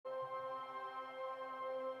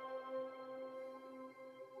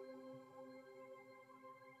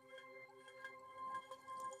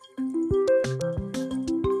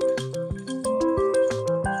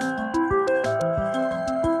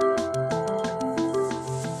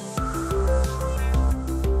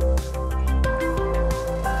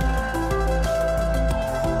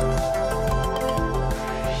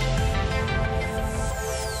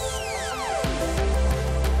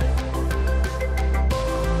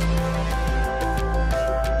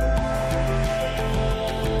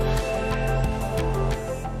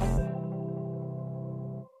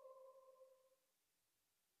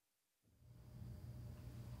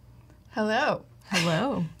Hello.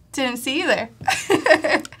 Hello. Didn't see you there.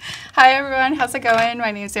 Hi everyone, how's it going?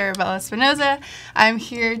 My name is Espinoza. I'm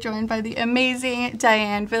here joined by the amazing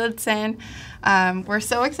Diane Villadsen. We're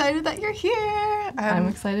so excited that you're here. I'm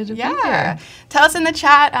excited to be here. Tell us in the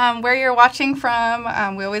chat where you're watching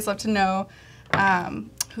from. We always love to know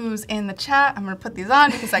who's in the chat. I'm going to put these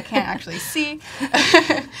on because I can't actually see.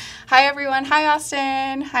 Hi everyone. Hi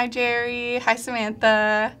Austin. Hi Jerry. Hi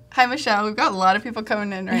Samantha. Hi Michelle. We've got a lot of people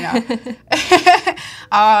coming in right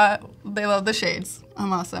now. They love the shades.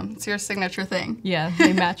 I'm awesome. It's your signature thing. Yeah,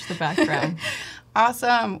 they match the background.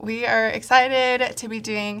 Awesome. We are excited to be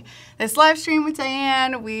doing this live stream with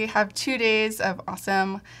Diane. We have 2 days of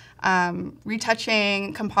awesome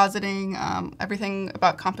retouching, compositing, everything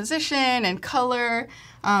about composition and color,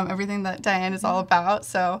 everything that Diane is all about.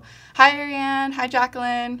 So, hi Ariane, hi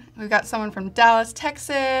Jacqueline. We've got someone from Dallas,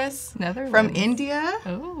 Texas. Netherlands. From India.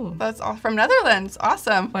 Oh. That's all from Netherlands.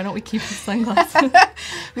 Awesome. Why don't we keep the sunglasses?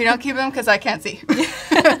 We don't keep them because I can't see.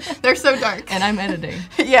 They're so dark. And I'm editing.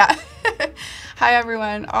 Yeah. Hi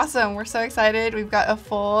everyone. Awesome. We're so excited. We've got a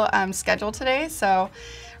full schedule today. So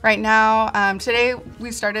right now, today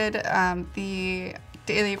we started the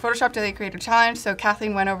Photoshop Daily Creator Challenge. So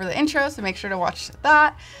Kathleen went over the intro, so make sure to watch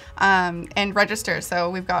that and register. So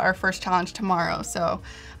we've got our first challenge tomorrow. So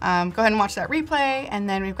go ahead and watch that replay. And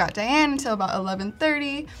then we've got Diane until about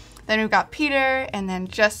 11:30. Then we've got Peter, and then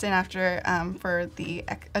Justin after for the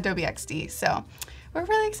Adobe XD. So we're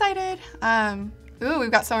really excited. Ooh,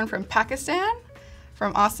 we've got someone from Pakistan,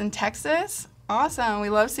 from Austin, Texas. Awesome. We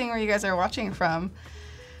love seeing where you guys are watching from.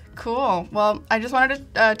 Cool. Well, I just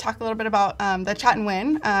wanted to talk a little bit about the Chat and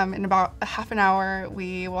Win. In about a half an hour,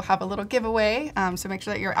 we will have a little giveaway. So make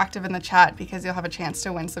sure that you're active in the chat because you'll have a chance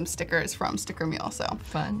to win some stickers from Sticker Mule. So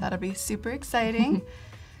fun. That'll be super exciting.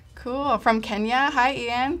 Cool. From Kenya. Hi,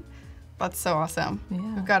 Ian. That's so awesome.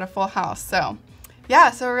 Yeah. We've got a full house. So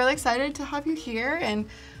yeah, so we're really excited to have you here. And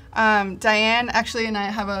Diane actually and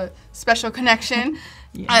I have a special connection.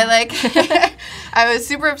 Yeah. I was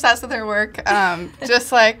super obsessed with her work,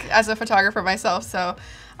 just like as a photographer myself. So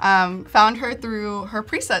found her through her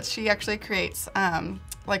presets. She actually creates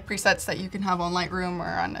like presets that you can have on Lightroom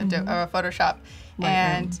or on Photoshop.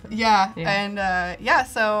 Lightroom. And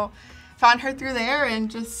so found her through there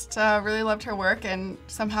and just really loved her work and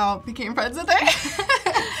somehow became friends with her.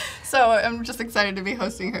 So I'm just excited to be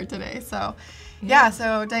hosting her today. So. Yeah,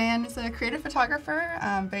 so Diane is a creative photographer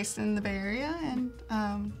based in the Bay Area, and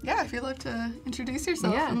if you'd like to introduce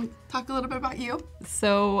yourself and talk a little bit about you.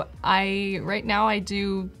 So right now I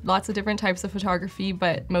do lots of different types of photography,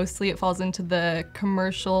 but mostly it falls into the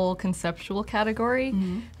commercial conceptual category.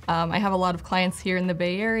 Mm-hmm. I have a lot of clients here in the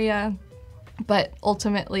Bay Area, but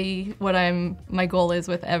ultimately my goal is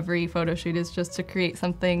with every photo shoot is just to create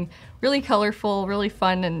something really colorful, really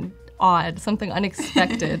fun and odd, something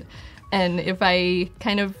unexpected. And if I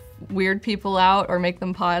kind of weird people out or make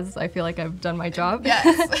them pause, I feel like I've done my job.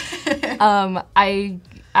 Yes. I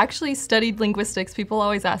actually studied linguistics. People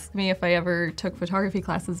always ask me if I ever took photography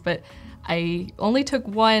classes, but I only took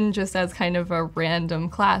one just as kind of a random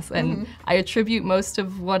class. And I attribute most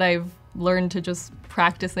of what I've learned to just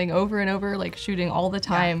practicing over and over, like shooting all the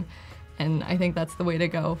time. Yeah. And I think that's the way to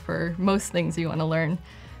go for most things you want to learn.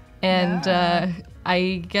 And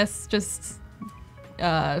I guess just...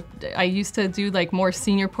 I used to do like more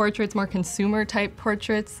senior portraits, more consumer type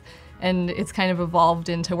portraits, and it's kind of evolved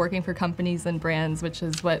into working for companies and brands, which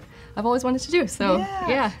is what I've always wanted to do. So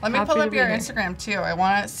yeah. Let me pull up your Instagram too. I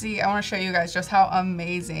want to show you guys just how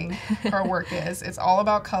amazing her work is. It's all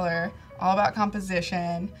about color, all about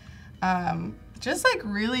composition, just like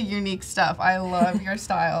really unique stuff. I love your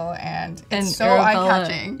style and it's so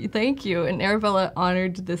eye-catching. Thank you. And Arabella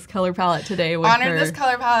honored this color palette today with this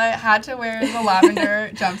color palette, had to wear the lavender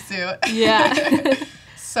jumpsuit. Yeah.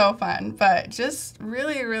 So fun, but just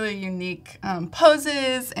really, really unique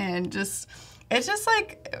poses and just, it's just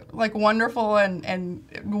like wonderful and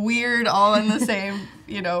weird all in the same,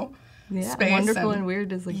 space. Wonderful and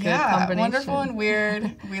weird is a good combination. Wonderful and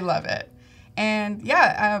weird. We love it. And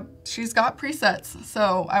she's got presets.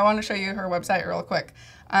 So I want to show you her website real quick.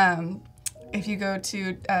 If you go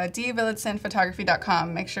to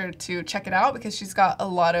dvilladsenphotography.com, make sure to check it out because she's got a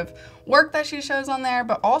lot of work that she shows on there,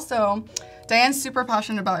 but also Diane's super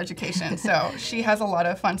passionate about education. So she has a lot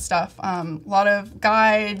of fun stuff, a lot of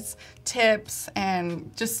guides, tips,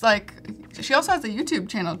 and just like, she also has a YouTube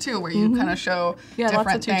channel too where you kind of show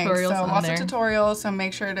different things. So lots of tutorials, so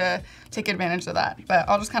make sure to take advantage of that. But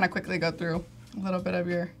I'll just kind of quickly go through a little bit of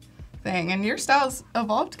your thing. And your style's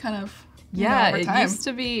evolved kind of over time. It used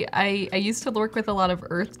to be, I used to work with a lot of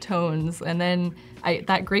earth tones, and then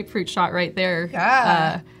that grapefruit shot right there,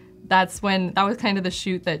 that was kind of the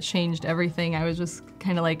shoot that changed everything. I was just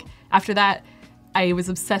kind of like, after that, I was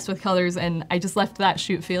obsessed with colors, and I just left that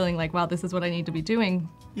shoot feeling like, wow, this is what I need to be doing.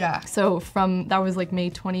 Yeah. So that was like May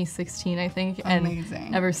 2016, I think. Amazing.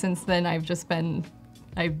 And ever since then, I've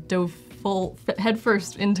dove head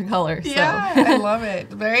first into color. Yeah, I love it.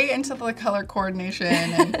 Very into the color coordination,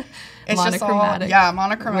 and it's just all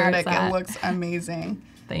monochromatic. It looks amazing.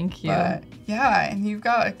 Thank you. But yeah, and you've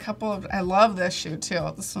got a couple of, I love this shoot too.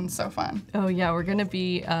 This one's so fun. Oh yeah, we're gonna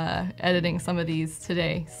be editing some of these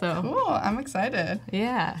today. So cool, I'm excited.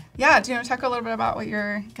 Yeah. Yeah, do you want to talk a little bit about what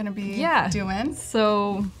you're gonna be doing?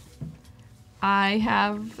 So I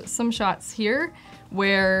have some shots here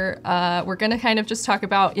where we're gonna kind of just talk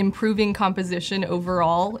about improving composition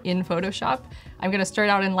overall in Photoshop. I'm gonna start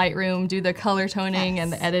out in Lightroom, do the color toning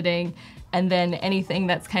and the editing, and then anything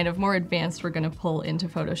that's kind of more advanced, we're gonna pull into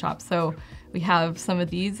Photoshop. So we have some of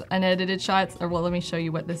these unedited shots, or well, let me show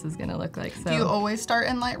you what this is gonna look like. So do you always start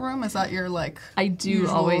in Lightroom? Is that your I do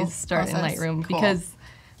always start in Lightroom because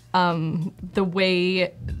the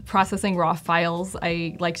way processing raw files,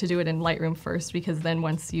 I like to do it in Lightroom first, because then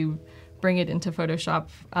once you bring it into Photoshop,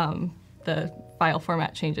 the file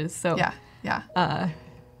format changes. So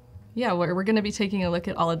we're gonna be taking a look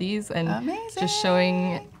at all of these and just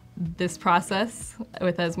showing this process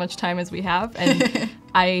with as much time as we have, and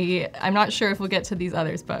I'm not sure if we'll get to these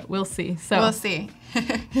others, but we'll see. So we'll see.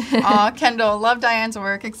 Aw, Kendall, love Diane's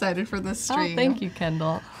work. Excited for this stream. Oh, thank you,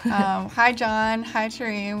 Kendall. Hi, John. Hi,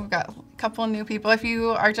 Tareem. We've got a couple new people. If you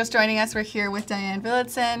are just joining us, we're here with Diane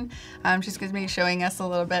Villadsen. She's going to be showing us a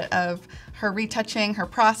little bit of her retouching, her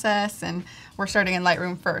process, and we're starting in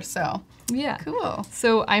Lightroom first. So yeah, cool.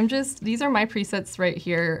 So these are my presets right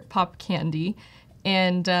here, Pop Candy.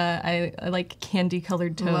 And I like candy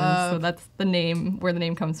colored tones, so that's the name, where the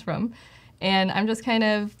name comes from. And I'm just kind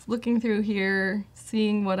of looking through here,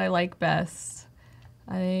 seeing what I like best.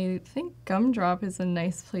 I think Gumdrop is a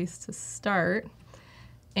nice place to start.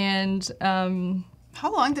 And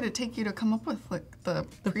how long did it take you to come up with like the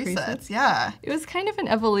presets? Yeah. It was kind of an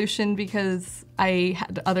evolution because I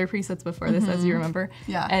had other presets before this, as you remember.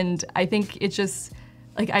 Yeah. And I think it just,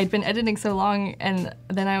 like, I'd been editing so long, and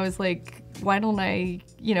then I was like, why don't I,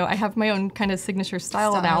 I have my own kind of signature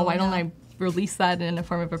style now, why don't I release that in the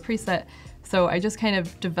form of a preset? So I just kind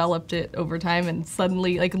of developed it over time, and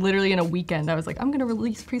suddenly, like literally in a weekend, I was like, I'm gonna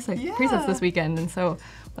release presets this weekend, and so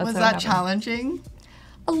that's was that challenging?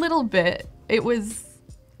 A little bit. It was,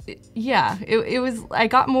 it was, I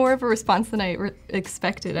got more of a response than I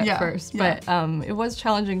expected at first, but it was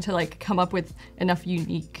challenging to like come up with enough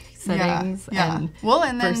unique settings and then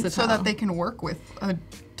versatile. So that they can work with a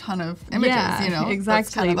ton of images, exactly.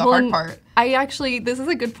 That's kind of the hard part. This is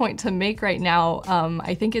a good point to make right now.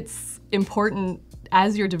 I think it's important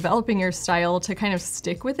as you're developing your style to kind of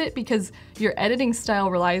stick with it, because your editing style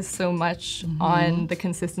relies so much on the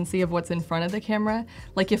consistency of what's in front of the camera.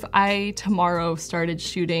 Like if I tomorrow started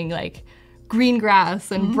shooting like green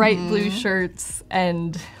grass and bright blue shirts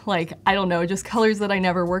and like, I don't know, just colors that I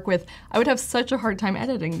never work with, I would have such a hard time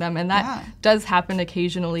editing them. And that does happen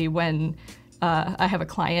occasionally when I have a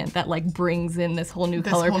client that like brings in this whole new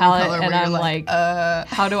color palette, and I'm like,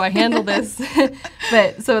 how do I handle this?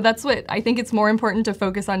 But so that's what I think. It's more important to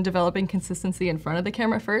focus on developing consistency in front of the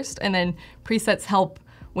camera first, and then presets help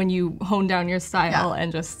when you hone down your style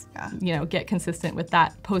and just get consistent with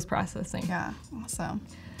that post-processing. Yeah, awesome.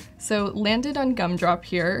 So landed on Gumdrop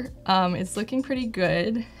here. It's looking pretty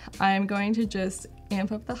good. I'm going to just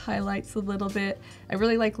amp up the highlights a little bit. I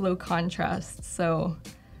really like low contrast, so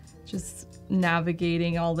just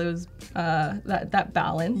navigating all those, that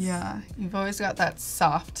balance. Yeah, you've always got that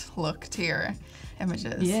soft look to your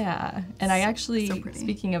images. Yeah, and I actually,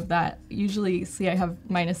 speaking of that, usually see I have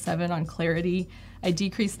 -7 on clarity. I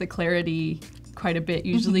decrease the clarity quite a bit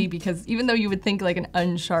usually because even though you would think like an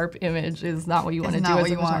unsharp image is not what you want to do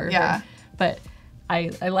as a photographer, but I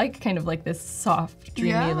like kind of like this soft,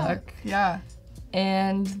 dreamy look. Yeah.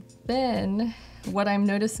 And then what I'm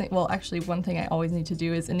noticing, well, actually one thing I always need to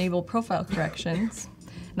do is enable profile corrections.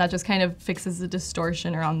 And that just kind of fixes the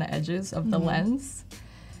distortion around the edges of the lens.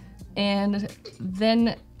 And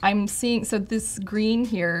then I'm seeing, so this green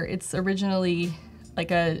here, it's originally like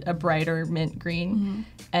a brighter mint green.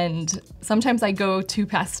 And sometimes I go too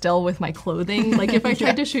pastel with my clothing. Like if I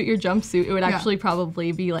tried to shoot your jumpsuit, it would actually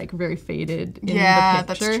probably be like very faded in the picture. Yeah,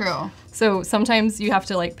 that's true. So sometimes you have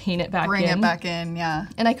to like paint it back in. Bring it back in, yeah.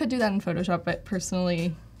 And I could do that in Photoshop, but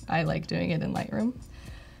personally, I like doing it in Lightroom.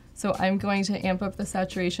 So I'm going to amp up the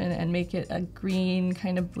saturation and make it a green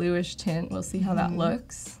kind of bluish tint. We'll see how that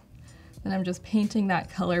looks. Then I'm just painting that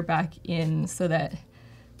color back in so that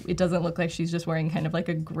it doesn't look like she's just wearing kind of like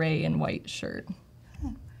a gray and white shirt.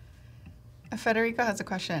 Federico has a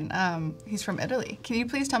question. He's from Italy. Can you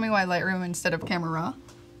please tell me why Lightroom instead of Camera Raw?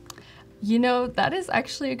 You know, that is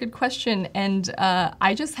actually a good question, and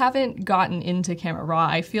I just haven't gotten into Camera Raw.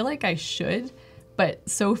 I feel like I should, but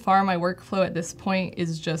so far my workflow at this point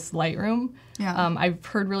is just Lightroom. Yeah. I've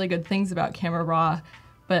heard really good things about Camera Raw,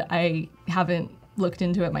 but I haven't looked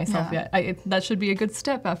into it myself yet. That should be a good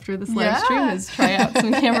step after this live stream, is try out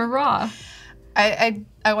some Camera Raw. I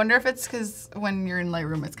wonder if it's because when you're in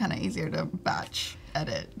Lightroom, it's kind of easier to batch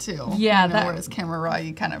edit too. Yeah, you know, whereas Camera Raw,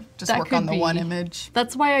 you kind of just work on the one image.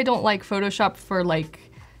 That's why I don't like Photoshop for like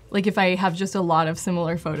if I have just a lot of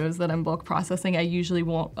similar photos that I'm bulk processing, I usually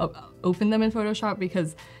won't open them in Photoshop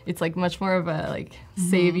because it's like much more of a like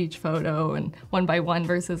save each photo and one by one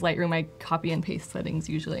versus Lightroom, I copy and paste settings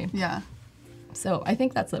usually. Yeah. So I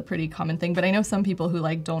think that's a pretty common thing, but I know some people who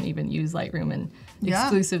like don't even use Lightroom and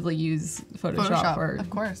exclusively use Photoshop. Or, of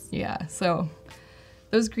course. Yeah, so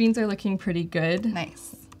those greens are looking pretty good.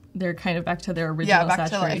 Nice. They're kind of back to their original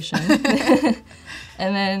saturation.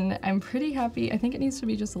 And then I'm pretty happy. I think it needs to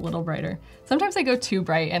be just a little brighter. Sometimes I go too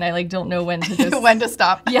bright and I like don't know when to just... when to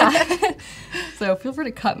stop. Yeah. So feel free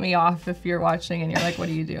to cut me off if you're watching and you're like, what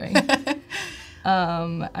are you doing?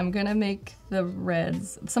 I'm gonna make the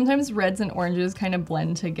reds. Sometimes reds and oranges kind of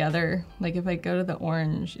blend together. Like if I go to the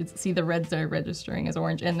orange, see the reds are registering as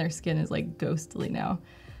orange and their skin is like ghostly now.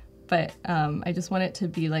 But I just want it to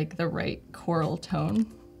be like the right coral tone.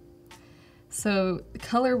 So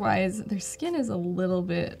color-wise, their skin is a little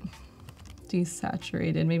bit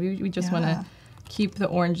desaturated. Maybe we just want to keep the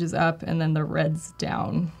oranges up and then the reds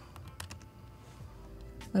down.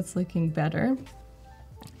 That's looking better.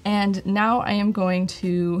 And now I am going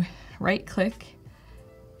to right-click,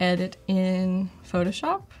 edit in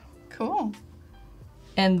Photoshop. Cool.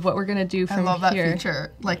 And what we're gonna do from here... I love that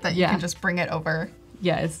feature, like that you can just bring it over.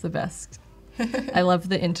 Yeah, it's the best. I love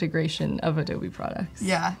the integration of Adobe products.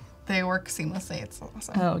 Yeah, they work seamlessly. It's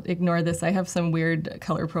awesome. Oh, ignore this. I have some weird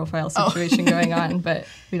color profile situation going on, but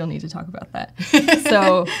we don't need to talk about that.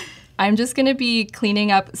 So I'm just gonna be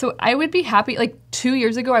cleaning up. So I would be happy, like 2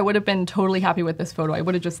 years ago, I would have been totally happy with this photo. I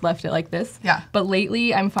would have just left it like this. Yeah. But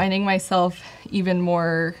lately, I'm finding myself even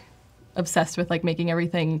more obsessed with like making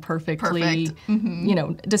everything perfectly, you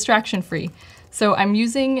know, distraction-free. So I'm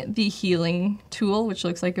using the healing tool, which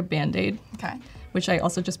looks like a Band-Aid. Okay. Which I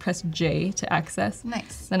also just press J to access.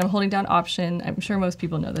 Nice. Then I'm holding down Option. I'm sure most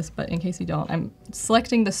people know this, but in case you don't, I'm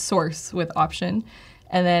selecting the source with Option.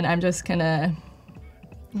 And then I'm just gonna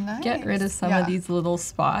get rid of some of these little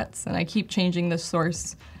spots. And I keep changing the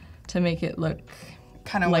source to make it look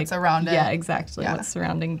kind of like, what's around it. Yeah, exactly. What's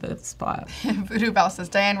surrounding the spot. Voodoo Bell says,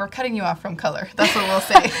 Diane, we're cutting you off from color. That's what we'll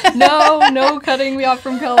say. No cutting me off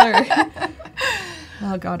from color.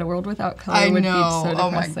 Oh God, a world without color would be so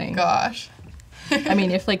depressing. Oh my gosh. I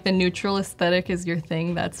mean, if like the neutral aesthetic is your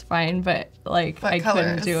thing, that's fine, but like I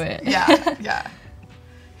couldn't do it. Yeah.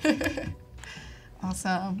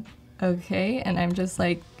 Awesome. Okay, and I'm just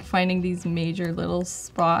like finding these major little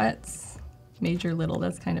spots. Major little,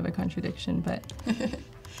 that's kind of a contradiction, but.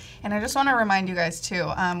 And I just want to remind you guys too,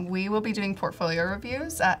 we will be doing portfolio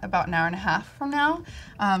reviews at about an hour and a half from now.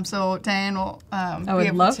 So Diane will be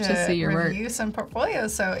able to see your review some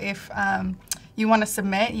portfolios. So if you want to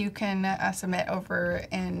submit, you can submit over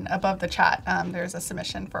above the chat. There's a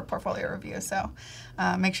submission for a portfolio review. So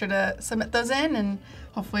make sure to submit those in, and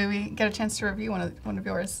hopefully we get a chance to review one of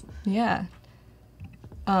yours. Yeah.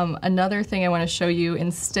 Another thing I want to show you,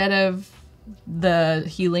 instead of the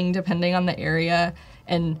healing depending on the area,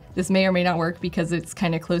 and this may or may not work because it's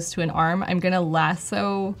kind of close to an arm, I'm gonna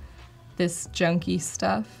lasso this junky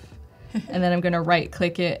stuff and then I'm gonna right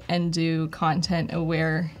click it and do content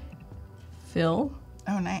aware fill.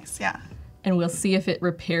 Oh nice, yeah. And we'll see if it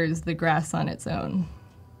repairs the grass on its own.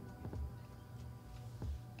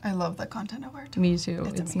 I love the content aware tool. Me too,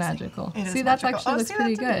 it's magical. See, that actually looks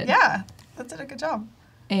pretty good. Yeah, that did a good job.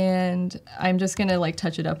 And I'm just gonna like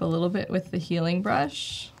touch it up a little bit with the healing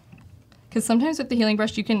brush. Because sometimes with the healing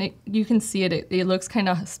brush, you can see it. It looks kind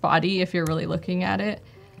of spotty if you're really looking at it.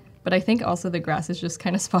 But I think also the grass is just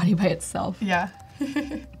kind of spotty by itself. Yeah.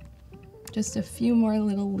 Just a few more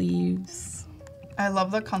little leaves. I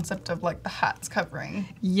love the concept of like the hats covering.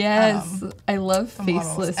 Yes, I love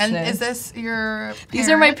facelessness. And is this your parent? These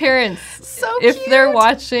are my parents. So cute. If they're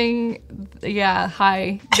watching, yeah,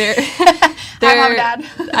 hi. They're Hi, Mom, Dad.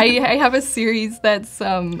 I have a series that's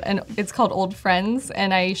and it's called Old Friends,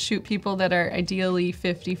 and I shoot people that are ideally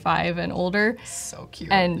 55 and older. So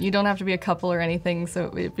cute. And you don't have to be a couple or anything.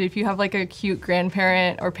 So if you have like a cute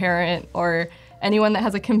grandparent or parent or anyone that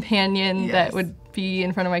has a companion that would be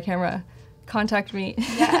in front of my camera, contact me.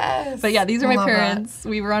 Yes. But yeah, these are my Love parents.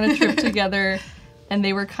 We were on a trip together, and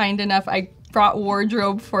they were kind enough. I brought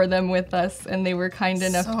wardrobe for them with us, and they were kind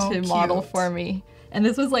enough to model for me. And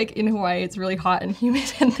this was like in Hawaii. It's really hot and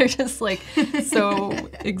humid, and they're just like so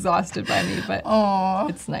exhausted by me, but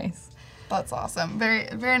it's nice. That's awesome. Very,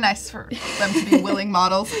 very nice for them to be willing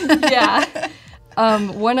models. Yeah.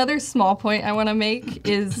 One other small point I want to make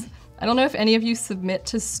is, I don't know if any of you submit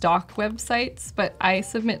to stock websites, but I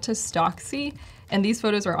submit to Stocksy, and these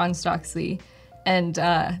photos are on Stocksy, and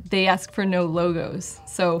they ask for no logos.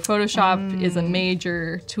 So Photoshop is a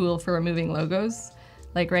major tool for removing logos.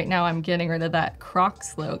 Like right now I'm getting rid of that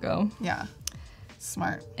Crocs logo. Yeah,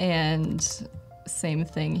 smart. And same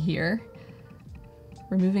thing here.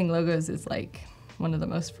 Removing logos is like one of the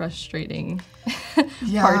most frustrating parts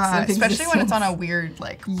of especially when it's on a weird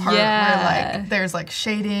like part where like there's like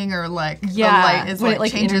shading or like the light is when like, it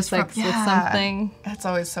like changes intersects from, with something. It's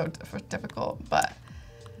always so difficult, but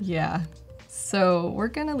yeah. So we're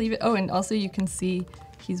gonna leave it. Oh, and also you can see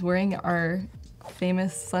he's wearing our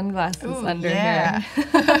famous sunglasses under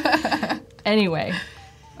here. Anyway,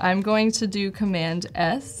 I'm going to do Command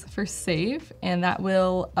S for save, and that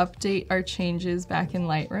will update our changes back in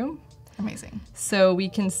Lightroom. Amazing. So we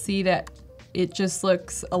can see that it just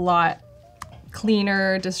looks a lot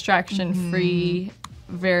cleaner, distraction-free,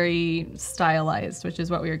 very stylized, which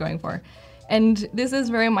is what we were going for. And this is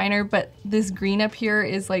very minor, but this green up here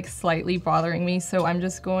is like slightly bothering me, so I'm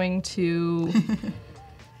just going to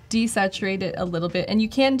desaturate it a little bit. And you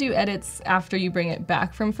can do edits after you bring it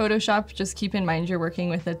back from Photoshop. Just keep in mind you're working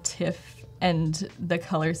with a Tiff and the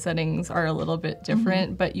color settings are a little bit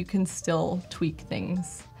different, but you can still tweak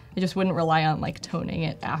things. I just wouldn't rely on like toning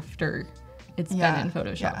it after it's been in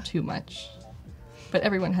Photoshop too much. But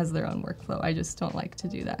everyone has their own workflow. I just don't like to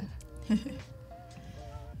do that.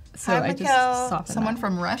 So Hi, I just soften someone that.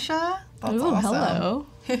 from Russia? That's Ooh, awesome. hello.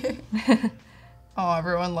 Oh,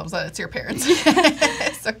 everyone loves that. It's your parents.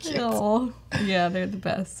 It's so cute. Oh, yeah, they're the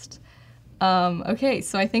best. Okay,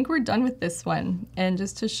 so I think we're done with this one. And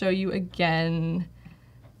just to show you again,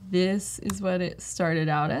 this is what it started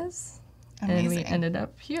out as. Amazing. And we ended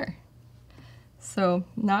up here. So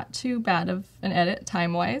not too bad of an edit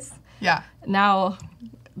time-wise. Yeah. Now,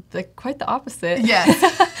 quite the opposite.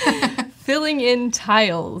 Yes. Filling in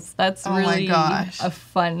tiles. That's really my a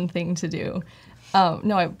fun thing to do.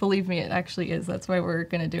 No, believe me, it actually is. That's why we're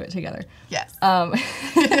going to do it together. Yes.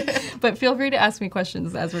 But feel free to ask me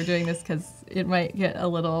questions as we're doing this because it might get a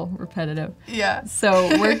little repetitive. Yeah.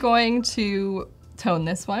 So we're going to tone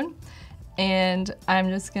this one. And I'm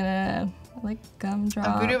just going to like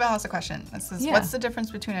gumdrop. Voodoo Val has a question. This is, what's the difference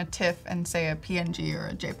between a TIFF and say a PNG or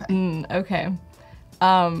a JPEG? Okay.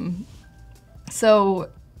 So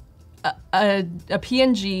a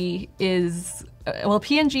PNG is, well,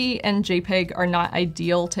 PNG and JPEG are not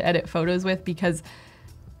ideal to edit photos with because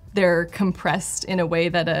they're compressed in a way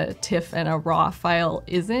that a TIFF and a RAW file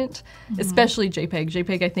isn't, especially JPEG.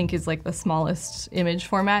 JPEG, I think, is like the smallest image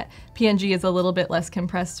format. PNG is a little bit less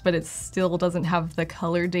compressed, but it still doesn't have the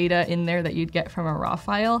color data in there that you'd get from a RAW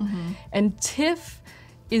file. And TIFF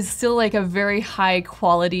is still like a very high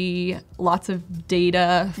quality, lots of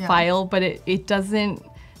data file, but it doesn't,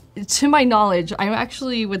 to my knowledge, I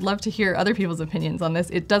actually would love to hear other people's opinions on this.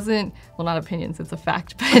 It doesn't, well, not opinions, it's a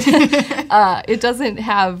fact, but it doesn't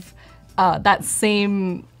have that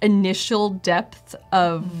same initial depth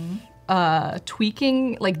of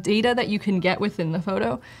tweaking, like data that you can get within the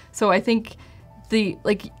photo. So I think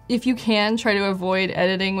if you can, try to avoid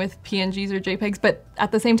editing with PNGs or JPEGs, but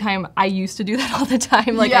at the same time, I used to do that all the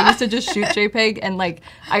time. Like I used to just shoot JPEG and like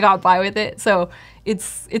I got by with it. So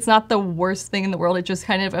it's not the worst thing in the world. It just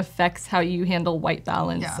kind of affects how you handle white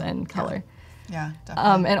balance and color. Yeah,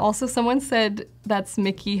 definitely. And also someone said that's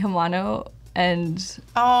Mickey Hamano, and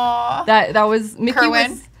Aww. that was Mickey.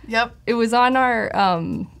 Kerwin. Yep. It was on our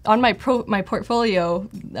on my portfolio.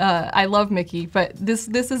 I love Mickey, but this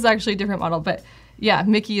is actually a different model. But yeah,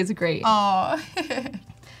 Mickey is great. Aww.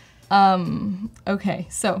 Okay,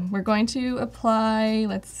 so we're going to apply.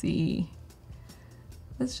 Let's see.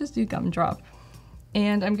 Let's just do gumdrop,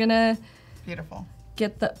 and I'm gonna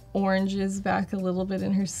get the oranges back a little bit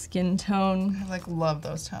in her skin tone. I like love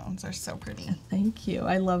those tones. They're so pretty. Thank you.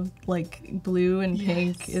 I love like blue and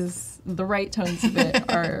pink is the right tones of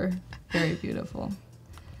it are very beautiful.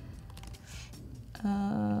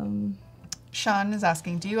 Sean is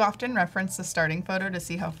asking, do you often reference the starting photo to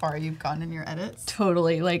see how far you've gone in your edits?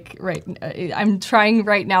 Totally. Like, right. I'm trying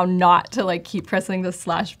right now not to like keep pressing the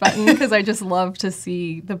slash button because I just love to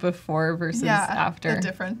see the before versus after. The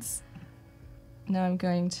difference. Now I'm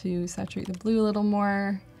going to saturate the blue a little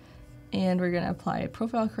more. And we're gonna apply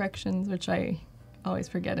profile corrections, which I always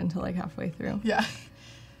forget until like halfway through. Yeah.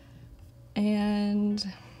 And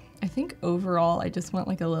I think overall I just want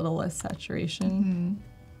like a little less saturation.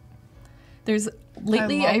 There's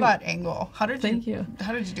lately I love that angle. How did you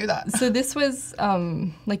do that? So this was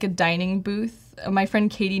like a dining booth. My friend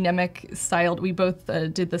Katie Nemec styled. We both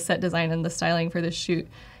did the set design and the styling for this shoot,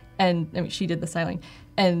 and I mean, she did the styling.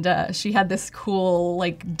 And she had this cool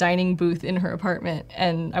like dining booth in her apartment,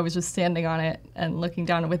 and I was just standing on it and looking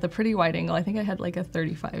down with a pretty wide angle. I think I had like a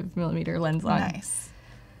 35mm lens on. Nice.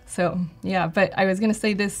 So yeah, but I was gonna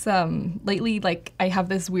say this, lately, like I have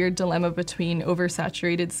this weird dilemma between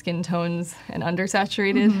oversaturated skin tones and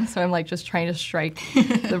undersaturated. So I'm like just trying to strike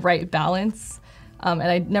the right balance. And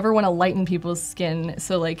I never wanna lighten people's skin.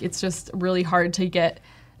 So like it's just really hard to get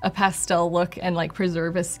a pastel look and like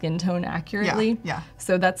preserve a skin tone accurately. Yeah.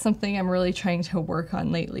 So that's something I'm really trying to work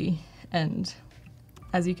on lately. And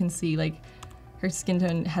as you can see, like her skin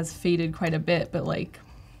tone has faded quite a bit, but like,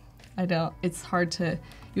 it's hard to,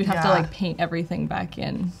 you would have to like paint everything back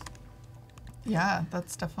in. Yeah,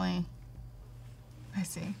 that's definitely, I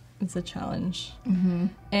see. It's a challenge.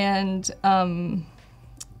 And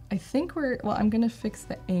I think I'm gonna fix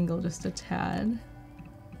the angle just a tad.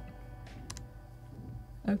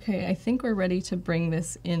 Okay, I think we're ready to bring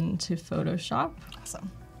this into Photoshop.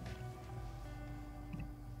 Awesome.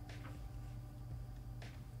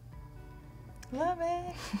 Love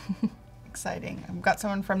it. Exciting. I've got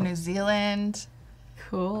someone from New Zealand.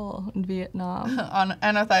 Cool. In Vietnam. On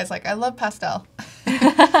Anothi's like, I love pastel.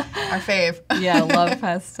 Our fave. Yeah, love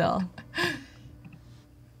pastel.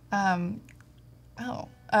 Catherine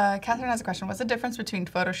has a question. What's the difference between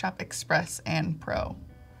Photoshop Express and Pro?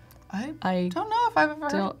 I don't know if I've ever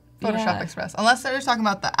heard of Photoshop Express, unless they're just talking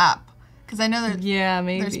about the app. Because I know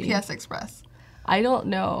there's PS Express. I don't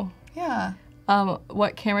know. Yeah.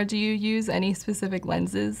 What camera do you use? Any specific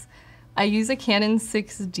lenses? I use a Canon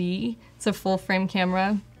 6D. It's a full frame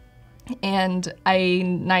camera. And I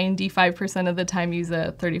 95% of the time use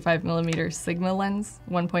a 35mm Sigma lens,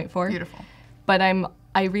 1.4. Beautiful. But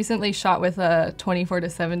I recently shot with a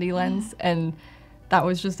 24-70 lens, and that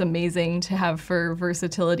was just amazing to have for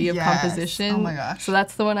versatility of composition. Oh my gosh. So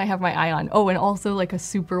that's the one I have my eye on. Oh, and also like a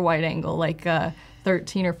super wide angle, like a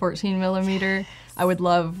 13 or 14mm. Yes. I would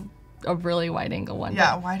love a really wide angle one.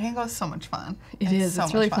 Yeah, wide angle is so much fun.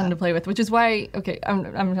 It's really fun to play with, which is why, okay, I'm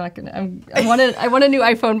not gonna, I want a new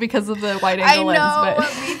iPhone because of the wide angle lens. I know,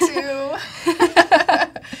 me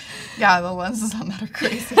too. Yeah, the lenses on that are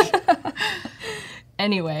crazy.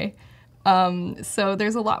 Anyway, so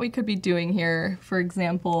there's a lot we could be doing here. For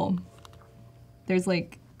example, there's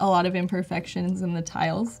like a lot of imperfections in the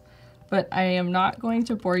tiles, but I am not going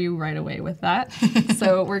to bore you right away with that.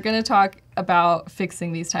 So we're gonna talk about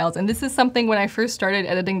fixing these tiles. And this is something, when I first started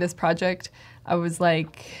editing this project, I was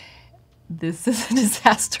like, this is a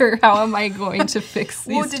disaster. How am I going to fix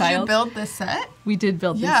these tiles? Did you build this set? We did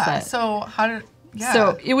build this set. Yeah, so how did... Yeah.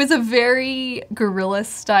 So it was a very guerrilla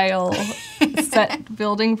style set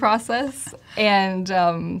building process, and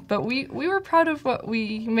but we were proud of what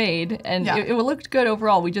we made, and it looked good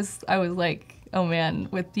overall. I was like, oh man,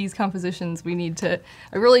 with these compositions, I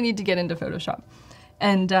really need to get into Photoshop,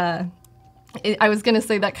 and I was gonna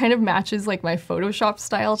say that kind of matches like my Photoshop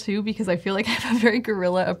style too, because I feel like I have a very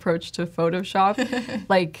guerrilla approach to Photoshop.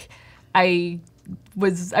 Like I've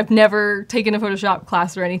never taken a Photoshop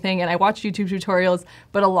class or anything, and I watch YouTube tutorials,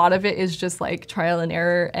 but a lot of it is just like trial and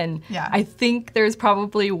error, and I think there's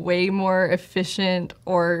probably way more efficient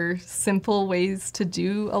or simple ways to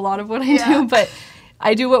do a lot of what I do, but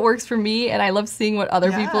I do what works for me, and I love seeing what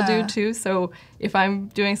other people do too, so if I'm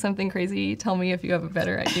doing something crazy, tell me if you have a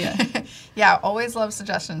better idea. Yeah, always love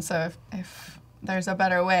suggestions, so if there's a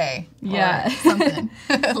better way or something,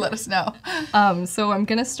 let us know. So I'm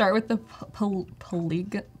gonna start with the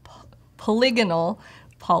polygonal,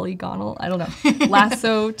 I don't know,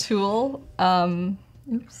 lasso tool.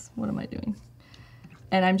 Oops, what am I doing?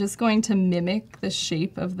 And I'm just going to mimic the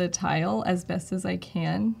shape of the tile as best as I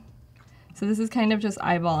can. So this is kind of just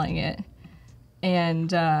eyeballing it.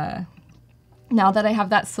 And now that I have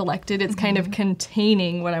that selected, it's kind of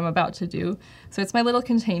containing what I'm about to do. So it's my little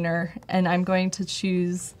container, and I'm going to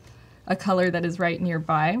choose a color that is right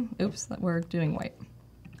nearby. Oops, we're doing white.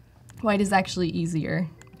 White is actually easier.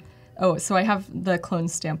 Oh, so I have the clone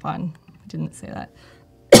stamp on. I didn't say that.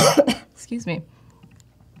 Excuse me.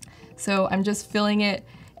 So I'm just filling it,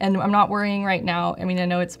 and I'm not worrying right now. I mean, I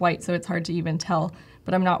know it's white, so it's hard to even tell,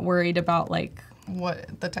 but I'm not worried about like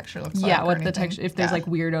what the texture looks like. Yeah, what the texture, if there's like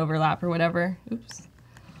weird overlap or whatever. Oops.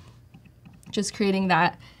 Just creating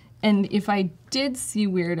that. And if I did see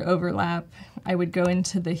weird overlap, I would go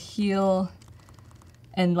into the heel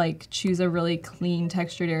and like choose a really clean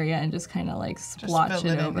textured area and just kind of like splotch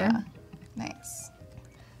it over. Yeah. Nice.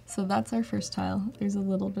 So that's our first tile. There's a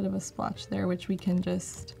little bit of a splotch there, which we can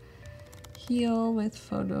just heal with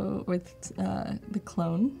the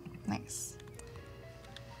clone. Nice.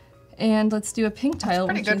 And let's do a pink tile.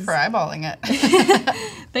 That's pretty good for eyeballing it.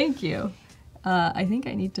 Thank you. I think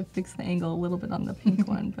I need to fix the angle a little bit on the pink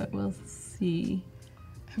one, but we'll see.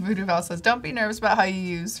 Voodoo Val says, don't be nervous about how you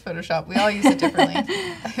use Photoshop. We all use it differently.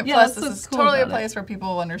 Yeah, Plus, this is cool totally a place where people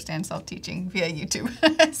will understand self-teaching via YouTube.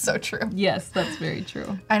 It's so true. Yes, that's very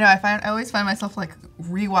true. I know. I always find myself like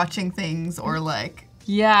rewatching things or like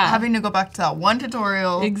having to go back to that one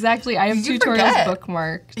tutorial. Exactly. I have tutorials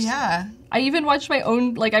bookmarked. Yeah. I even watch my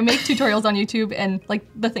own, like I make tutorials on YouTube, and like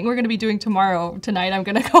the thing we're going to be doing tonight, I'm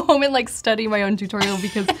going to go home and like study my own tutorial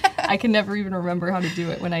because I can never even remember how to do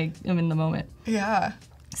it when I am in the moment. Yeah.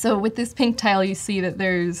 So with this pink tile, you see that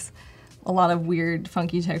there's a lot of weird,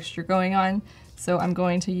 funky texture going on. So I'm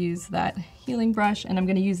going to use that healing brush, and I'm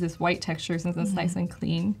going to use this white texture since it's nice and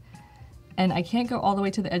clean. And I can't go all the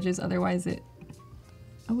way to the edges, otherwise it...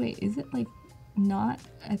 Oh wait, is it like not?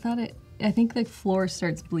 I think the floor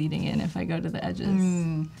starts bleeding in if I go to the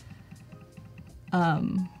edges.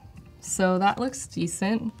 So that looks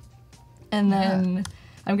decent. And then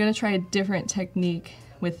I'm going to try a different technique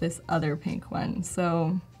with this other pink one.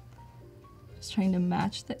 So just trying to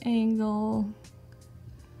match the angle.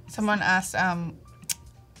 Someone asked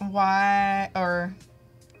why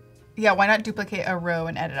not duplicate a row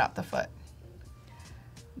and edit out the foot?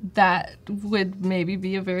 That would maybe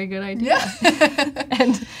be a very good idea. Yeah.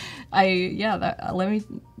 And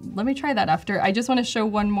let me try that after. I just want to show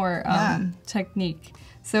one more technique.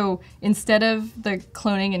 So instead of the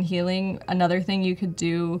cloning and healing, another thing you could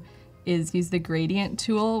do is use the gradient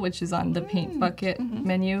tool, which is on the paint bucket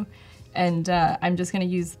menu. And I'm just going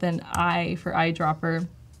to use the eye for eyedropper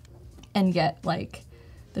and get like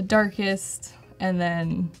the darkest and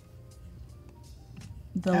then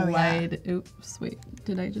the light. Yeah. Oops, wait,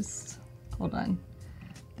 did I just, hold on.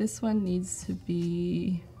 This one needs to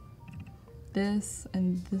be this,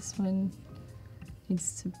 and this one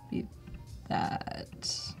needs to be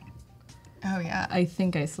that. Oh yeah. I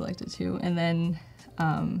think I selected two, and then,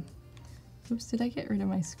 oops, did I get rid of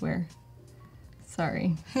my square?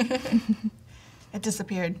 Sorry. It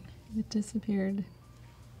disappeared. It disappeared.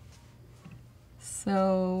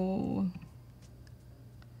 So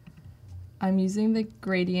I'm using the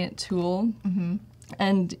gradient tool,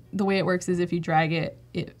 and the way it works is if you drag it,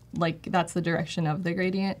 like that's the direction of the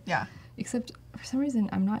gradient. Yeah. Except for some reason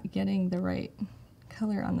I'm not getting the right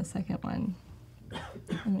color on the second one.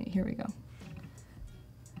 Here we go.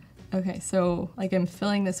 Okay, so like I'm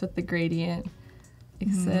filling this with the gradient,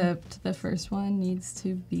 except the first one needs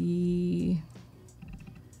to be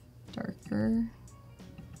darker.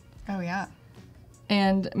 Oh yeah.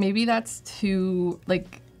 And maybe that's too,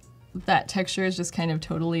 like, that texture is just kind of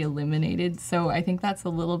totally eliminated. So I think that's a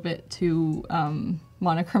little bit too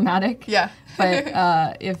monochromatic. Yeah.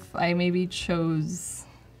 But if I maybe chose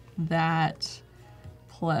that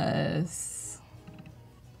plus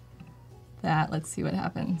that, let's see what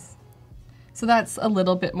happens. So that's a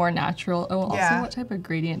little bit more natural. Oh, also, what type of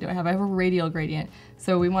gradient do I have? I have a radial gradient.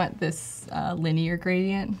 So we want this linear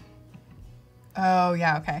gradient. Oh,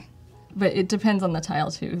 yeah, okay. But it depends on the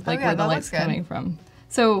tile too, like where the light's coming from.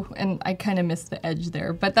 So, and I kind of missed the edge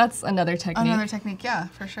there, but that's another technique. Another technique, yeah,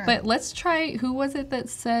 for sure. But let's try, who was it that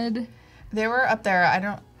said? They were up there. I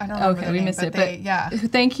don't remember the name, missed it. But yeah.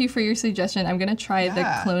 Thank you for your suggestion. I'm going to try the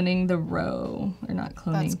cloning the row, or not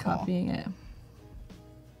cloning, copying it.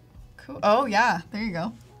 Cool. Oh, yeah, there you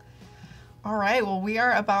go. All right, well, we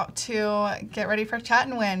are about to get ready for Chat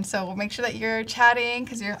and Win, so we'll make sure that you're chatting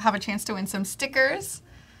because you have a chance to win some stickers.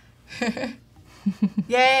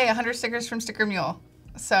 Yay, 100 stickers from Sticker Mule.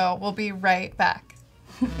 So we'll be right back.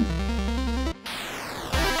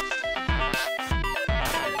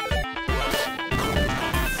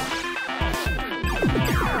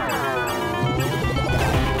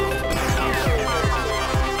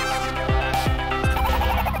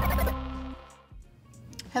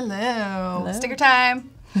 Hello. Sticker time.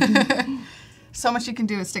 So much you can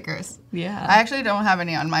do with stickers. Yeah. I actually don't have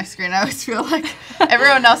any on my screen. I always feel like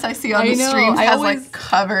everyone else I see on the streams has like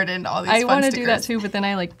covered in all these fun stickers. I want to do that too, but then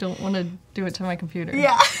I like don't want to do it to my computer.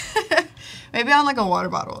 Yeah. Maybe on like a water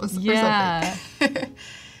bottle or something.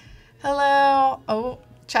 Hello. Oh,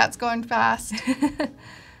 chat's going fast.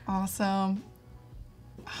 Awesome.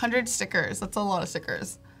 100 stickers. That's a lot of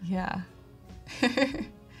stickers. Yeah.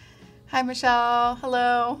 Hi, Michelle.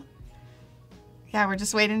 Hello. yeah, we're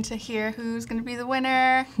just waiting to hear who's going to be the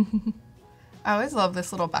winner. I always love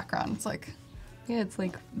this little background. It's like, it's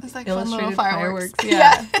like illustrated fun little fireworks.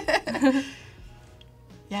 Yeah.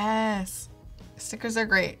 Yes. Stickers are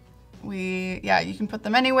great. You can put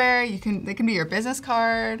them anywhere. They can be your business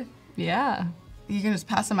card. Yeah. You can just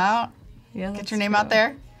pass them out. Yeah. Get your name out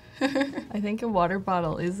there. I think a water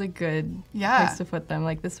bottle is a good place to put them.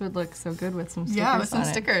 Like, this would look so good with some stickers. Yeah, with some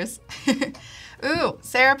stickers. Ooh,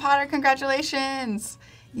 Sarah Potter, congratulations.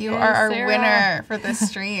 You are our winner for this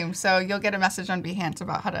stream. So you'll get a message on Behance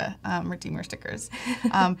about how to redeem your stickers.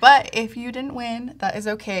 But if you didn't win, that is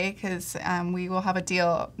okay, because we will have a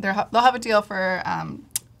deal. They'll have a deal for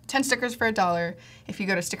 10 stickers for $1 if you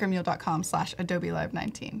go to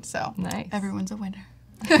stickermule.com/AdobeLive19. So nice. Everyone's a winner.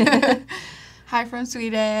 Hi from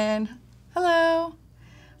Sweden. Hello.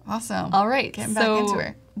 Awesome. All right. Getting back into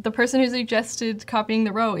it. The person who suggested copying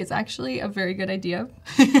the row is actually a very good idea.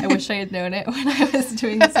 I wish I had known it when I was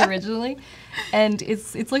doing this originally. And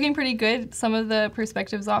it's looking pretty good. Some of the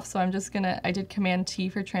perspective's off, so I'm just gonna, I did Command T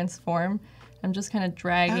for transform. I'm just kind of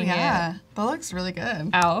dragging it. That looks really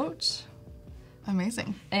good. Out.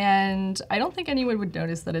 Amazing. And I don't think anyone would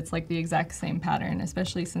notice that it's like the exact same pattern,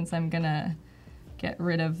 especially since I'm gonna get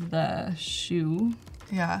rid of the shoe.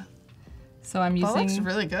 Yeah. So I'm using looks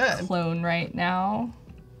really good. Clone right now.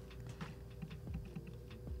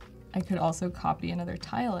 I could also copy another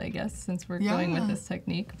tile, I guess, since we're going with this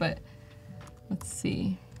technique, but let's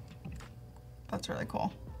see. That's really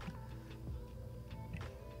cool.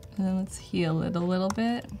 And then let's heal it a little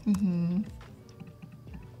bit.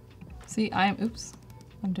 See, oops,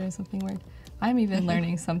 I'm doing something weird. I'm even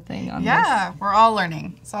learning something on this. Yeah, we're all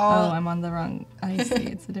learning. It's all... Oh, I'm on the wrong, I see,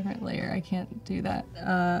 it's a different layer. I can't do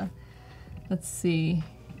that. Let's see.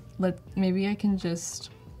 Maybe I can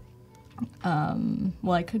just,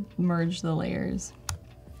 well, I could merge the layers,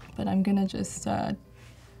 but I'm gonna just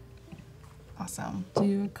awesome.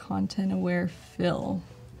 Do a content-aware fill.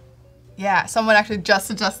 Yeah, someone actually just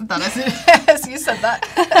suggested that as you said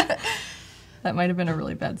that. That might have been a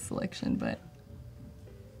really bad selection, but...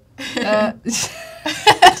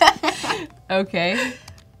 okay,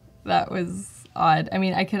 that was odd. I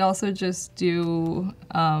mean, I could also just do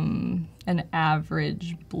an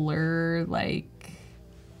average blur, like,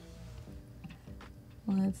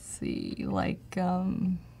 let's see, like, oh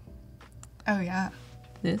yeah,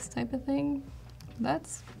 this type of thing.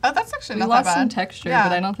 That's actually not that bad. We lost some texture,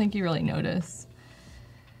 but I don't think you really notice.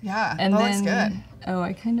 Yeah, and that then, looks good. Oh,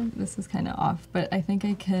 this is kind of off, but I think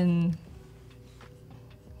I can,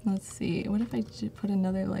 let's see, what if I put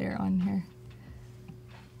another layer on here?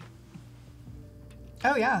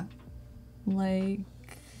 Oh yeah. Like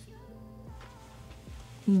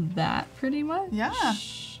that, pretty much? Yeah.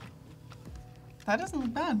 That doesn't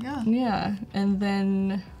look bad, yeah. Yeah, and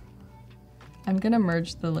then I'm gonna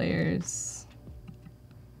merge the layers.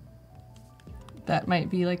 That might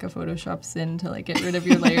be like a Photoshop sin to like get rid of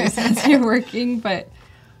your layers as you're working, but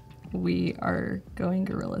we are going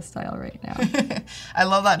guerrilla style right now. I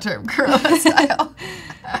love that term, guerrilla style.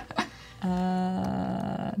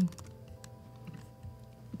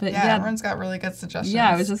 But yeah, everyone's got really good suggestions. Yeah,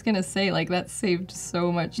 I was just gonna say, like, that saved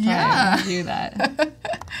so much time to do that.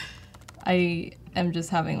 I am just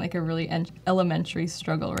having like a really elementary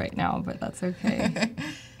struggle right now, but that's okay.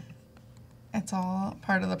 It's all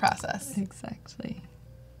part of the process. Exactly.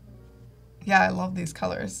 Yeah, I love these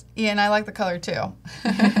colors. Ian, I like the color too.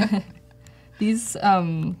 These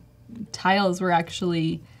tiles were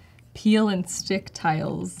actually peel and stick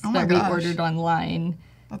tiles that we ordered online.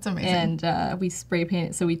 That's amazing. And we spray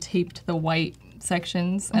painted, so we taped the white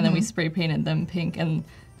sections and then we spray painted them pink, and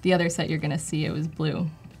the other set you're gonna see, it was blue.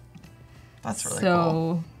 That's really cool.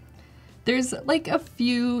 So there's like a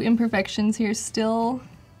few imperfections here still,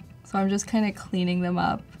 so I'm just kind of cleaning them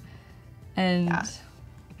up. And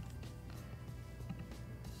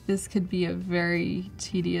this could be a very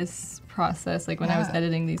tedious process. Like when I was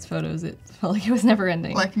editing these photos, it felt like it was never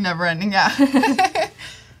ending. Like never ending, yeah.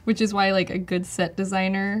 Which is why like a good set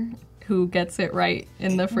designer who gets it right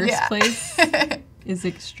in the first place is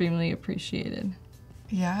extremely appreciated.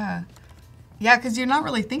 Yeah. Yeah, because you're not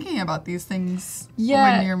really thinking about these things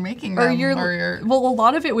when you're making them. Well, a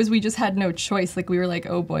lot of it was we just had no choice. Like we were like,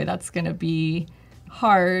 oh boy, that's going to be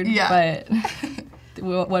hard, but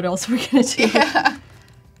what else are we going to do? Yeah.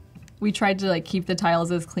 We tried to like keep the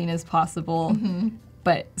tiles as clean as possible,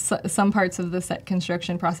 but some parts of the set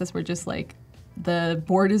construction process were just like, the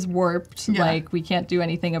board is warped, like we can't do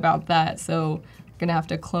anything about that, so we're gonna have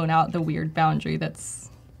to clone out the weird boundary that's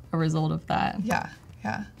a result of that. Yeah,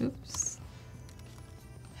 yeah. Oops.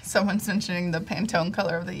 Someone's mentioning the Pantone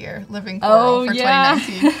color of the year, Living Coral for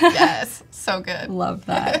 2019. Yes, so good. Love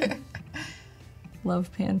that.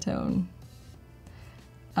 Love Pantone.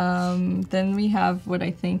 Then we have what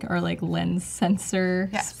I think are like lens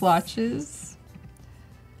sensor splotches.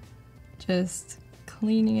 Just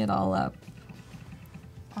cleaning it all up.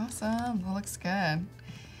 Awesome, that looks good.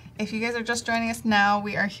 If you guys are just joining us now,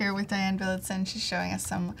 we are here with Diane Villadsen. She's showing us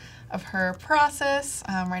some of her process.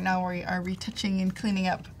 Right now we are retouching and cleaning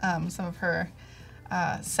up some of her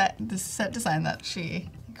set design that she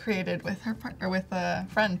created with her partner, with a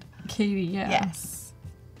friend. Katie, yeah. Yes.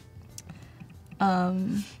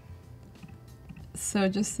 So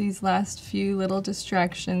just these last few little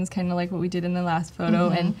distractions, kind of like what we did in the last photo.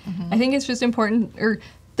 And I think it's just important, or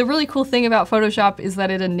the really cool thing about Photoshop is that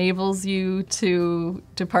it enables you to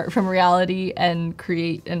depart from reality and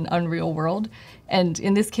create an unreal world. And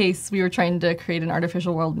in this case, we were trying to create an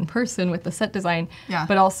artificial world in person with the set design,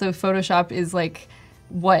 but also Photoshop is like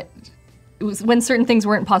it was when certain things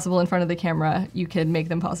weren't possible in front of the camera, you could make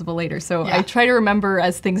them possible later. So I try to remember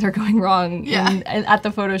as things are going wrong and at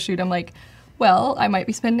the photo shoot, I'm like, well, I might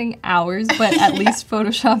be spending hours, but at least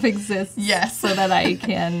Photoshop exists so that I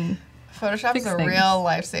can Photoshop is a things. Real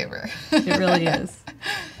lifesaver. It really is.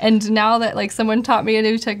 And now that like someone taught me a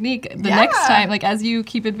new technique, the next time, like as you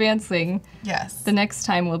keep advancing, the next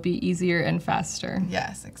time will be easier and faster.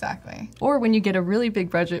 Yes, exactly. Or when you get a really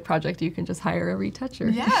big budget project, you can just hire a retoucher.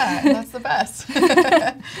 Yeah, that's the best.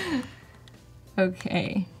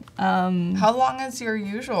 Okay. How long is your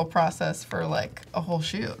usual process for like a whole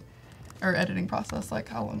shoot? Or editing process, like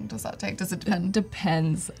how long does that take? Does it depend? It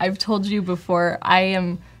depends. I've told you before, I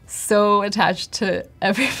am so attached to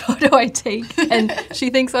every photo I take, and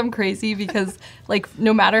she thinks I'm crazy because like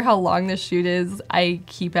no matter how long the shoot is, I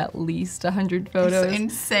keep at least 100 photos. It's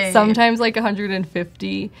insane. Sometimes like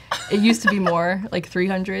 150. It used to be more, like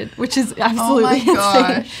 300, which is absolutely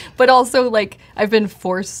insane. But also like I've been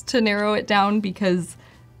forced to narrow it down because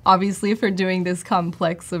obviously, if we're doing this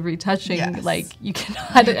complex of retouching, like you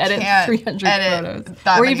cannot edit 300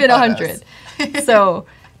 photos or even 100. So,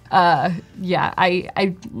 yeah,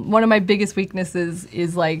 I one of my biggest weaknesses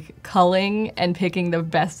is like culling and picking the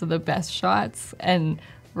best of the best shots. And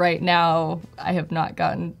right now, I have not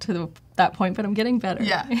gotten to that point, but I'm getting better.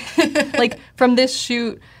 Yeah. Like from this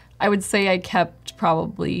shoot, I would say I kept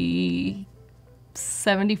probably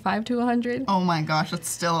 75 to 100. Oh my gosh, that's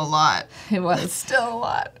still a lot. It was. It's still a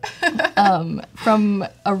lot. From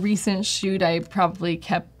a recent shoot, I probably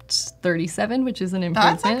kept 37, which is an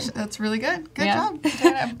improvement. That's really good. Good job.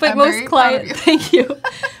 Diana, but most clients, thank you.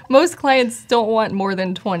 Most clients don't want more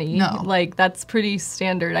than 20. No. Like that's pretty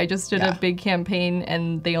standard. I just did a big campaign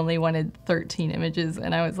and they only wanted 13 images,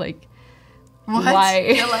 and I was like, what? Why?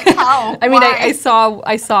 You're like, how? I mean, I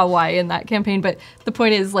saw why in that campaign, but the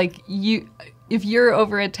point is like if you're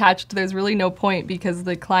over attached, there's really no point because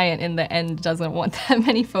the client in the end doesn't want that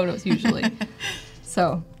many photos usually.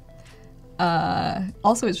 So,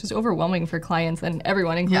 also it's just overwhelming for clients and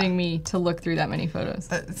everyone, including me, to look through that many photos.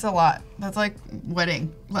 It's a lot. That's like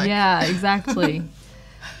wedding. Like. Yeah, exactly.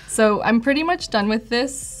 So I'm pretty much done with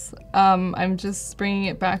this. I'm just bringing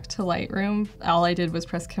it back to Lightroom. All I did was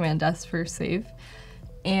press Command S for save.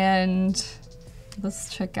 And let's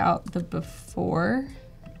check out the before.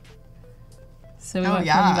 So we went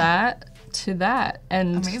from that to that,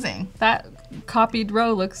 and amazing. That copied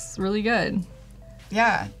row looks really good.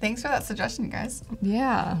 Yeah, thanks for that suggestion, you guys.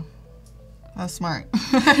 Yeah. That was smart.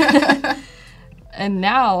 And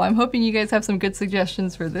now I'm hoping you guys have some good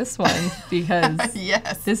suggestions for this one because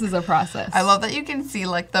this is a process. I love that you can see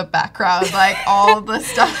like the background, like all the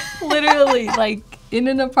stuff. Literally, like in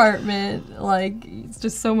an apartment, like it's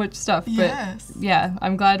just so much stuff. But yeah,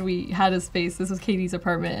 I'm glad we had a space. This was Katie's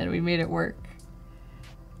apartment and we made it work.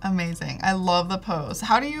 Amazing. I love the pose.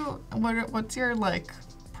 How do you, what's your like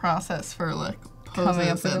process for like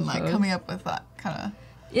poses and like coming up with that kind of?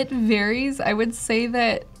 It varies. I would say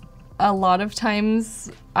that a lot of times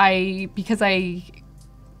because I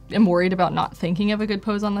am worried about not thinking of a good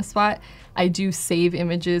pose on the spot, I do save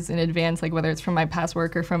images in advance, like whether it's from my past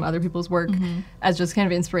work or from other people's work, as just kind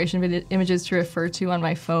of inspiration images to refer to on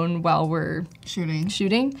my phone while we're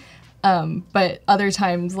shooting. But other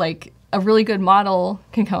times, like a really good model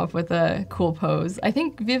can come up with a cool pose. I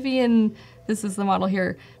think Vivian, this is the model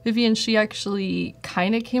here, Vivian, she actually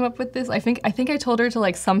kind of came up with this. I think I told her to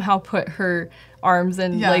like somehow put her arms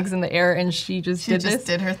and legs in the air, and she just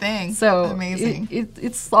did her thing. So amazing.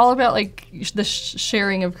 It's all about like the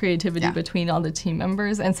sharing of creativity between all the team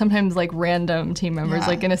members, and sometimes like random team members,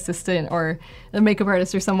 like an assistant or a makeup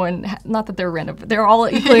artist or someone, not that they're random, but they're all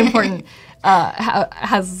equally important,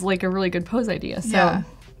 has like a really good pose idea. So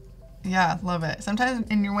Yeah, love it. Sometimes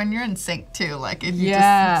when you're in sync too, like if you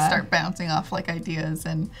Yeah. just start bouncing off like ideas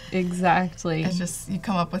and Exactly. it's just you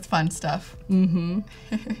come up with fun stuff. Mm-hmm.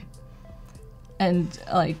 And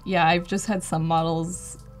like, yeah, I've just had some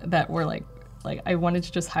models that were like I wanted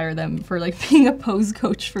to just hire them for like being a pose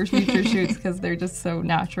coach for future shoots because they're just so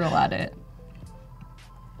natural at it.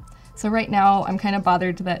 So right now I'm kind of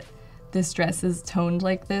bothered that this dress is toned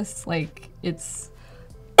like this, like it's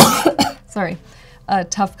sorry, a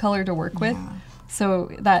tough color to work with. Yeah.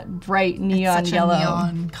 So that bright neon It's such yellow, a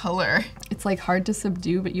neon color. it's like hard to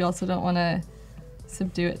subdue, but you also don't want to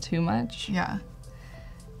subdue it too much. Yeah.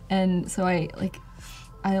 And so I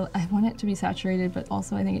want it to be saturated, but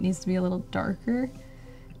also I think it needs to be a little darker.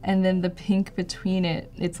 And then the pink between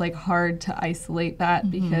it, it's like hard to isolate that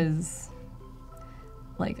because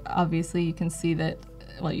like obviously you can see that,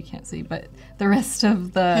 well, you can't see, but the rest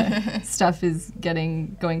of the stuff is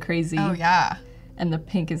going crazy. Oh yeah. And the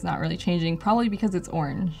pink is not really changing, probably because it's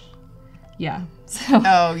orange. Yeah. So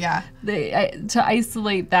Oh yeah. to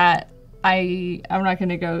isolate that, I'm not going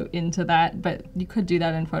to go into that, but you could do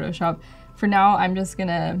that in Photoshop. For now, I'm just going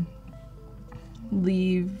to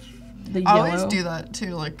leave the I yellow. always do that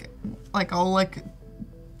too. Like I'll like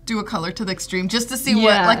do a color to the extreme just to see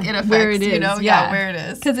what like it affects. Where it is, you know, yeah, where it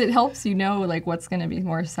is. Because it helps you know like what's going to be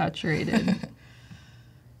more saturated.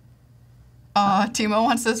 Timo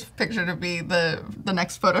wants this picture to be the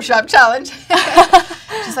next Photoshop challenge.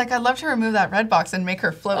 She's like, I'd love to remove that red box and make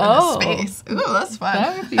her float into space. Ooh, that's fun.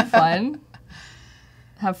 That would be fun.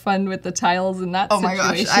 Have fun with the tiles in that Oh situation.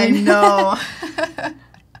 my gosh, I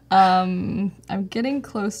know. I'm getting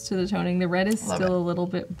close to the toning. The red is still a little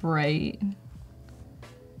bit bright.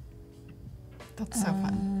 That's so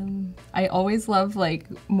fun. I always love like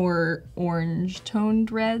more orange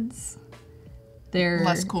toned reds. They're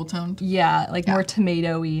Less cool toned. Yeah, like more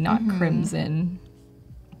tomatoey, not crimson.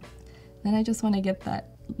 Then I just want to get that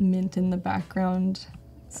mint in the background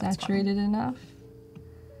saturated enough.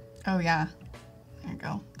 Oh yeah. There you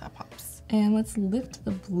go. That pops. And let's lift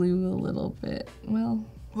the blue a little bit. Well,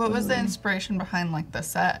 what was the inspiration behind like the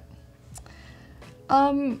set?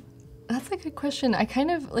 That's a good question. I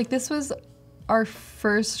kind of like this was our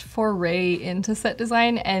first foray into set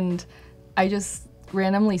design, and I just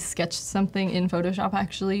randomly sketched something in Photoshop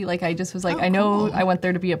actually. Like I just was like, I know I want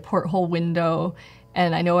there to be a porthole window,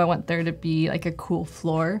 and I know I want there to be like a cool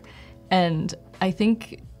floor. And I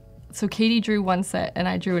think, so Katie drew one set and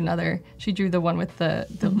I drew another. She drew the one with the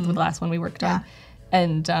last one we worked on.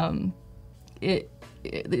 And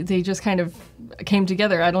they just kind of came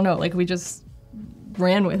together. I don't know, like we just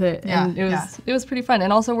ran with it, and it was pretty fun.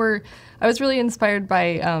 And also I was really inspired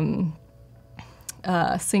by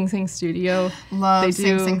Sing Sing Studio. Love they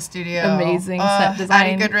Sing do Sing Studio. Amazing set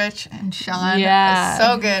design. Addie Goodrich and Sean. Yeah.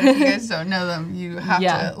 So good. If you guys don't know them, you have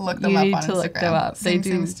to look them up on Instagram. You need to look them up. They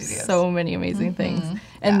do so many amazing things.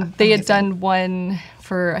 And they had done one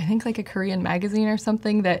for, I think, like a Korean magazine or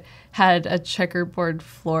something that had a checkerboard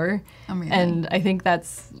floor. Amazing. And I think that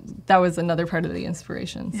was another part of the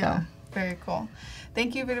inspiration. Yeah, So. Very cool.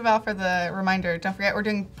 Thank you, Vidabelle, for the reminder. Don't forget, we're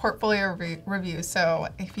doing portfolio reviews. So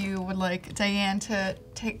if you would like Diane to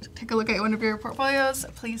take a look at one of your portfolios,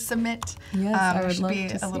 please submit. Yes, I would there should love be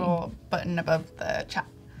to a see. little button above the chat.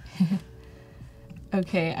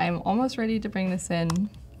 Okay, I'm almost ready to bring this in.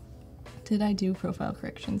 Did I do profile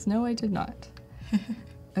corrections? No, I did not.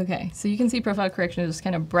 Okay, so you can see profile corrections just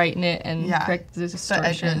kind of brighten it and correct the distortion.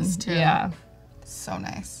 The edges, too. Yeah. So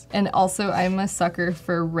nice. And also, I'm a sucker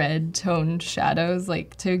for red toned shadows,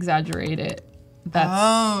 like to exaggerate it.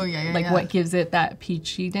 That's what gives it that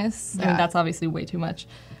peachiness. I mean, that's obviously way too much.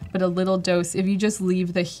 But a little dose, if you just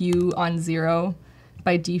leave the hue on 0,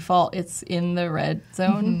 by default, it's in the red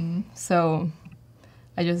zone. So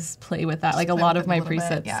I just play with that. Like a lot of my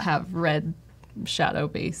presets have red shadow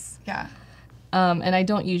base. Yeah. And I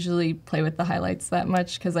don't usually play with the highlights that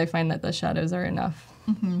much because I find that the shadows are enough.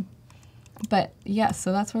 But yeah,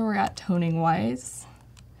 so that's where we're at toning wise.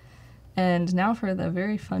 And now for the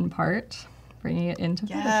very fun part, bringing it into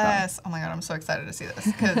Photoshop. Yes. Oh my God, I'm so excited to see this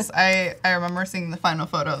because I remember seeing the final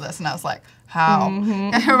photo of this and I was like, how?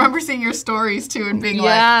 I remember seeing your stories too and being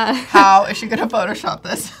like, how is she going to Photoshop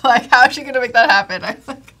this? Like, how is she going to make that happen? I was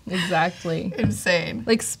like, exactly. Insane.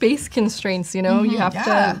 Like space constraints, you know, you have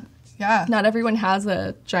to. Yeah. Not everyone has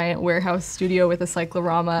a giant warehouse studio with a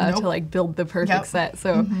cyclorama to like build the perfect set.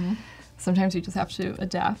 So sometimes you just have to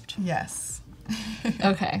adapt. Yes.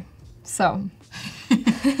 Okay. So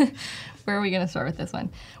where are we going to start with this one?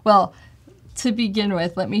 Well, to begin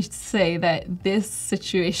with, let me say that this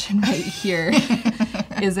situation right here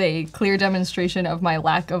is a clear demonstration of my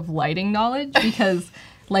lack of lighting knowledge because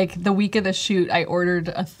like the week of the shoot, I ordered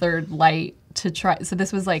a third light to try. So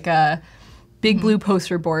this was like a big blue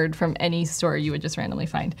poster board from any store you would just randomly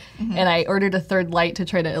find. And I ordered a third light to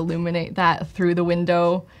try to illuminate that through the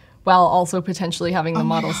window while also potentially having the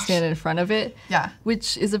model stand in front of it. Yeah.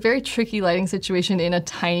 Which is a very tricky lighting situation in a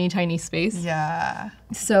tiny, tiny space. Yeah.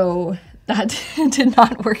 So that did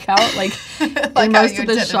not work out. Like in most of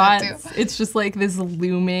the shots, it's just like this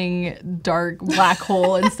looming dark black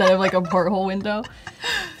hole instead of like a porthole window.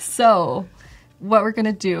 So what we're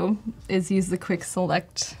gonna do is use the quick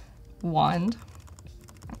select wand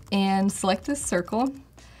and select this circle.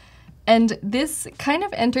 And this kind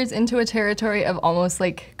of enters into a territory of almost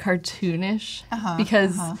like cartoonish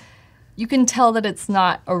because you can tell that it's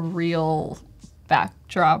not a real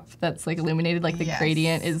backdrop that's like illuminated. Like the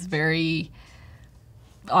gradient is very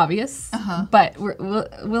obvious. But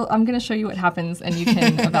I'm going to show you what happens and you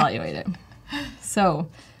can evaluate it. So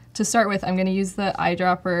to start with, I'm going to use the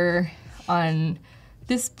eyedropper on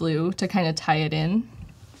this blue to kind of tie it in.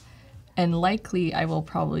 And likely I will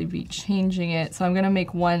probably be changing it. So I'm going to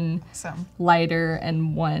make one lighter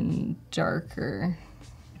and one darker.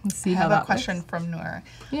 Let's see how that works. I have a question from Noor.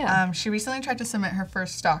 Yeah. She recently tried to submit her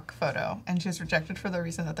first stock photo, and she was rejected for the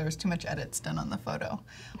reason that there was too much edits done on the photo.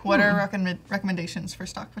 What are recommendations for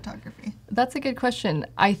stock photography? That's a good question.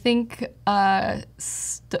 I think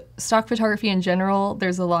stock photography in general,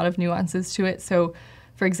 there's a lot of nuances to it. So,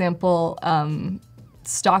 for example,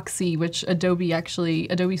 Stocksy, which Adobe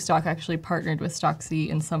Stock actually partnered with Stocksy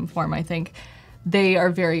in some form, I think. They are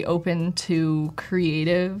very open to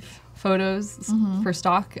creative photos for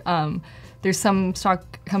stock. There's some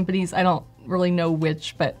stock companies, I don't really know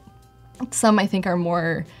which, but some I think are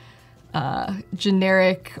more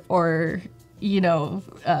generic or,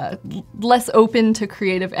 less open to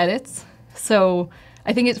creative edits. So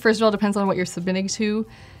I think it first of all depends on what you're submitting to.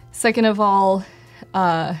 Second of all,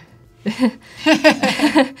 I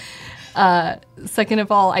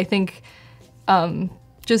think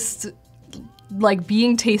just like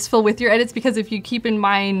being tasteful with your edits, because if you keep in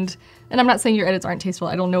mind, and I'm not saying your edits aren't tasteful,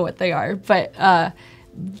 I don't know what they are, but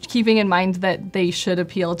keeping in mind that they should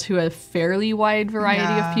appeal to a fairly wide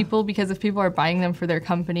variety of people, because if people are buying them for their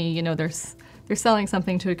company, they're selling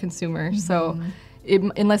something to a consumer. So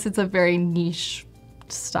unless it's a very niche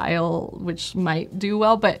style, which might do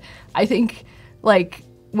well, but I think like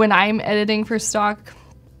when I'm editing for stock,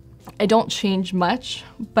 I don't change much,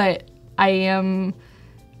 but I am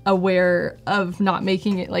aware of not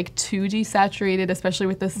making it like too desaturated, especially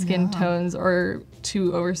with the skin tones, or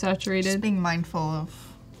too oversaturated. Just being mindful of,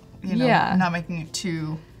 not making it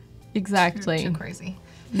too crazy.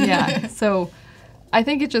 Yeah. So I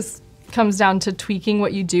think it just comes down to tweaking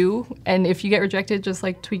what you do, and if you get rejected, just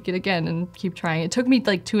like tweak it again and keep trying. It took me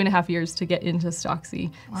like 2.5 years to get into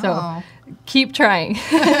Stocksy, so keep trying.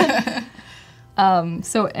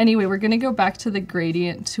 So anyway, we're gonna go back to the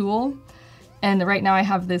gradient tool, and right now I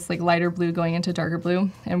have this like lighter blue going into darker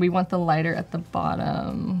blue, and we want the lighter at the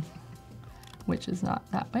bottom, which is not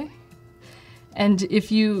that way. And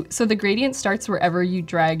so the gradient starts wherever you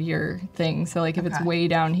drag your thing. So like if it's way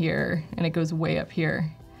down here and it goes way up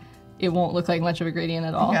here, it won't look like much of a gradient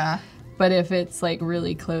at all. Yeah. But if it's like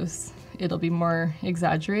really close, it'll be more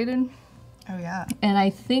exaggerated. Oh yeah. And I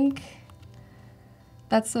think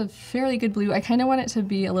that's a fairly good blue. I kind of want it to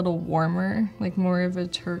be a little warmer, like more of a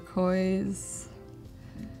turquoise.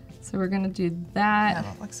 So we're gonna do that. Yeah,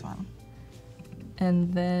 that looks fun.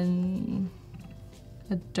 And then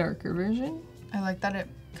a darker version. I like that it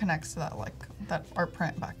connects to that that art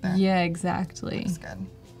print back there. Yeah, exactly. Looks good.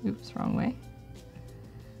 Oops, wrong way.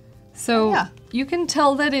 So you can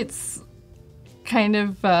tell that it's kind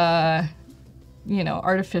of,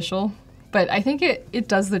 artificial, but I think it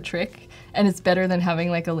does the trick, and it's better than having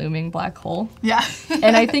like a looming black hole. Yeah.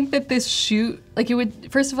 And I think that this shoot,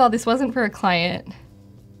 first of all, this wasn't for a client,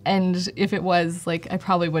 and if it was, like, I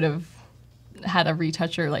probably would have had a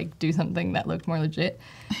retoucher like do something that looked more legit,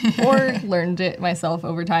 or learned it myself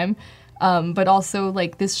over time. But also,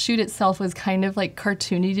 like, this shoot itself was kind of like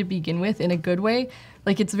cartoony to begin with in a good way.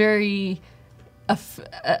 Like, it's very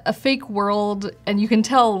a fake world, and you can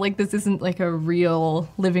tell like this isn't like a real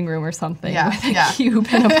living room or something with a cube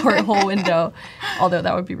and a porthole window. Although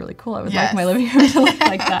that would be really cool. I would like my living room to look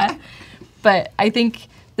like that. But I think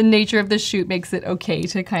the nature of the shoot makes it okay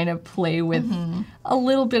to kind of play with a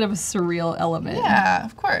little bit of a surreal element. Yeah,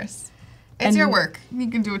 of course. It's your work. You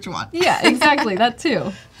can do what you want. Yeah, exactly. That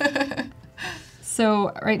too.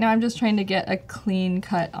 So right now I'm just trying to get a clean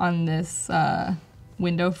cut on this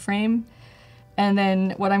window frame. And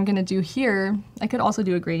then what I'm gonna do here, I could also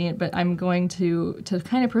do a gradient, but I'm going to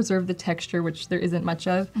kind of preserve the texture, which there isn't much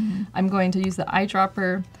of, I'm going to use the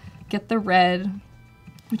eyedropper, get the red,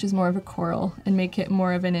 which is more of a coral, and make it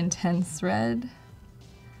more of an intense red.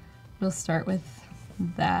 We'll start with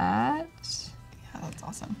that. Yeah, that's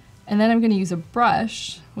awesome. And then I'm gonna use a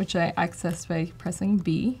brush, which I access by pressing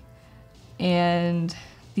B. And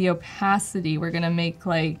the opacity, we're gonna make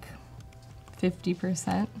like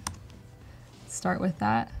 50%. Start with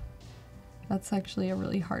that. That's actually a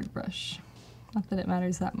really hard brush. Not that it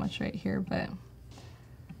matters that much right here, but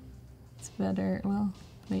it's better. Well,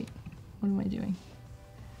 wait, what am I doing?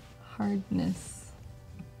 Hardness.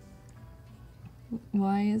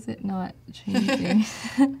 Why is it not changing?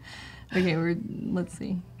 Okay, let's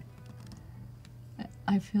see.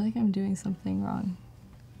 I feel like I'm doing something wrong.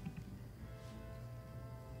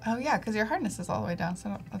 Oh yeah, because your hardness is all the way down,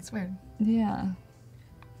 so that's weird. Yeah.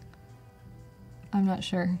 I'm not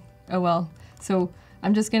sure. Oh well. So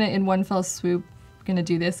I'm just gonna, in one fell swoop, gonna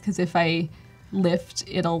do this, because if I lift,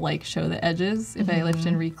 it'll like show the edges. If I lift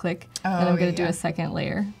and re-click, then I'm gonna do a second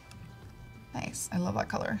layer. Nice. I love that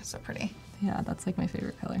color. So pretty. Yeah, that's like my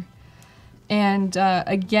favorite color. And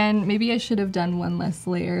again, maybe I should have done one less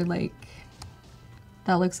layer. Like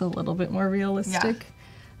that looks a little bit more realistic.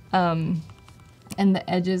 Yeah. And the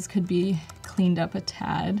edges could be cleaned up a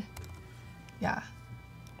tad. Yeah.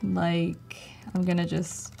 Like I'm gonna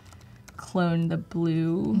just clone the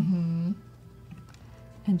blue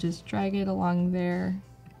and just drag it along there.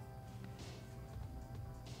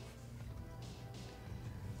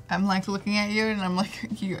 I'm like looking at you and I'm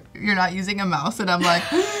like, you're not using a mouse, and I'm like,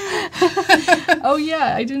 oh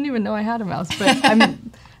yeah, I didn't even know I had a mouse, but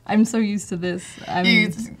I'm so used to this. You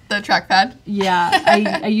use the trackpad? Yeah,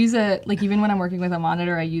 I use it, like even when I'm working with a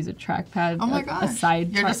monitor, I use a trackpad. Oh my gosh. A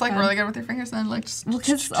side You're trackpad. just like really good with your fingers and like just... Well,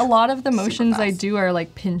 because a lot of the motions I do are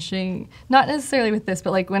like pinching, not necessarily with this,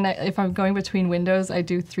 but like if I'm going between windows, I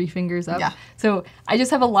do 3 fingers up. Yeah. So I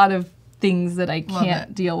just have a lot of things that I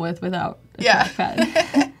can't deal with without a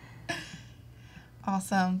trackpad.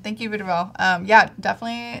 Awesome. Thank you, Vidabelle. Yeah,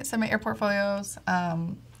 definitely submit your portfolios.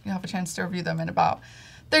 You'll have a chance to review them in about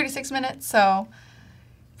 36 minutes, so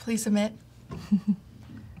please submit.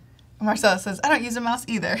 Marcella says, I don't use a mouse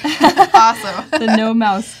either. Awesome. The no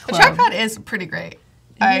mouse club. The trackpad is pretty great.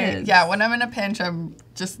 Yeah, when I'm in a pinch, I'm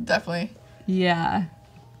just definitely there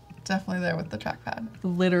with the trackpad.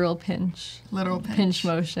 Literal pinch. Literal pinch. Pinch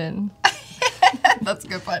motion. That's a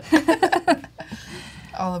good one.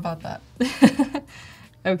 All about that.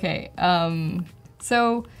 Okay,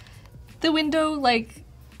 so the window like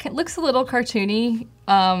looks a little cartoony.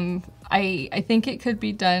 I think it could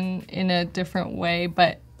be done in a different way,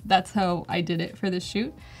 but that's how I did it for the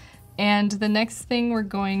shoot. And the next thing we're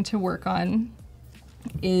going to work on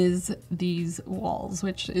is these walls,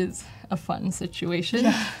 which is a fun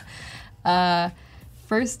situation. Yeah.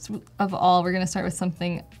 First of all, we're gonna start with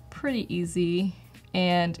something pretty easy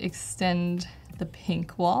and extend the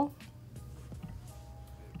pink wall.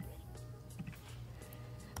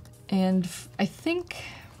 And I think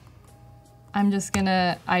I'm just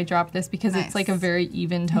gonna eyedrop this because it's like a very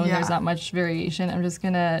even tone. There's not much variation. I'm just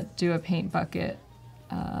gonna do a paint bucket.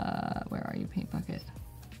 Where are you, paint bucket?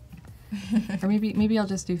 Or maybe I'll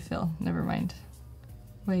just do fill. Never mind.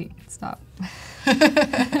 Wait, stop.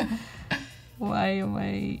 Why am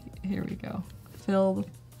I? Here we go. Fill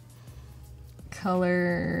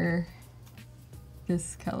color.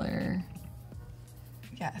 This color.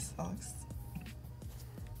 Yes, that looks.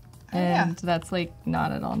 And that's like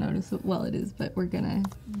not at all noticeable. Well, it is, but we're gonna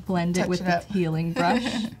blend it with the healing brush.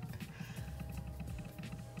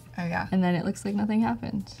 Oh yeah. And then it looks like nothing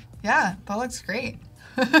happened. Yeah, that looks great.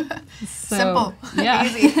 So, simple. Yeah,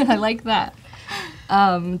 easy. I like that.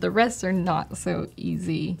 The rest are not so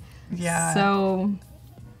easy. Yeah. So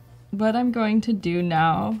what I'm going to do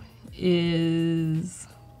now is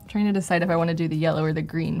trying to decide if I want to do the yellow or the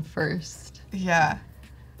green first. Yeah.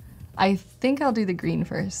 I think I'll do the green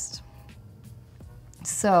first.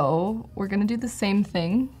 So we're gonna do the same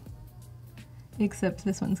thing, except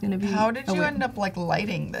this one's gonna be. How did you end up like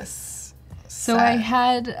lighting this So I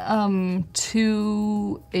had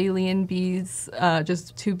 2 alien bees,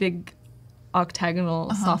 just 2 big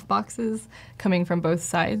octagonal soft boxes coming from both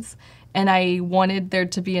sides. And I wanted there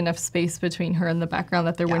to be enough space between her and the background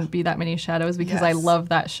that there wouldn't be that many shadows because I love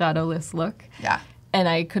that shadowless look. Yeah. And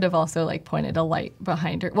I could have also like pointed a light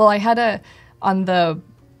behind her. Well, I had on the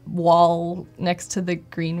wall next to the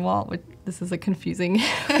green wall, which this is a confusing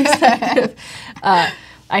perspective.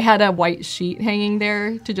 I had a white sheet hanging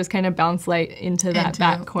there to just kind of bounce light into that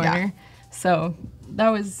back corner. Yeah. So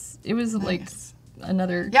it was nice. Like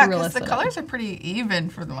another Yeah, gorilla because the setup. colors are pretty even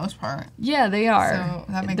for the most part. Yeah, they are. So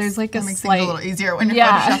that makes, There's like that a makes slight, things a little easier when you're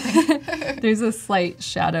yeah. photoshopping. There's a slight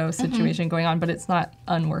shadow situation going on, but it's not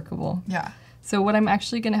unworkable. Yeah. So what I'm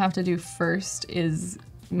actually going to have to do first is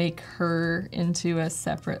make her into a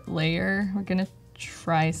separate layer. We're going to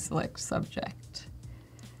try select subject,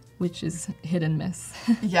 which is hit and miss.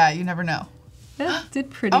 Yeah, you never know. That did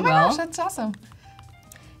pretty Oh my well. gosh, that's awesome.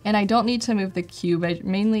 And I don't need to move the cube. I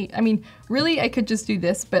mean, really I could just do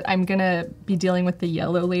this, but I'm gonna be dealing with the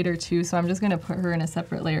yellow later too, so I'm just gonna put her in a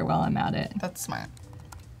separate layer while I'm at it. That's smart.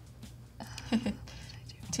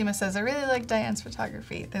 Tima says, I really like Diane's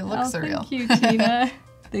photography. They look surreal. Thank you, Tina.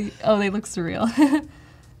 They look surreal.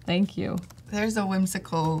 Thank you. There's a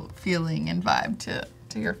whimsical feeling and vibe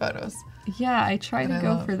to your photos. Yeah, I try to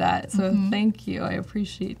go for that, so thank you. I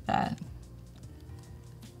appreciate that.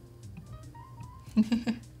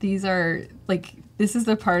 These are, like, this is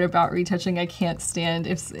the part about retouching I can't stand.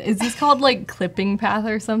 Is this called, like, clipping path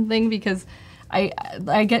or something? Because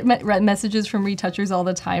I get messages from retouchers all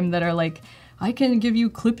the time that are like, I can give you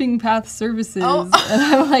clipping path services. Oh. And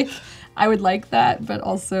I'm like, I would like that, but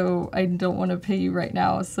also I don't want to pay you right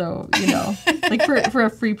now. So, you know, like for a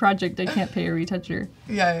free project, I can't pay a retoucher.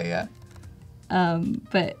 Yeah.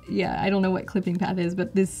 But yeah, I don't know what clipping path is,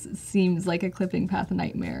 but this seems like a clipping path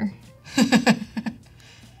nightmare.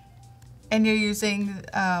 And you're using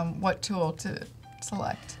what tool to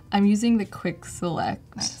select? I'm using the quick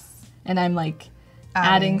select. Nice. And I'm like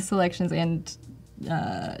adding selections and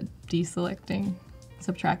deselecting,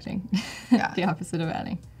 subtracting. Yeah. The opposite of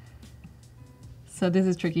adding. So this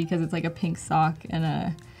is tricky because it's like a pink sock and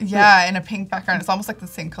a... Yeah, and a pink background. It's almost like the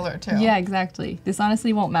same color too. Yeah, exactly. This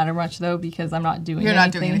honestly won't matter much though because I'm not doing You're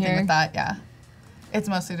not doing anything here. with that, yeah. It's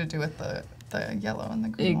mostly to do with the yellow and the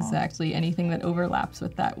green. Exactly. Anything that overlaps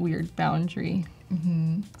with that weird boundary.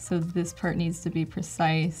 So this part needs to be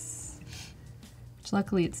precise, which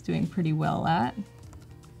luckily it's doing pretty well at.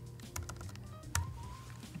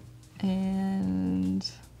 And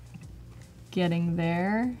getting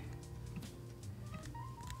there.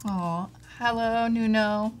 Oh, hello,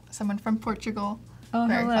 Nuno. Someone from Portugal. Oh,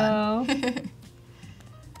 Very hello. fun.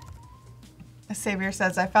 Xavier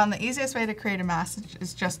says, I found the easiest way to create a mask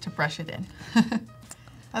is just to brush it in.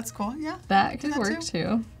 That's cool, yeah. That could work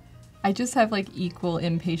too. I just have like equal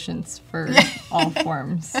impatience for all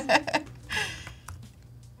forms.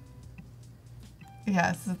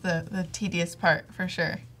 Yeah, this is the tedious part for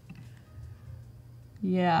sure.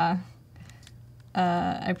 Yeah.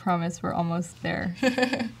 I promise we're almost there.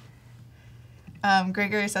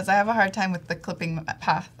 Gregory says, I have a hard time with the clipping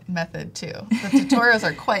path method too. The tutorials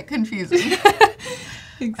are quite confusing.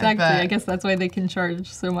 Exactly. I guess that's why they can charge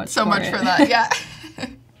so much for that, yeah.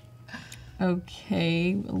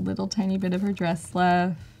 Okay, a little tiny bit of her dress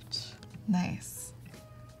left. Nice.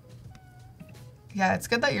 Yeah, it's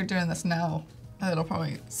good that you're doing this now. It'll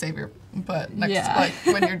probably save your butt next, like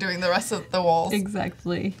when you're doing the rest of the walls.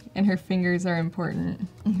 Exactly, and her fingers are important.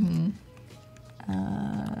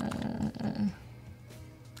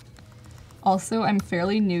 Also, I'm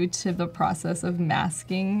fairly new to the process of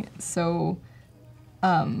masking, so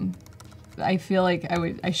I feel like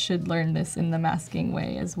I should learn this in the masking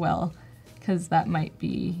way as well, because that might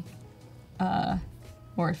be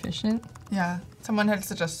more efficient. Yeah, someone had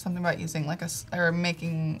suggested something about using like or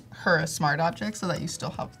making her a smart object so that you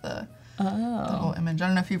still have the whole image. I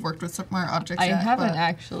don't know if you've worked with smart objects yet. I haven't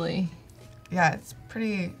actually. Yeah, it's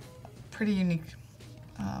pretty unique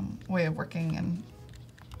way of working, and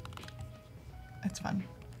it's fun.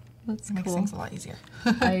 That's it makes things a lot easier.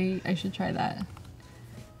 I should try that.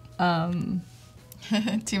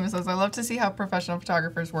 Tima says, I love to see how professional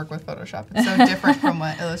photographers work with Photoshop. It's so different from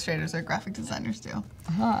what illustrators or graphic designers do.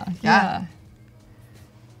 Yeah.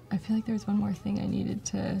 I feel like there's one more thing I needed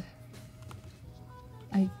to...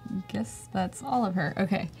 I guess that's all of her.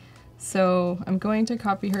 Okay, so I'm going to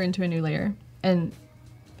copy her into a new layer. And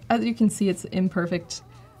as you can see, it's imperfect.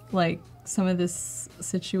 Like, some of this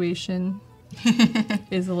situation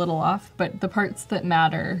is a little off, but the parts that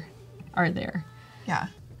matter are there. Yeah.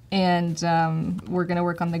 And we're going to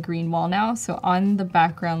work on the green wall now. So on the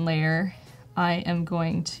background layer, I am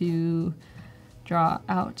going to draw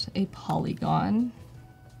out a polygon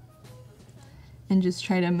and just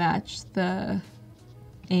try to match the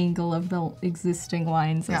angle of the existing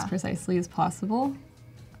lines as precisely as possible.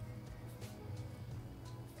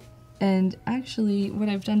 And actually, what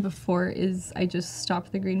I've done before is I just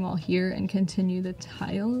stop the green wall here and continue the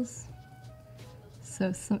tiles.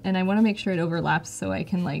 So and I want to make sure it overlaps so I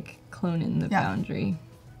can like clone in the boundary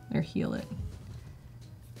or heal it.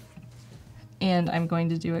 And I'm going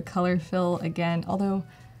to do a color fill again, although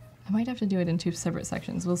I might have to do it in 2 separate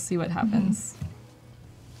sections. We'll see what happens.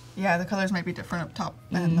 Yeah, the colors might be different up top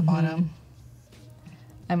and the bottom.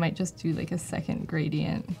 I might just do like a second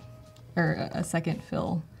gradient or a second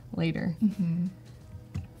fill later.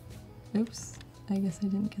 Oops, I guess I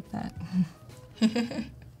didn't get that.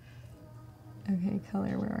 Okay,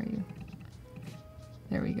 color, where are you?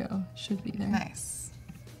 There we go, should be there. Nice.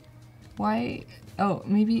 Why? Oh,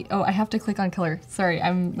 maybe, oh, I have to click on color. Sorry,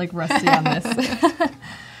 I'm like rusty on this.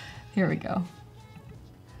 Here we go.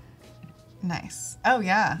 Nice. Oh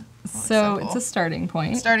yeah. So cool. It's a starting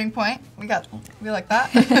point. Starting point. We like that.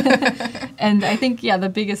 And I think, yeah, the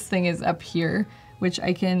biggest thing is up here, which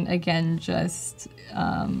I can, again, just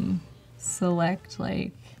select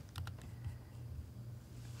like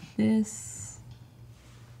this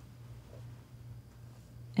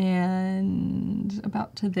and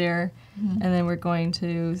about to there. And then we're going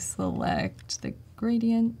to select the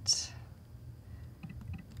gradient.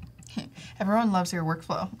 Everyone loves your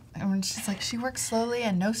workflow. Everyone's just like, she works slowly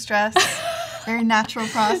and no stress. Very natural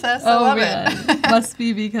process. I love it. Must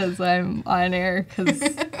be because I'm on air, because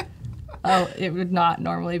it would not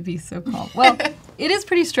normally be so calm. Well, it is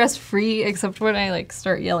pretty stress-free, except when I like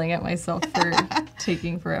start yelling at myself for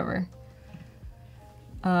taking forever.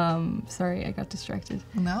 Sorry, I got distracted.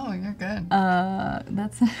 No, you're good.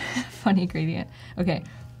 That's a funny gradient. Okay,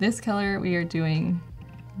 this color we are doing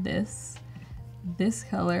this. This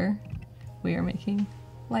color we are making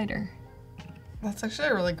lighter. That's actually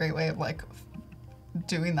a really great way of like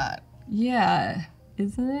doing that. Yeah,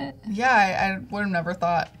 isn't it? Yeah, I would have never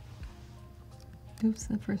thought. Oops,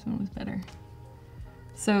 the first one was better.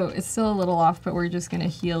 So it's still a little off, but we're just gonna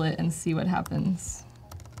heal it and see what happens.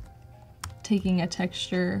 Taking a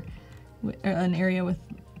texture, an area with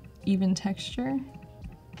even texture.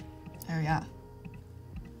 Oh yeah.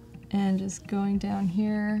 And just going down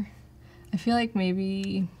here. I feel like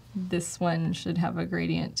maybe this one should have a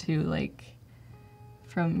gradient too, like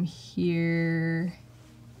from here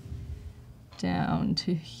down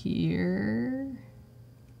to here-ish.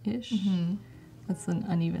 That's an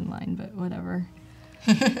uneven line, but whatever.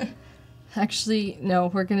 Actually, no,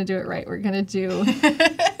 we're gonna do it right. We're gonna do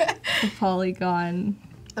the polygon.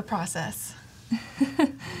 The process.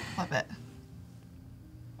 Love it.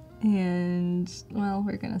 And, well,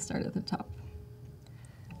 we're gonna start at the top.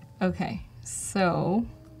 Okay, so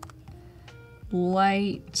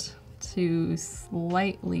light to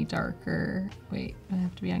slightly darker. Wait, I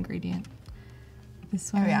have to be on gradient.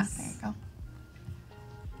 This one. Oh yeah, is there you go.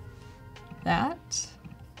 that.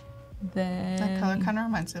 Then That color kind of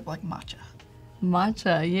reminds me of like matcha.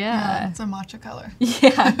 Matcha, yeah. It's a matcha color.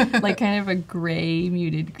 Yeah, like kind of a gray,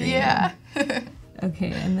 muted gray. Yeah.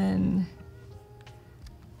 Okay, and then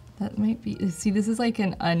that might be, see, this is like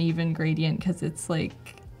an uneven gradient because it's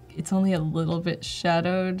like, it's only a little bit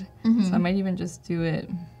shadowed. So I might even just do it.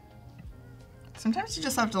 Sometimes you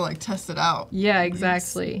just have to like test it out. Yeah,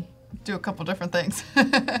 exactly. Do a couple different things.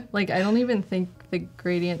 Like, I don't even think the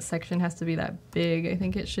gradient section has to be that big. I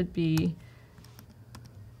think it should be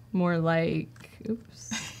more like,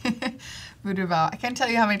 oops. Voodoo Val. I can't tell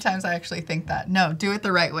you how many times I actually think that. No, do it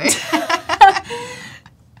the right way.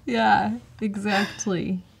 Yeah,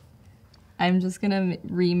 exactly. I'm just gonna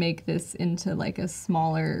remake this into like a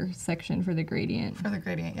smaller section for the gradient. For the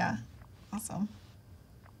gradient, yeah. Awesome.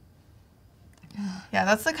 Yeah,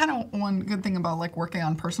 that's the kind of one good thing about like working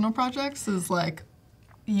on personal projects is like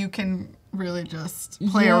you can really just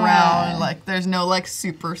play around. Like there's no like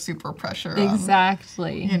super pressure.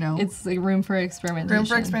 Exactly. You know, it's like room for experimentation. Room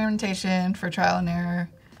for experimentation, for trial and error.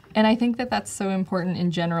 And I think that that's so important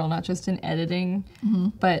in general, not just in editing,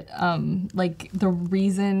 but like the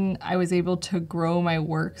reason I was able to grow my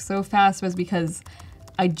work so fast was because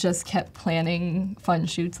I just kept planning fun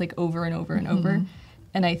shoots like over and over and over.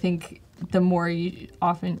 And I think the more you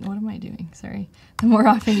often, what am I doing? Sorry. The more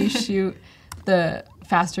often you shoot, the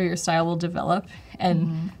faster your style will develop.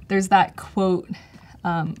 And there's that quote,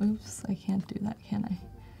 oops, I can't do that, can I?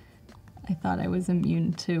 I thought I was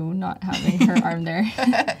immune to not having her arm there.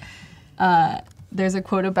 There's a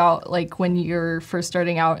quote about like when you're first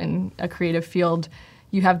starting out in a creative field,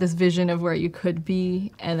 you have this vision of where you could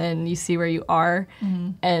be and then you see where you are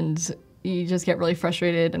and you just get really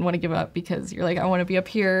frustrated and want to give up because you're like, I want to be up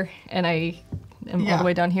here and I am all the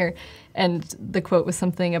way down here. And the quote was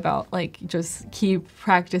something about like, just keep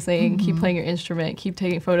practicing, keep playing your instrument, keep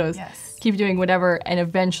taking photos, keep doing whatever, and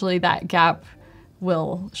eventually that gap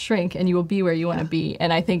will shrink and you will be where you want to be.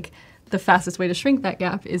 And I think the fastest way to shrink that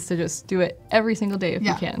gap is to just do it every single day if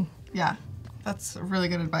you can. Yeah, that's really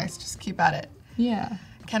good advice. Just keep at it. Yeah.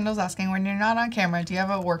 Kendall's asking, when you're not on camera, do you have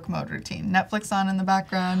a work mode routine? Netflix on in the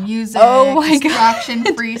background, music, oh my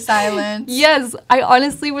distraction-free silence. Yes, I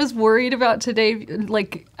honestly was worried about today.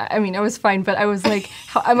 Like, I mean, I was fine, but I was like,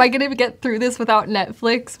 how am I going to get through this without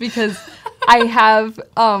Netflix? Because I have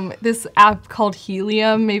this app called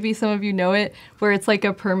Helium, maybe some of you know it, where it's like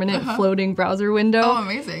a permanent floating browser window. Oh,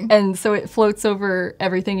 amazing. And so it floats over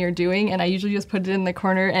everything you're doing, and I usually just put it in the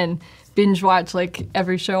corner and binge watch like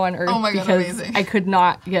every show on Earth. Oh my God, because amazing. I could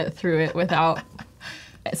not get through it without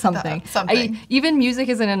something. Even music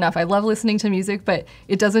isn't enough. I love listening to music, but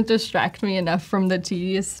it doesn't distract me enough from the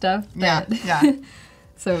tedious stuff. Yeah.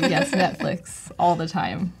 So yes, Netflix all the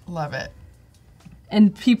time. Love it.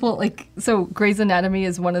 And people like, so Grey's Anatomy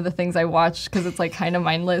is one of the things I watch because it's like kind of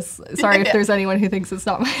mindless. Sorry if there's anyone who thinks it's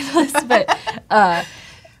not mindless, but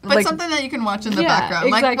But like, something that you can watch in the background,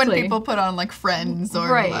 like when exactly. people put on like Friends or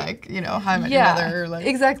like, you know, How I Met Your Mother. Like,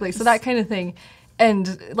 exactly. So that kind of thing.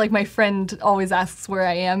 And like my friend always asks where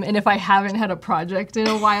I am, and if I haven't had a project in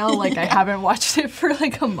a while, like I haven't watched it for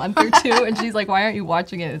like a month or two, and she's like, "Why aren't you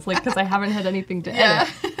watching it?" It's like because I haven't had anything to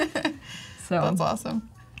edit. So that's awesome.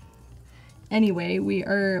 Anyway, we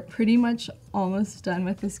are pretty much almost done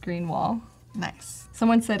with the screen wall. Nice.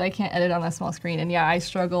 Someone said I can't edit on a small screen, and yeah, I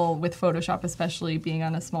struggle with Photoshop, especially being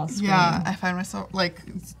on a small screen. Yeah, I find myself like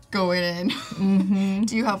going in.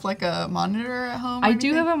 Do you have like a monitor at home? I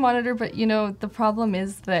do have a monitor, but you know, the problem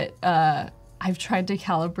is that I've tried to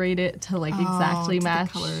calibrate it to like exactly match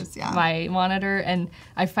colors, my monitor, and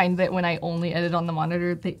I find that when I only edit on the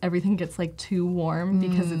monitor, everything gets like too warm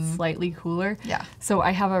because it's slightly cooler. Yeah. So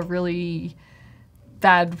I have a really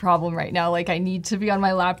bad problem right now. Like I need to be on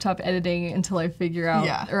my laptop editing until I figure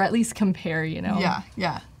out, or at least compare, you know?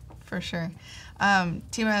 Yeah, for sure.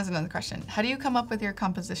 Tima has another question. How do you come up with your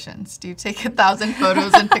compositions? Do you take 1,000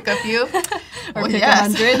 photos and pick a few? Or pick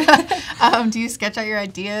 100? Do you sketch out your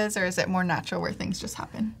ideas, or is it more natural where things just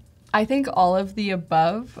happen? I think all of the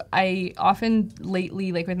above. I often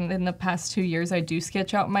lately, like within the past 2 years, I do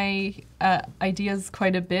sketch out my ideas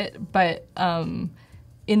quite a bit, but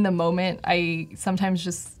in the moment, I sometimes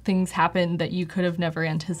just things happen that you could have never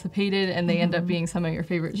anticipated, and they end up being some of your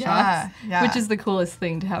favorite shots, which is the coolest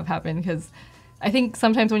thing to have happen, because I think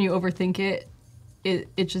sometimes when you overthink it,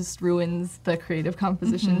 it just ruins the creative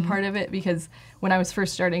composition part of it, because when I was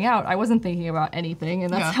first starting out, I wasn't thinking about anything,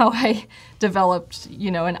 and that's how I developed,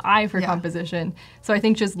 you know, an eye for composition. So I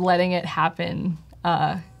think just letting it happen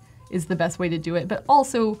is the best way to do it, but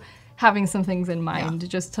also having some things in mind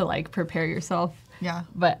just to like prepare yourself. Yeah.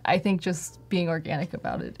 But I think just being organic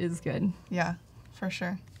about it is good. Yeah, for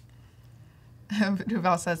sure.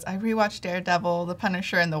 Duval says, I rewatch Daredevil, The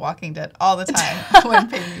Punisher, and The Walking Dead all the time when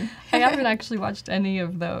painting. I haven't actually watched any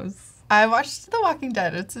of those. I watched The Walking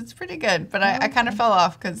Dead. It's pretty good, but I kind of fell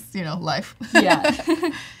off because, you know, life. Yeah.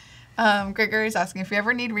 Gregory's asking, if you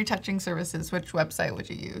ever need retouching services, which website would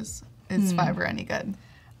you use? Is Fiverr any good?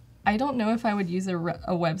 I don't know if I would use a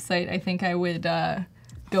website. I think I would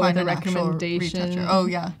go Find with a an actual recommendation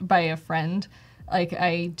retoucher. by a friend. Like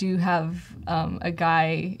I do have a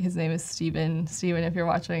guy, his name is Steven. Steven, if you're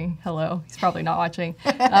watching, hello. He's probably not watching.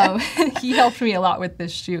 He helped me a lot with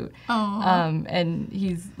this shoot. And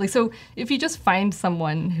he's like, so if you just find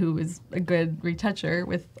someone who is a good retoucher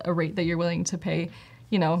with a rate that you're willing to pay,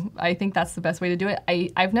 you know, I think that's the best way to do it.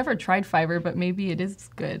 I've never tried Fiverr, but maybe it is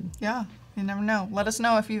good. Yeah, you never know. Let us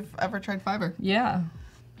know if you've ever tried Fiverr. Yeah.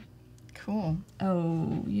 Cool.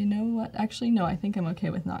 Oh, you know what? Actually, no, I think I'm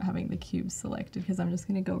okay with not having the cube selected because I'm just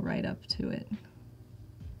going to go right up to it.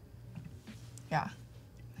 Yeah.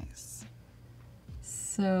 Nice.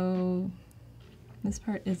 So this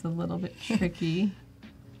part is a little bit tricky.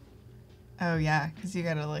 Oh, yeah, because you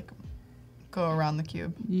got to, like, go around the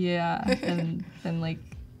cube. Yeah, and then, like,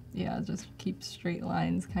 yeah, just keep straight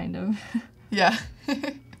lines, kind of. Yeah.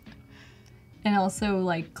 And also,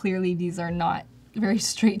 like, clearly these are not very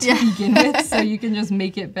straight to begin with, so you can just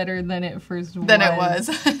make it better than it first was. Than it was.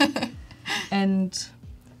 And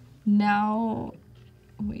now,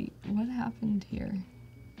 wait, what happened here?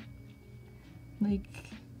 Like,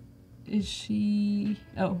 is she...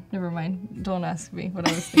 Oh, never mind. Don't ask me what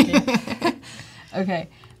I was thinking. Okay,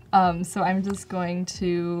 so I'm just going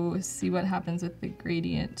to see what happens with the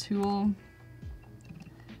gradient tool.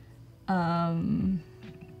 Make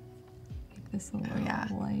this a little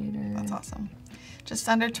lighter. That's awesome. Just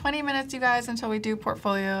under 20 minutes, you guys, until we do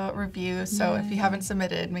portfolio review. So if you haven't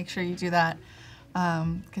submitted, make sure you do that.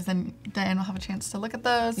 Because then Diane will have a chance to look at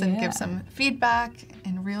those and give some feedback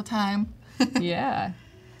in real time. Yeah.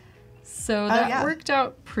 So that worked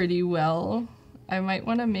out pretty well. I might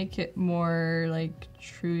want to make it more like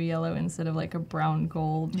true yellow instead of like a brown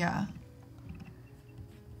gold. Yeah.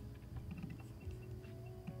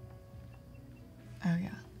 Oh, yeah.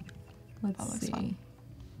 Let's see. Fun.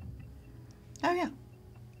 Oh, yeah.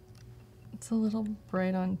 It's a little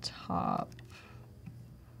bright on top.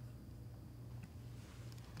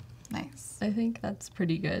 Nice. I think that's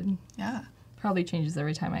pretty good. Yeah. Probably changes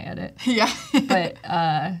every time I edit. Yeah. But,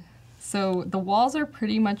 so the walls are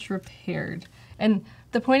pretty much repaired. And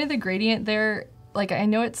the point of the gradient there, like, I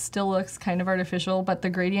know it still looks kind of artificial, but the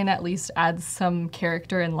gradient at least adds some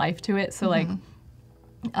character and life to it. So, like,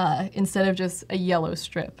 instead of just a yellow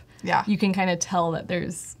strip, Yeah. you can kind of tell that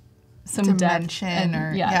there's some dimension depth and,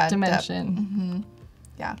 or dimension.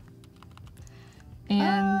 Yeah.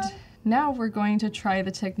 And now we're going to try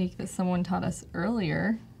the technique that someone taught us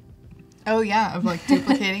earlier. Oh, yeah, of like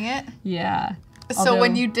duplicating it. Yeah. So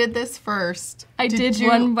when you did this first, I did you,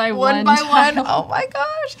 one by one. Oh my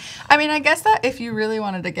gosh. I mean, I guess that if you really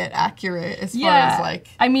wanted to get accurate as far as like...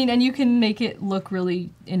 I mean, and you can make it look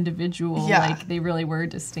really individual, like they really were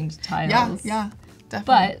distinct tiles. Yeah,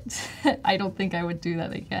 definitely. But I don't think I would do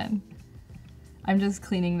that again. I'm just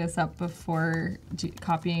cleaning this up before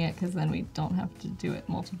copying it because then we don't have to do it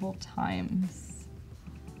multiple times.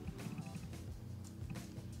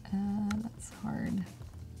 That's hard.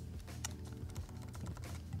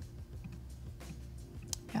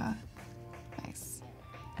 Yeah, nice.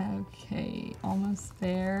 Okay, almost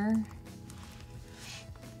there.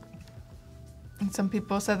 And some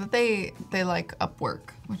people said that they like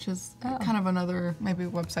Upwork, which is kind of another maybe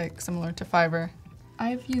website similar to Fiverr.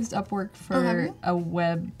 I've used Upwork for a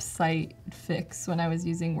website fix when I was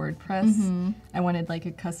using WordPress. I wanted like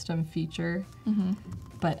a custom feature,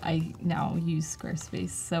 but I now use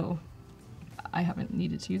Squarespace, so I haven't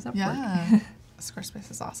needed to use Upwork. Yeah, Squarespace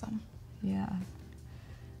is awesome. Yeah.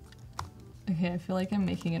 Okay, I feel like I'm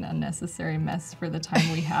making an unnecessary mess for the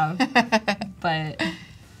time we have, but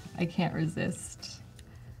I can't resist.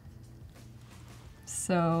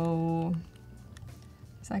 So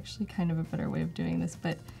it's actually kind of a better way of doing this,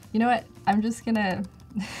 but you know what? I'm just gonna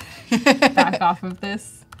back off of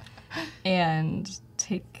this and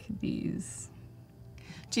take these.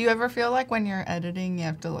 Do you ever feel like when you're editing you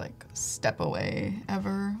have to like step away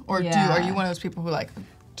ever? Or are you one of those people who like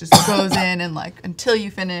just goes in and like until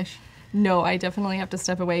you finish? No, I definitely have to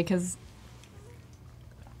step away because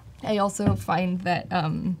I also find that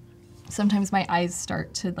sometimes my eyes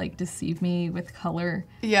start to like deceive me with color.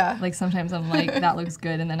 Yeah. Like sometimes I'm like, that looks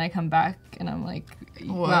good, and then I come back and I'm like,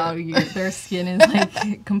 wow, their skin is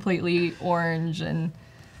like completely orange, and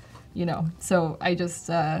you know, so I just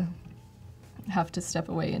have to step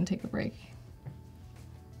away and take a break.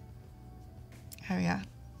 Oh yeah,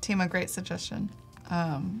 Tima, great suggestion.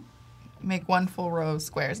 Make one full row of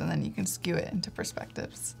squares and then you can skew it into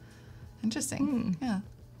perspectives. Interesting. Yeah.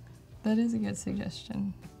 That is a good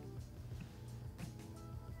suggestion.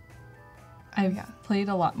 I've played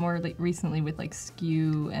a lot more recently with like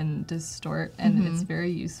skew and distort, and it's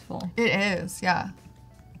very useful. It is, yeah.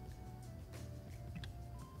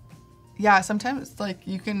 Yeah, sometimes like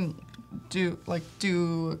you can do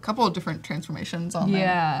a couple of different transformations on there.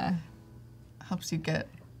 Yeah. Helps you get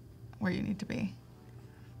where you need to be.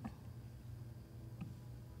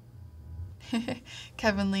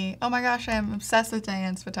 Kevin Lee, oh my gosh, I am obsessed with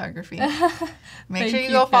Diane's photography. Make sure you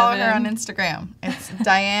go follow her on Instagram. It's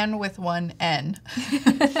Diane with one N.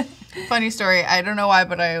 Funny story, I don't know why,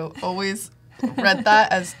 but I always read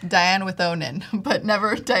that as Diane with Onan, but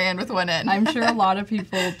never Diane with one N. I'm sure a lot of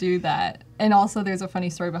people do that. And also there's a funny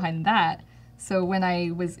story behind that. So when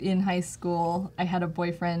I was in high school, I had a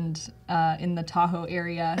boyfriend in the Tahoe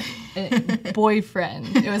area.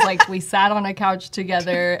 Boyfriend. It was like we sat on a couch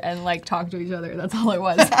together and like talked to each other. That's all it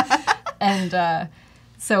was. And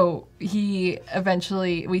so he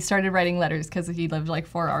eventually, we started writing letters because he lived like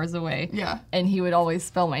 4 hours away. Yeah. And he would always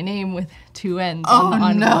spell my name with 2 N's on the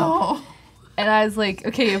envelope. No. And I was like,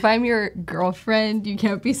 okay, if I'm your girlfriend, you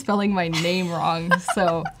can't be spelling my name wrong.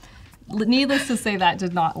 So needless to say, that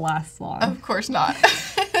did not last long. Of course not.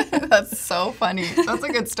 That's so funny. That's a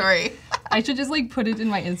good story. I should just like put it in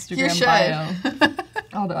my Instagram bio.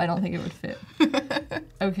 Although I don't think it would fit.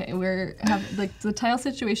 Okay, like the tile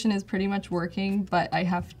situation is pretty much working, but I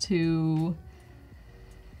have to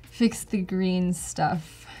fix the green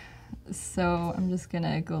stuff. So I'm just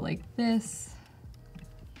gonna go like this.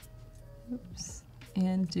 Oops.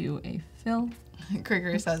 And do a fill.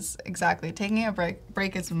 Krieger says, exactly. Taking a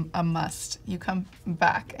break is a must. You come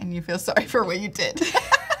back and you feel sorry for what you did.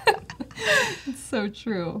 It's so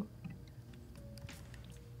true.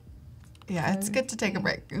 Yeah, it's good to take a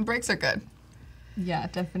break. Breaks are good. Yeah,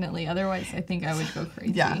 definitely. Otherwise, I think I would go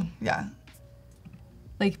crazy. Yeah.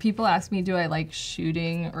 Like, people ask me, do I like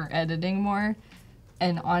shooting or editing more?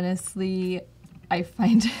 And honestly, I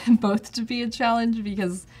find both to be a challenge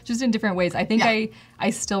because just in different ways. I think I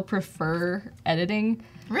still prefer editing.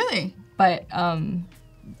 Really? But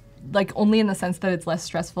like only in the sense that it's less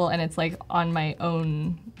stressful and it's like on my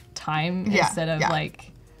own time instead of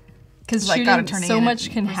like, because shooting so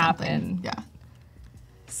much can happen. Yeah.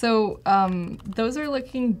 So those are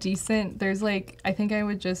looking decent. There's like, I think I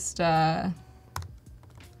would just heal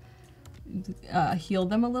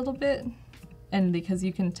them a little bit. And because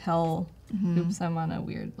you can tell, oops, I'm on a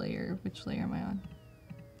weird layer. Which layer am I on?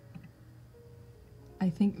 I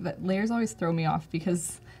think that layers always throw me off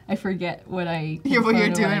because I forget what what you're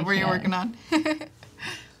doing, what you're working on.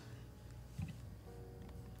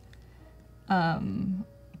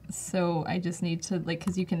 So I just need to, like,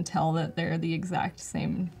 because you can tell that they're the exact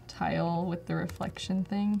same tile with the reflection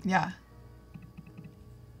thing. Yeah.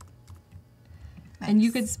 Nice. And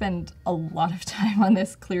you could spend a lot of time on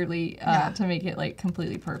this clearly to make it like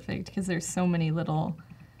completely perfect because there's so many little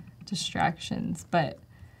distractions. But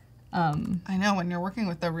I know when you're working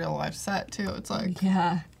with a real life set too, it's like,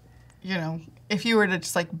 you know, if you were to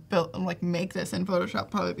just like make this in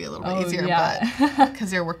Photoshop, probably be a little bit easier, but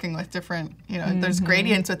because you're working with different, you know, there's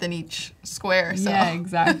gradients within each square. So. Yeah,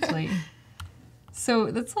 exactly.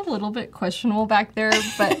 So that's a little bit questionable back there,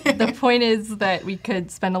 but the point is that we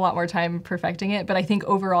could spend a lot more time perfecting it. But I think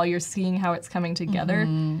overall you're seeing how it's coming together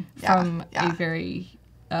from a very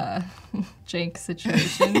jank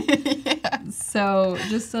situation. So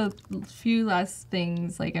just a few last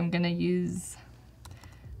things, like I'm gonna use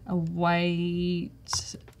a white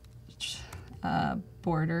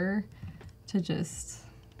border to just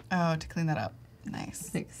to clean that up. Nice.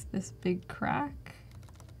 Fix this big crack.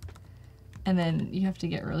 And then you have to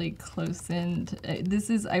get really close in. This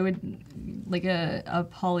is, I would, like a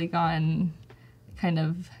polygon kind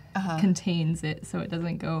of contains it so it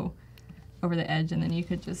doesn't go over the edge, and then you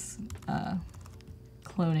could just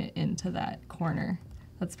clone it into that corner.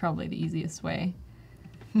 That's probably the easiest way.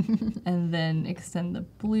 And then extend the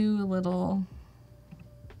blue a little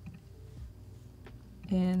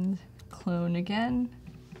and clone again.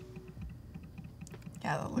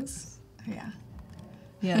 Yeah, that looks,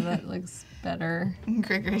 Yeah, that looks better.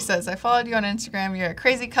 Gregory says, I followed you on Instagram. You're a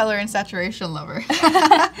crazy color and saturation lover.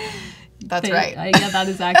 That's right. Yeah, that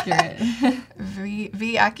is accurate.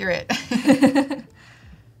 V accurate.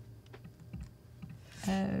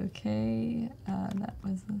 Okay, that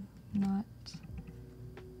was not...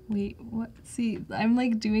 Wait, what? See, I'm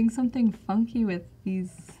like doing something funky with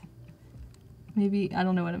these. Maybe, I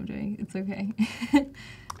don't know what I'm doing. It's okay.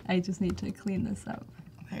 I just need to clean this up.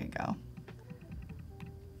 There you go.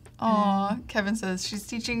 Aw, Kevin says, she's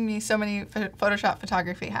teaching me so many Photoshop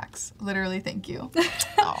photography hacks. Literally, thank you.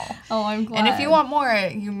 Oh, I'm glad. And if you want more,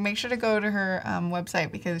 you make sure to go to her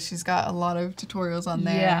website because she's got a lot of tutorials on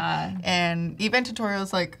there. Yeah. And even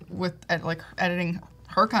tutorials like with like editing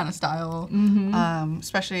her kind of style,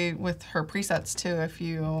 especially with her presets too, if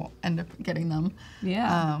you end up getting them.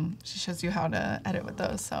 Yeah. She shows you how to edit with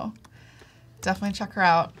those. So definitely check her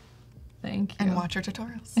out. Thank you. And watch her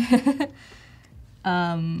tutorials.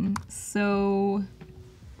 So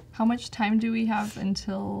how much time do we have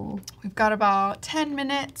until? We've got about 10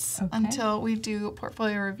 minutes until we do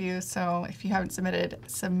portfolio review. So if you haven't submitted,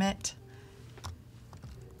 submit.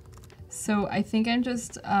 So I think I'm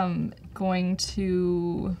just going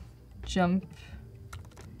to jump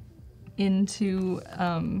into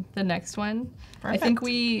the next one. Perfect. I think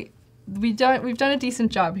we've done a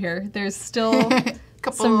decent job here. There's still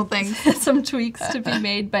couple little things, some tweaks to be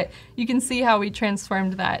made, but you can see how we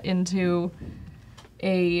transformed that into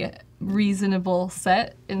a reasonable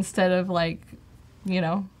set instead of like, you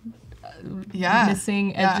know,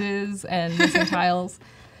 missing edges and missing tiles.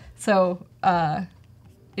 So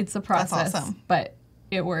it's a process, That's awesome. But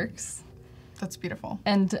it works. That's beautiful.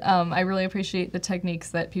 And I really appreciate the techniques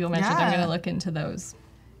that people mentioned. I'm going to look into those.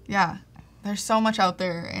 Yeah, there's so much out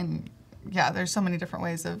there, and there's so many different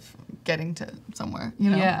ways of getting to somewhere, you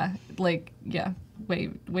know? Yeah,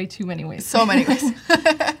 way too many ways. So many ways.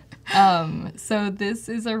 So this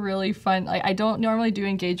is a really fun, I don't normally do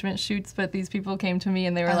engagement shoots, but these people came to me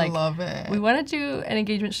and they were like, I love it. We want to do an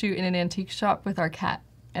engagement shoot in an antique shop with our cat.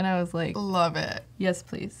 And I was like, love it. Yes,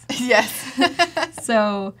 please. Yes.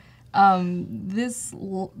 So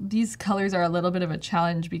these colors are a little bit of a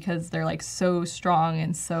challenge because they're like so strong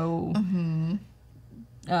and so,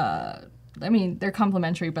 I mean, they're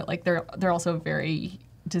complementary, but like they're also very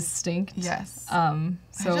distinct. Yes. So I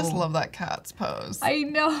just love that cat's pose. I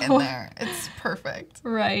know. In there. It's perfect.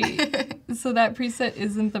 Right. So that preset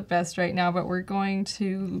isn't the best right now, but we're going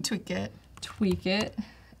to tweak it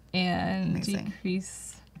and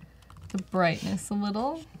decrease the brightness a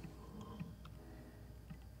little.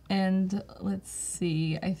 And let's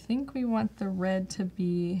see, I think we want the red to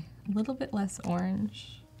be a little bit less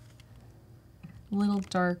orange, a little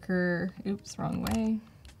darker. Oops, wrong way.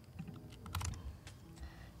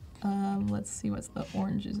 Let's see what the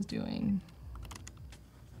orange is doing.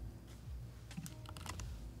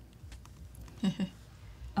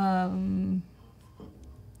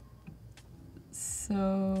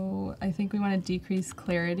 So I think we want to decrease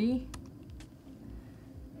clarity.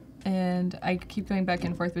 And I keep going back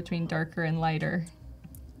and forth between darker and lighter.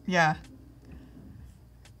 Yeah.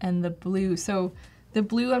 And the blue. So the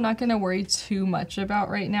blue I'm not going to worry too much about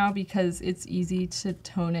right now because it's easy to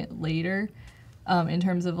tone it later in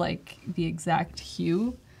terms of like the exact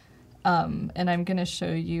hue. And I'm going to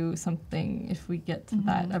show you something if we get to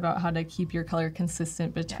that about how to keep your color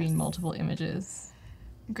consistent between multiple images.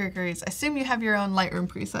 Gregory's, I assume you have your own Lightroom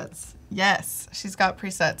presets. Yes, she's got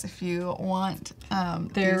presets. If you want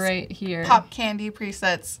they're right here. Pop candy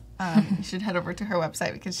presets, you should head over to her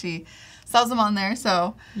website because she sells them on there.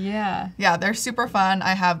 So yeah, they're super fun.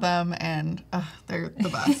 I have them and they're the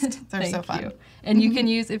best. They're so fun. You. And you can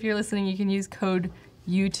use, if you're listening, you can use code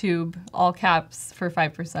YouTube, all caps, for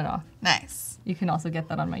 5% off. Nice. You can also get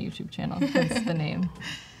that on my YouTube channel. That's the name.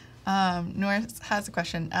 Nora has a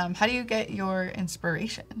question. How do you get your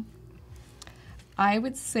inspiration? I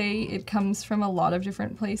would say it comes from a lot of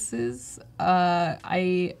different places.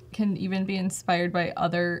 I can even be inspired by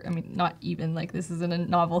other, I mean, not even, like this isn't a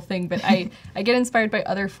novel thing, but I get inspired by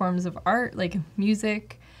other forms of art, like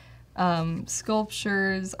music,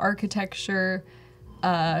 sculptures, architecture,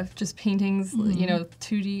 just paintings, you know,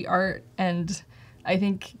 2D art. And I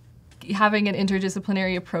think having an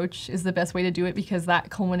interdisciplinary approach is the best way to do it because that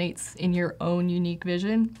culminates in your own unique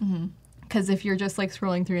vision. Because if you're just like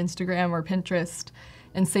scrolling through Instagram or Pinterest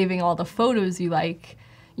and saving all the photos you like,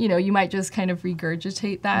 you know, you might just kind of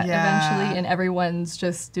regurgitate that eventually and everyone's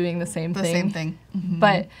just doing the same thing.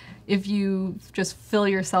 But if you just fill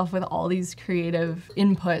yourself with all these creative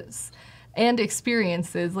inputs and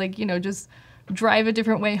experiences, like, you know, just drive a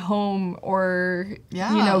different way home or, you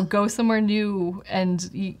know, go somewhere new.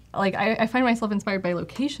 And like, I find myself inspired by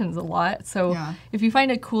locations a lot. So if you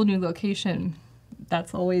find a cool new location,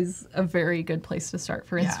 that's always a very good place to start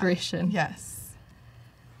for inspiration. Yes.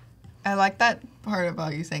 I like that part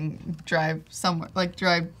about you saying drive somewhere, like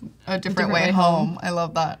drive a different way home. I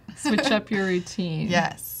love that. Switch up your routine.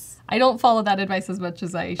 Yes. I don't follow that advice as much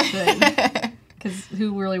as I should. Because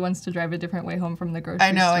who really wants to drive a different way home from the grocery store?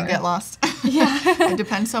 I know, and get lost. I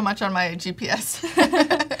depend so much on my GPS.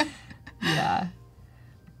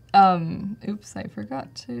 Oops, I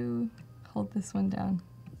forgot to hold this one down.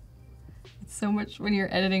 It's so much when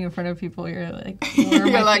you're editing in front of people, you're like, where are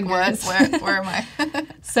my fingers? What? Where am I?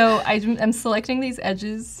 So I'm selecting these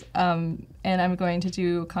edges, and I'm going to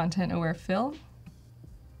do content-aware fill.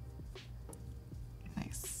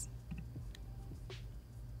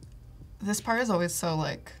 This part is always so,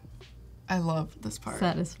 like, I love this part.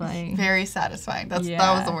 Satisfying. Very satisfying. That was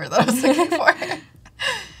the word that I was looking for.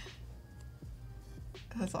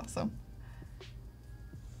 That's awesome.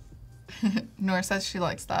 Nora says she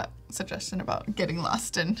likes that suggestion about getting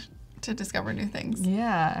lost and to discover new things.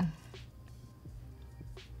 Yeah.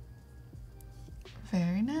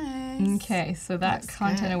 Very nice. Okay, so that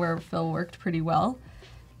content-aware fill worked pretty well.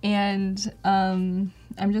 And I'm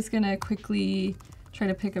just going to quickly try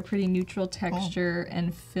to pick a pretty neutral texture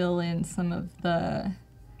and fill in some of the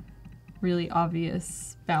really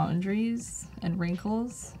obvious boundaries and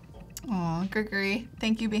wrinkles. Aw, Gregory.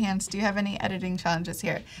 Thank you, Behance. Do you have any editing challenges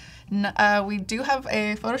here? We do have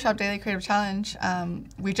a Photoshop Daily Creative Challenge.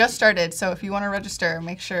 We just started, so if you want to register,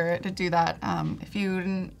 make sure to do that. If you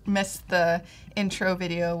didn't miss the intro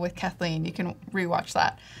video with Kathleen, you can rewatch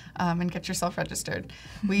that and get yourself registered.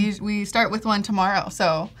 We start with one tomorrow,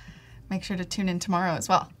 so make sure to tune in tomorrow as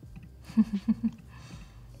well.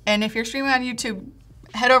 And if you're streaming on YouTube,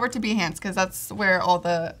 head over to Behance because that's where all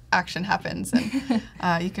the action happens and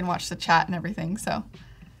you can watch the chat and everything. So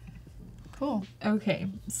cool. Okay,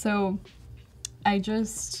 so I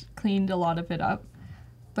just cleaned a lot of it up,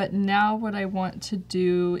 but now what I want to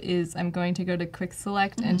do is I'm going to go to Quick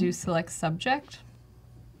Select and do Select Subject.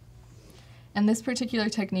 And this particular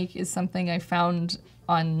technique is something I found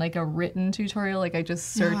on like a written tutorial. Like I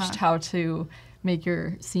just searched how to make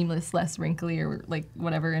your seamless less wrinkly or like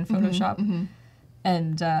whatever in Photoshop.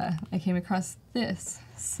 And I came across this.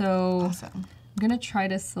 So awesome. I'm gonna try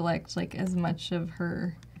to select like as much of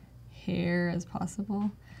her hair as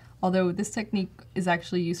possible. Although this technique is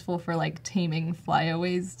actually useful for like taming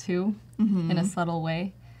flyaways too, in a subtle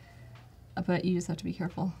way. But you just have to be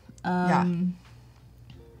careful.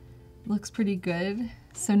 Looks pretty good.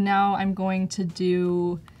 So now I'm going to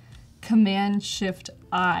do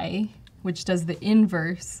Command-Shift-I, which does the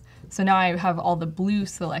inverse. So now I have all the blue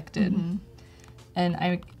selected.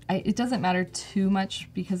 And it doesn't matter too much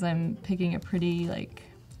because I'm picking a pretty like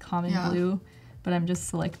common blue, but I'm just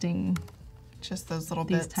selecting just those little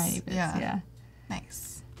these bits. tiny bits. Yeah.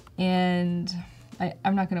 Nice. And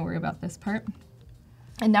I'm not gonna worry about this part.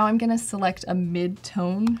 And now I'm gonna select a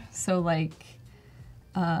mid-tone, so like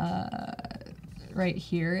right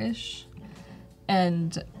here-ish,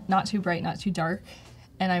 and not too bright, not too dark.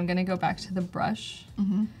 And I'm gonna go back to the brush,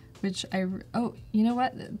 which oh, you know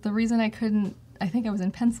what? The reason I think I was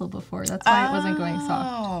in pencil before. That's why it wasn't going soft.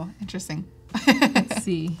 Oh, interesting. Let's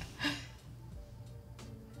see.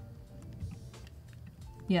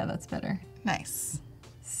 Yeah, that's better. Nice.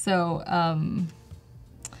 So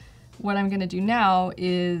what I'm gonna do now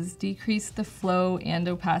is decrease the flow and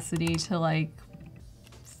opacity to like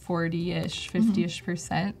 40-ish,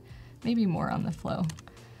 50-ish%, maybe more on the flow.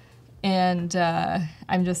 And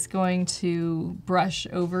I'm just going to brush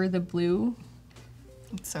over the blue.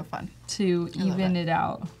 It's so fun. To even it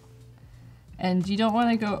out. And you don't want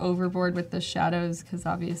to go overboard with the shadows because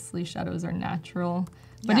obviously shadows are natural.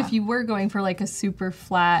 But if you were going for like a super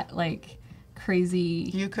flat, like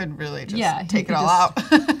crazy... You could really just take it all out.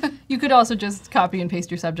 You could also just copy and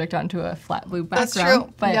paste your subject onto a flat blue background.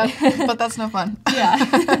 That's true, but, but that's no fun.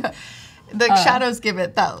 Yeah. The shadows give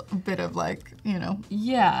it that bit of like, you know.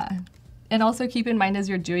 Yeah. And also keep in mind as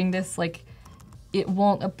you're doing this, like, it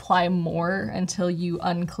won't apply more until you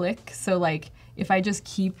unclick. So like, if I just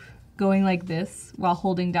keep going like this while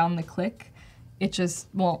holding down the click, it just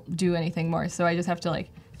won't do anything more. So I just have to like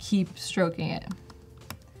keep stroking it.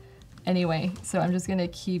 Anyway, so I'm just gonna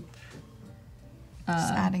keep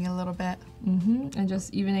just adding a little bit. And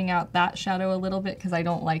just evening out that shadow a little bit because I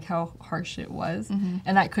don't like how harsh it was.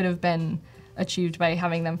 And that could have been achieved by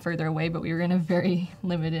having them further away, but we were in a very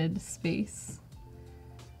limited space.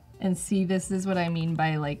 And see, this is what I mean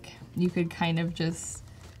by like, you could kind of just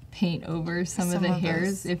paint over some of the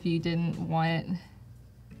hairs if you didn't want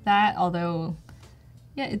that, although,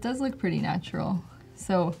 yeah, it does look pretty natural.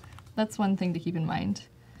 So that's one thing to keep in mind.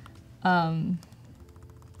 I'm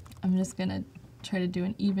just gonna try to do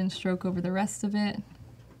an even stroke over the rest of it.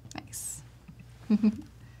 Nice.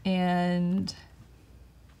 And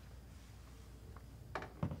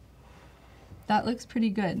that looks pretty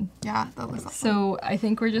good. Yeah, that looks awesome. So I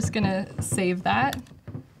think we're just gonna save that.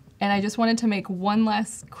 And I just wanted to make one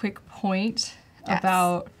last quick point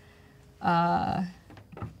about,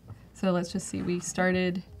 so let's just see, we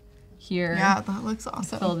started here. Yeah, that looks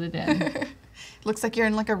awesome. Filled it in. Looks like you're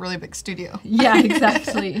in like a really big studio. Yeah,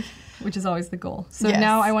 exactly, which is always the goal. So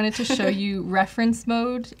now I wanted to show you reference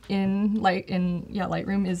mode in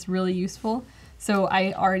Lightroom is really useful. So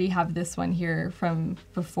I already have this one here from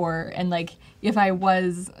before, and like if I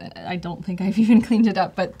don't think I've even cleaned it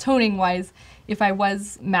up, but toning wise, if I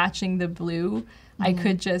was matching the blue, I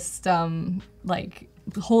could just like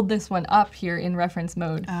hold this one up here in reference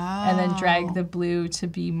mode and then drag the blue to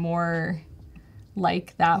be more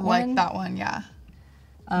like that one. Like that one, yeah.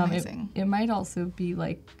 Amazing. It might also be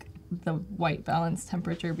like the white balance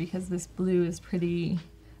temperature because this blue is pretty,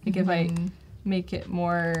 like if I make it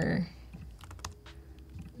more,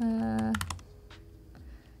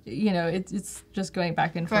 you know, it's just going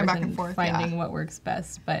back and forth, finding what works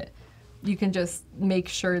best. But you can just make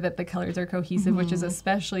sure that the colors are cohesive, which is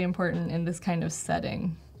especially important in this kind of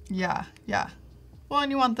setting. Yeah, yeah. Well,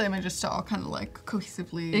 and you want the images to all kind of like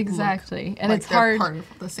cohesively exactly, and like it's hard. Part of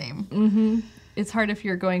the same. It's hard if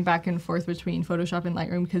you're going back and forth between Photoshop and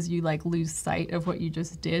Lightroom because you like lose sight of what you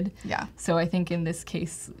just did. Yeah. So I think in this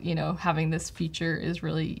case, you know, having this feature is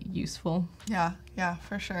really useful. Yeah, yeah,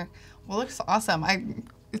 for sure. Well, it looks awesome.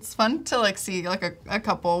 It's fun to like see like a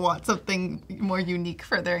couple want something more unique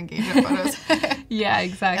for their engagement photos. Yeah,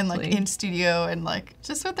 exactly. And like in studio and like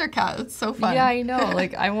just with their cat. It's so fun. Yeah, I know.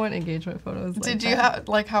 Like I want engagement photos. Did you have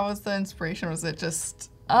like how was the inspiration? Was it just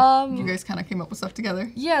you guys kind of came up with stuff together?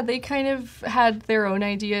 Yeah, they kind of had their own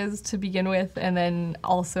ideas to begin with, and then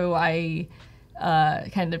also I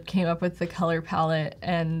kind of came up with the color palette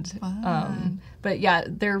and but yeah,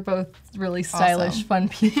 they're both really stylish, fun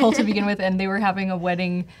people to begin with, and they were having a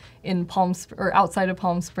wedding in outside of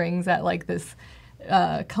Palm Springs at like this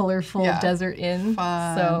colorful desert inn.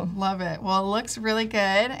 Fun. So love it. Well, it looks really good,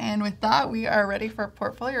 and with that, we are ready for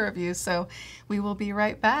portfolio review. So we will be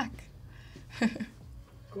right back.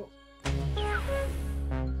 Cool.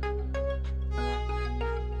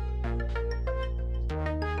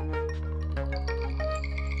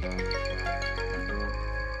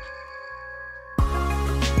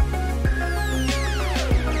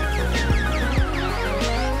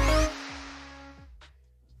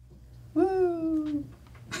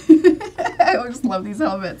 love these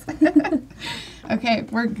helmets. Okay,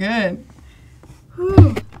 we're good.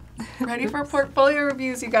 Whew. Ready for portfolio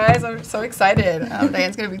reviews, you guys. I'm so excited.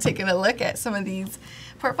 Diane's going to be taking a look at some of these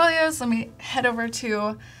portfolios. Let me head over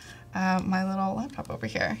to my little laptop over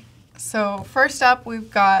here. So first up,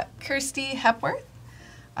 we've got Kirsty Hepworth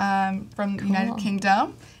from the United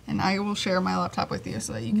Kingdom. And I will share my laptop with you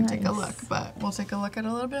so that you can take a look. But we'll take a look at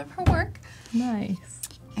a little bit of her work. Nice.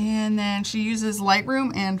 And then she uses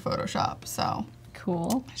Lightroom and Photoshop. So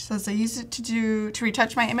cool. She says I use it to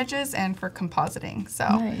retouch my images and for compositing.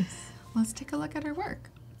 So let's take a look at her work.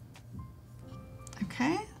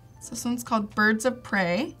 Okay. So this one's called Birds of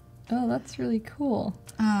Prey. Oh, that's really cool.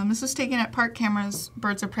 This was taken at Park Camera's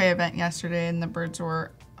Birds of Prey event yesterday, and the birds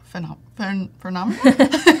were phenomenal.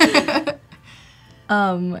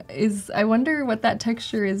 I wonder what that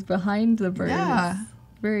texture is behind the bird. Yeah.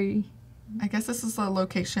 Very. I guess this is the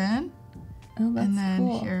location. Oh, that's And then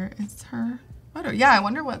cool. here is her photo. Yeah, I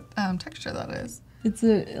wonder what texture that is. It's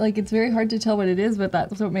it's very hard to tell what it is, but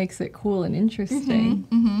that's what makes it cool and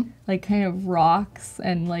interesting. Like kind of rocks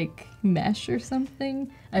and like mesh or something.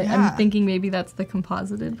 I'm thinking maybe that's the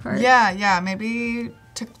composited part. Yeah, maybe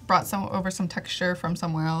brought over some texture from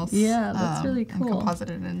somewhere else. Yeah, that's really cool. And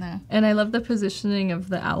composited it in there. And I love the positioning of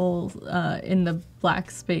the owl in the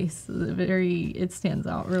black space. It stands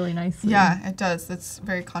out really nicely. Yeah, it does. It's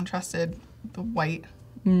very contrasted, the white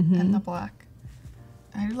and the black.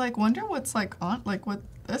 I wonder what's on what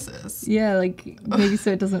this is. Yeah, maybe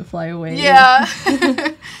so it doesn't fly away. Yeah.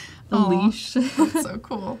 The leash. That's so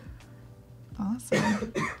cool.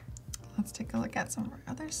 Awesome. Let's take a look at some of our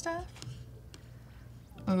other stuff.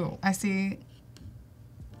 Oh, I see.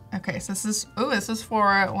 Okay, so this is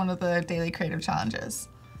for one of the daily creative challenges.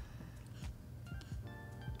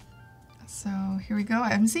 So here we go.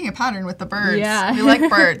 I'm seeing a pattern with the birds. Yeah. We like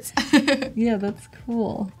birds. Yeah, that's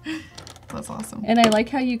cool. That's awesome. And I like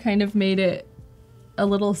how you kind of made it a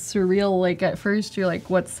little surreal. Like at first you're like,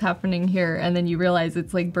 what's happening here? And then you realize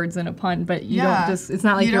it's like birds in a pond, but you don't it's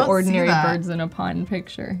not like your ordinary birds in a pond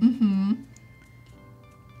picture.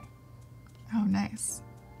 Oh, nice.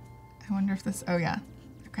 I wonder if this, oh yeah.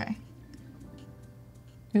 Okay.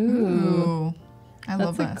 Ooh. I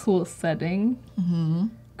love that. That's a cool setting.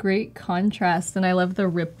 Great contrast, and I love the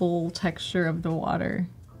ripple texture of the water.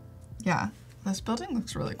 Yeah. This building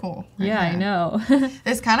looks really cool. Yeah, I know.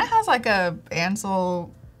 This kind of has like a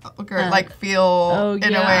Ansel feel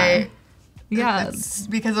in a way. Yeah. It's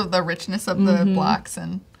because of the richness of the blacks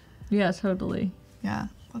and. Yeah, totally. Yeah,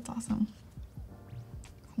 that's awesome.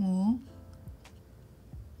 Cool.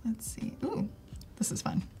 Let's see. Ooh, this is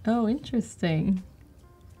fun. Oh, interesting.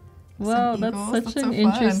 Wow, that's such an so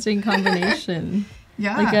interesting combination.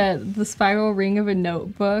 Yeah. Like the spiral ring of a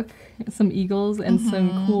notebook, some eagles, and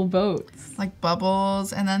some cool boats. Like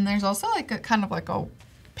bubbles, and then there's also like a kind of like a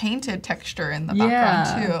painted texture in the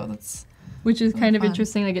background too. That's which is kind of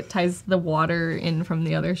interesting. Like it ties the water in from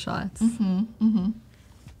the other shots.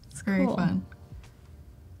 It's very fun.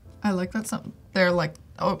 I like that they're like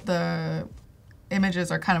the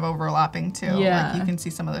images are kind of overlapping too. Yeah. Like you can see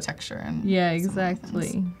some of the texture and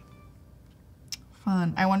exactly.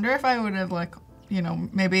 Fun. I wonder if I would have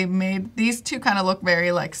maybe made these two kind of look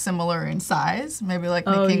very similar in size. Maybe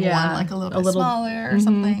making one a little bit smaller or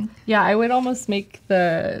something. Yeah, I would almost make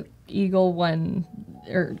the eagle one,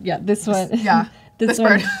 this one. Yeah. this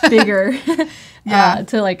one bigger.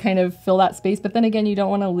 To kind of fill that space. But then again, you don't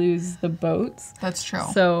want to lose the boats. That's true.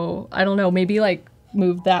 So I don't know, maybe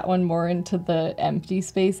move that one more into the empty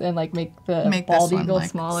space and make the bald eagle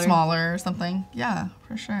smaller or something. Yeah,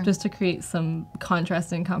 for sure. Just to create some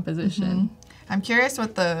contrast in composition. I'm curious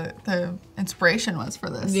what the inspiration was for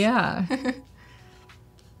this. Yeah.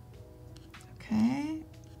 Okay.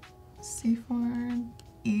 Seaford,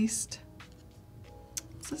 East.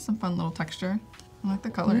 This is some fun little texture. I like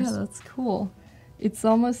the colors. Yeah, that's cool. It's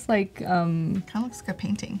almost like kind of looks like a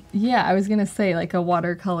painting. Yeah, I was gonna say like a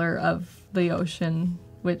watercolor of the ocean,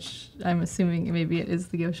 which I'm assuming maybe it is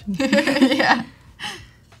the ocean. Yeah.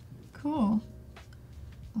 Cool.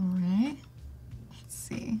 All right. Let's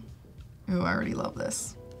see. Ooh, I already love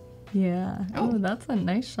this. Yeah. Oh, that's a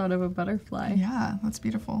nice shot of a butterfly. Yeah, that's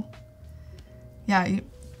beautiful. Yeah,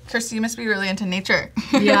 Kirsty, you must be really into nature.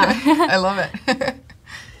 Yeah. I love it.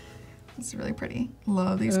 It's really pretty.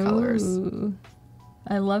 Love these colors.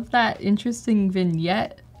 I love that interesting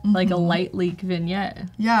vignette, like a light leak vignette.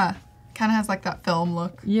 Yeah. Kind of has that film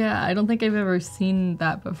look. Yeah, I don't think I've ever seen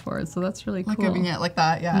that before, so that's really cool. Like a vignette like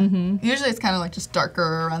that, yeah. Usually it's kind of just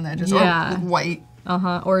darker around the edges or white.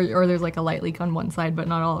 Or there's a light leak on one side, but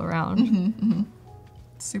not all around.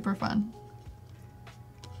 Super fun.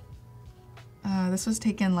 This was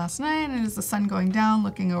taken last night, and it is the sun going down,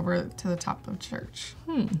 looking over to the top of church.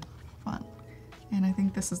 Fun. And I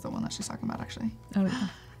think this is the one that she's talking about, actually. Oh, yeah.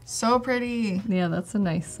 So pretty. Yeah, that's a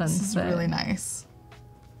nice sunset. This is really nice.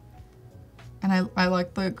 And I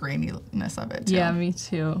like the graininess of it, too. Yeah, me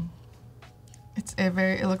too.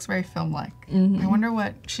 It looks very film-like. I wonder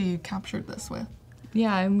what she captured this with.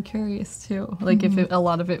 Yeah, I'm curious too. Like if a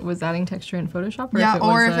lot of it was adding texture in Photoshop,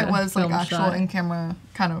 or if it was like actual in-camera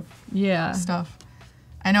kind of stuff.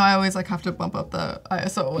 I know I always like have to bump up the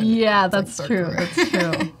ISO. Yeah, that's true. That's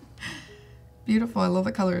true. Beautiful. I love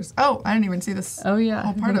the colors. Oh, I didn't even see this. Oh yeah,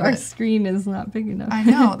 whole part of our it. screen is not big enough. I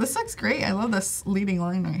know. This looks great. I love this leading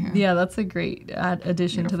line right here. Yeah, that's a great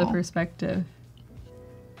addition to the Beautiful. perspective.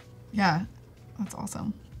 Yeah, that's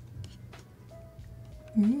awesome.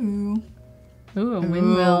 Ooh. Ooh, a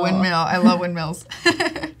windmill. Ooh, windmill. I love windmills.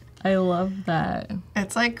 I love that.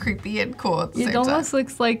 It's like creepy and cool at the same It time. almost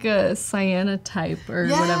looks like a cyanotype or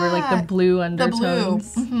Yeah, whatever, like the blue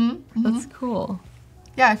undertones. The blue. That's cool.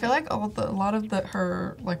 Yeah, I feel like a lot of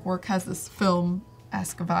her like work has this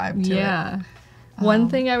film-esque vibe to it. Yeah. One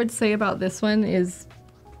thing I would say about this one is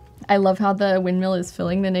I love how the windmill is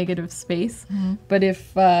filling the negative space, but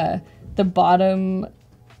if the bottom,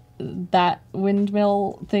 that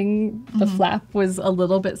windmill thing, the flap was a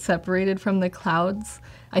little bit separated from the clouds,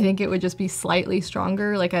 I think it would just be slightly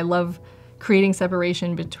stronger. Like I love creating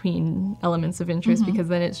separation between elements of interest because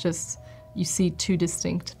then it's just, you see two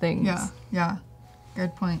distinct things. Yeah.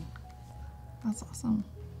 Good point. That's awesome.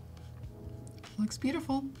 Looks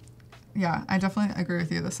beautiful. Yeah, I definitely agree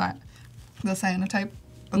with you. The cyanotype,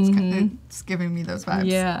 that's it's giving me those vibes.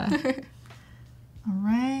 Yeah. All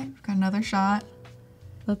right, we've got another shot.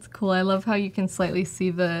 That's cool. I love how you can slightly see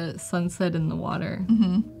the sunset in the water.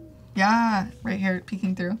 Yeah, right here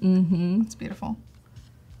peeking through. It's beautiful.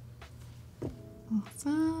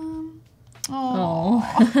 Awesome.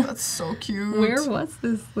 Oh, that's so cute. Where was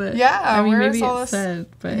this? Yeah, I mean, maybe all it this? said,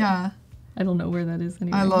 but Yeah, I don't know where that is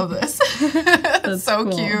anyway. I love this. That's so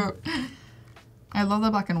cool. cute. I love the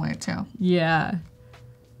black and white too. Yeah.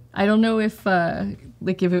 I don't know if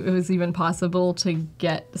like if it was even possible to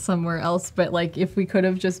get somewhere else, but like if we could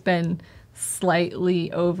have just been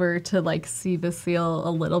slightly over to like see the seal a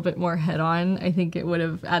little bit more head on, I think it would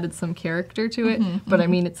have added some character to it. But I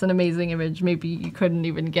mean, it's an amazing image. Maybe you couldn't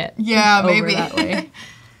even get over maybe that way.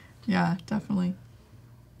 Yeah, definitely.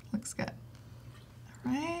 Looks good.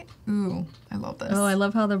 All right. Ooh, I love this. Oh, I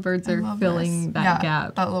love how the birds I are love filling this. that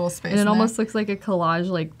gap. That little space. And it in almost looks like a collage,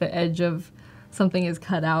 like the edge of something is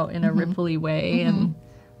cut out in a ripply way, and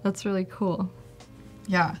that's really cool.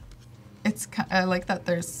 Yeah. I like that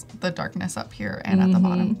there's the darkness up here and at the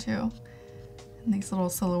bottom too. And these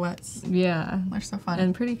little silhouettes. Yeah. They're so fun.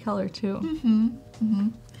 And pretty color too.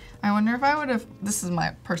 I wonder if I would have, this is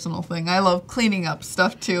my personal thing. I love cleaning up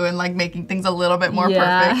stuff too and like making things a little bit more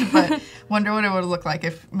perfect, but wonder what it would look like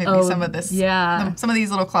if maybe some of this, some of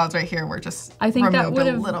these little clouds right here were just I think that removed would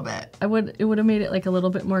a have little bit. It would have made it like a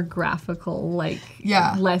little bit more graphical, like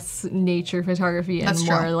less nature photography and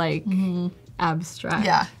more like abstract.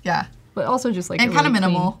 Yeah. But also just like And kind of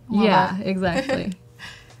minimal. Yeah, exactly.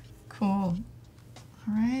 Cool. All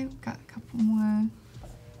right, got a couple more.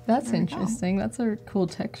 That's interesting. That's a cool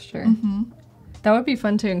texture. That would be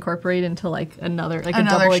fun to incorporate into like another a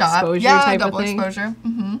double shot. exposure type of thing. Yeah, double exposure.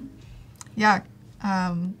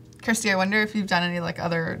 Yeah. Kirsty, I wonder if you've done any like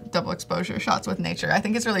other double exposure shots with nature. I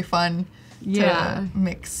think it's really fun to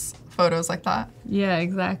mix photos like that. Yeah,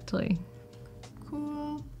 exactly.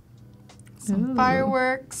 Cool. Some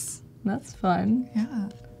fireworks. That's fun. Yeah.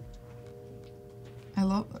 I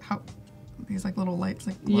love how these like little lights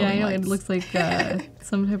like Yeah, lights. it looks like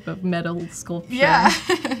some type of metal sculpture. Yeah.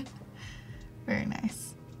 Very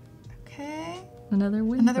nice. Okay. Another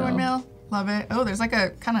windmill. Another windmill. Love it. Oh, there's like a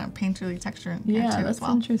kind of painterly texture in here too that's as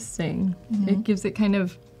well. interesting. It gives it kind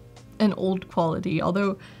of an old quality,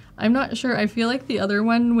 although I'm not sure. I feel like the other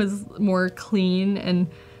one was more clean, and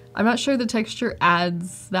I'm not sure the texture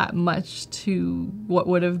adds that much to what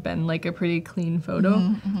would have been like a pretty clean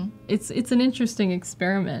photo. It's an interesting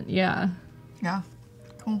experiment, yeah. Yeah.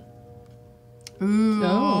 Cool. Ooh,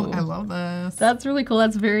 I love this. That's really cool.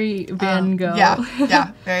 That's very Van Gogh.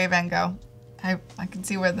 Yeah, very Van Gogh. I can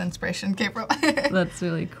see where the inspiration came from. That's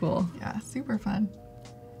really cool. Yeah, super fun.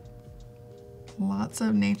 Lots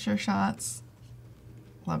of nature shots.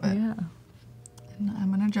 Love it. Yeah. And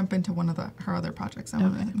I'm gonna jump into one of her other projects.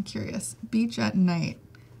 I'm curious. Beach at night.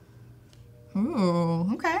 Ooh,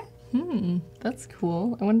 okay. That's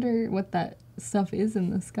cool. I wonder what that stuff is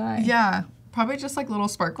in the sky. Yeah, probably just like little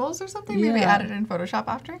sparkles or something. Maybe added in Photoshop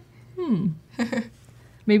after.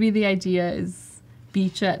 Maybe the idea is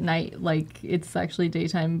beach at night, like it's actually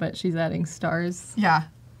daytime, but she's adding stars. Yeah.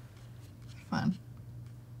 Fun.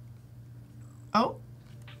 Oh.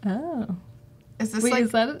 Oh. Is this Wait, like...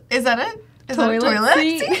 is that it? Is that it? Is Toilet that a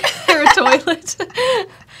toilet seat? Or a toilet.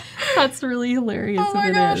 That's really hilarious Oh my if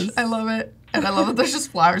it gosh. is. I love it. And I love that there's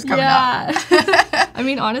just flowers coming Yeah. out. I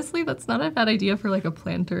mean, honestly, that's not a bad idea for like a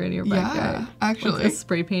planter in your backyard. Yeah, actually. Like a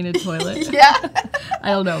spray painted toilet. Yeah. I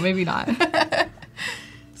don't know, maybe not.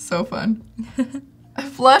 So fun.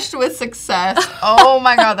 Flushed with success. Oh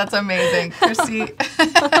my god, that's amazing. Chrissy.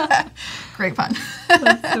 Great fun.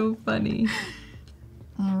 That's so funny.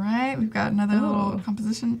 All right, we've got another little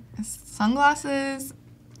composition. Sunglasses.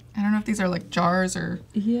 I don't know if these are like jars or...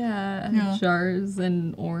 Yeah, jars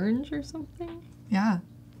and orange or something. Yeah.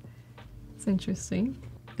 It's interesting.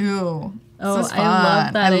 Ooh. Oh, this is fun. I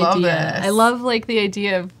love that idea. Love this. I love like the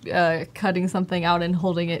idea of cutting something out and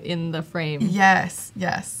holding it in the frame. Yes,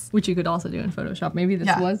 yes. Which you could also do in Photoshop. Maybe this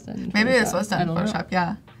was done in Photoshop. Maybe this was done in I don't know. Photoshop,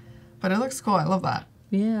 yeah. But it looks cool. I love that.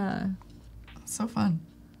 Yeah. It's so fun.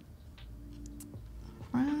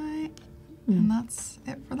 Right. And that's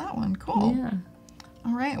it for that one. Cool. Yeah.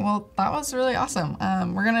 All right. Well, that was really awesome.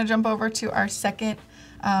 We're going to jump over to our second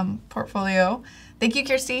portfolio. Thank you,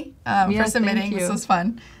 Kirsty, for submitting. This was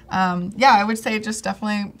fun. Yeah, I would say just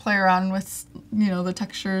definitely play around with, the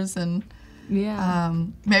textures and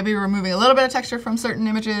maybe removing a little bit of texture from certain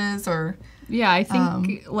images or... Yeah, I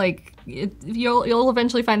think you'll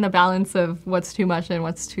eventually find the balance of what's too much and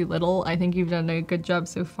what's too little. I think you've done a good job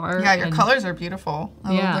so far. Yeah, your colors are beautiful.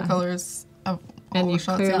 I love the colors of all the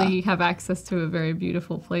shots. And you clearly have access to a very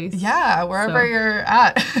beautiful place. Yeah, wherever you're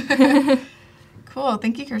at. Cool.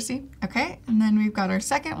 Thank you, Kirsty. Okay, and then we've got our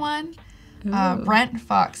second one. Brent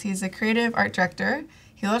Fox. He's a creative art director.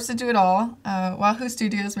 He loves to do it all. Wahoo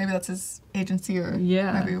Studios, maybe that's his agency or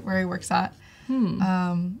maybe where he works at.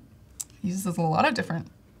 Uses a lot of different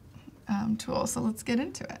tools, so let's get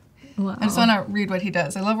into it. Wow. I just want to read what he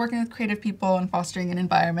does. I love working with creative people and fostering an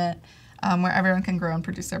environment where everyone can grow and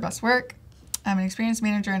produce their best work. I'm an experienced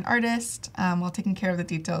manager and artist. While taking care of the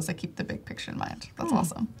details, I keep the big picture in mind. That's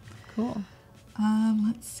awesome. Cool.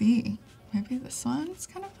 Let's see. Maybe this one's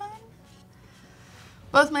kind of fun.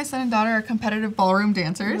 Both my son and daughter are competitive ballroom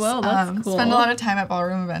dancers. Whoa, that's cool. Spend a lot of time at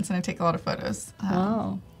ballroom events, and I take a lot of photos.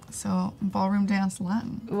 Wow. So, ballroom dance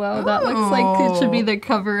Latin. Wow, that looks like it should be the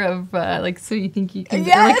cover of, So You Think You Can...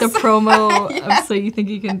 Yes! Or like the promo of So You Think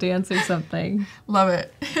You Can Dance or something. Love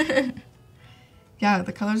it. Yeah,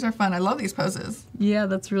 the colors are fun. I love these poses. Yeah,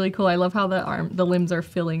 that's really cool. I love how the limbs are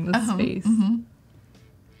filling the space.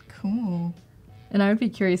 Cool. And I would be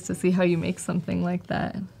curious to see how you make something like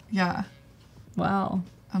that. Yeah. Wow.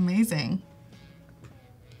 Amazing.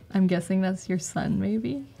 I'm guessing that's your son,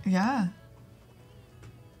 maybe? Yeah.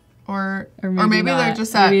 Or maybe they're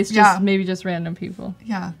just at... Maybe it's just, maybe just random people.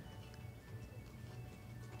 Yeah.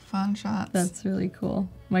 Fun shots. That's really cool.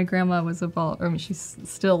 My grandma was she's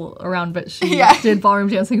still around, but she did ballroom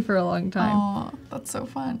dancing for a long time. Oh, that's so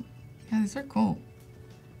fun. Yeah, these are cool.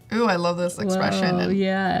 Ooh, I love this expression. Whoa,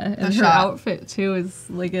 and her shot. outfit too is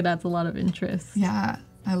like it adds a lot of interest. Yeah,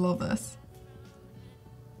 I love this.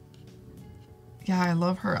 Yeah, I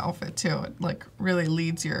love her outfit too. It like really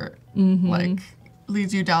leads your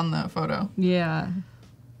leads you down the photo. Yeah.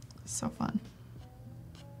 So fun.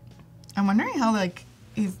 I'm wondering how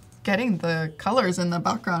he's getting the colors in the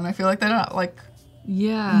background. I feel like they're not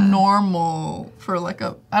normal for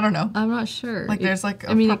I don't know. I'm not sure. There's a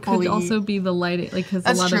I mean, purpley... it could also be the lighting, because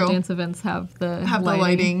a lot of dance events have the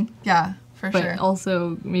lighting. Yeah, for sure. But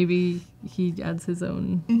also maybe he adds his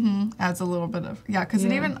own. Adds a little bit of because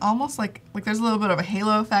it even almost like there's a little bit of a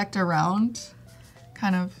halo effect around,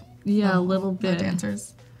 kind of. Yeah, a little bit. The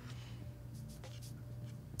dancers.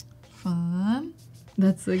 Fun.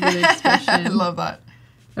 That's a good expression. I love that.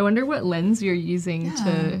 I wonder what lens you're using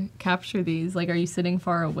to capture these. Are you sitting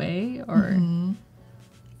far away or?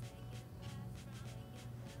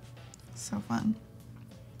 So fun.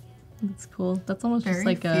 That's cool. That's almost Very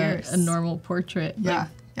just like a normal portrait. Yeah,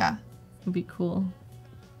 yeah. Would be cool.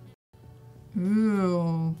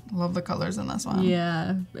 Ooh, love the colors in this one.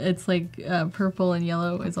 Yeah, it's purple and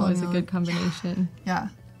yellow is always a good combination. Yeah,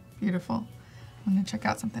 beautiful. I'm gonna check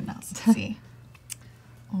out something else. Let's see.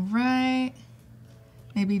 All right.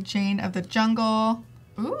 Maybe Jane of the Jungle.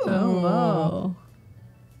 Ooh. Oh, whoa.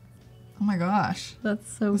 Oh my gosh.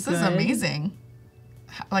 That's so good. This is amazing.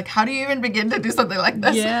 How do you even begin to do something like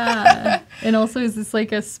this? Yeah. And also, is this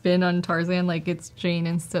a spin on Tarzan? It's Jane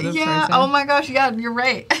instead of Tarzan? Yeah. Oh my gosh. Yeah, you're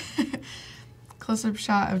right. Close-up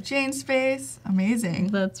shot of Jane's face. Amazing.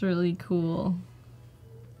 That's really cool.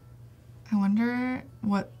 I wonder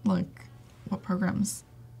what programs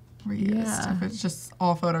reused. Yeah. If it's just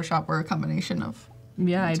all Photoshop or a combination of.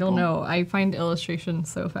 Yeah, I don't cool. know. I find illustration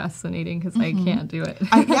so fascinating because I can't do it.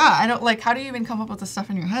 I don't like. How do you even come up with the stuff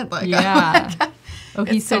in your head? Like, Yeah. Oh,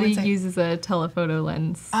 he It's so said he insane. uses a telephoto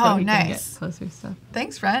lens so Oh, he can get nice. closer stuff.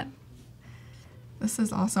 Thanks, Brent. This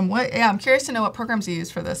is awesome. What? Yeah, I'm curious to know what programs you use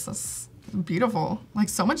for this. This is beautiful. Like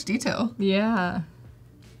so much detail. Yeah.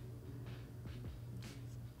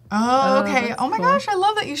 Oh, Oh, okay. that's Oh my cool. gosh, I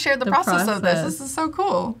love that you shared the process of this. process. This is so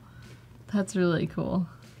cool. That's really cool.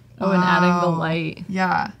 Oh, and adding the Wow. light.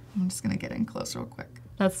 Yeah. I'm just gonna get in close real quick.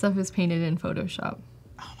 That stuff is painted in Photoshop.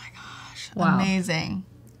 Oh my gosh. Wow. Amazing.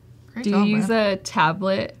 Great Do you job, use Brent. a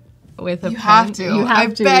tablet with a You pen? have to. You have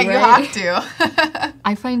I to, bet right? you have to.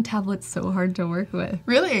 I find tablets so hard to work with.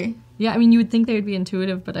 Really? Yeah, I mean, you would think they would be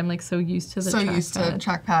intuitive, but I'm like so used to the So used to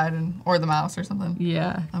trackpad. trackpad and or the mouse or something.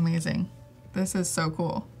 Yeah. Amazing. This is so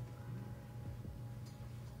cool.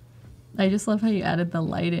 I just love how you added the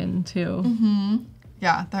light in, too. Mm-hmm.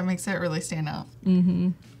 Yeah, that makes it really stand out. Mm-hmm.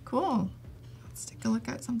 Cool. Let's take a look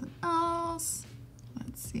at something else.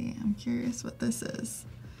 Let's see. I'm curious what this is.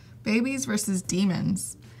 Babies versus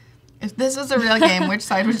demons. If this was a real game, which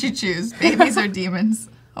side would you choose? Babies or demons?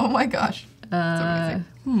 Oh my gosh. That's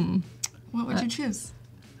amazing. What would you choose?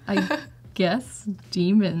 I guess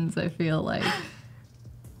demons, I feel like.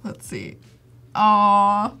 Let's see.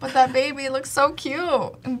 Aw, but that baby looks so cute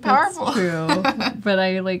and powerful. That's true. But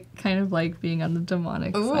I kind of like being on the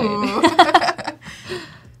demonic side. Ooh.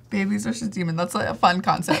 Babies versus demons. That's like a fun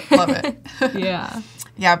concept. Love it. Yeah.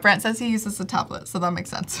 Yeah, Brent says he uses a tablet, so that makes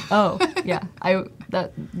sense. Oh, yeah. It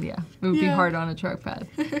would be Yeah. hard on a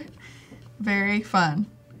trackpad. Very fun.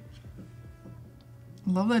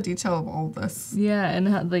 Love the detail of all this. Yeah, and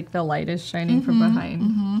how, the light is shining from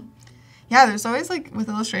behind. Yeah, there's always with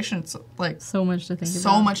illustrations So much to think about.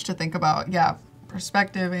 so much to think about. Yeah,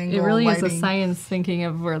 perspective, angle, It really lighting. is a science thinking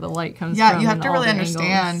of where the light comes Yeah, from. you have and to all really the understand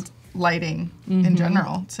angles. lighting in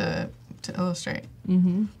general to illustrate.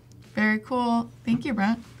 Mm-hmm. Very cool. Thank you,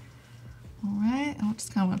 Brent. All right, I'll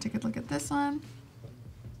just kind of want to take a look at this one.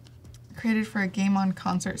 Created for a Game On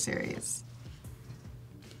concert series.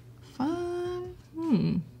 Fun.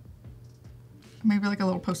 Maybe like a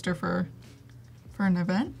little poster for an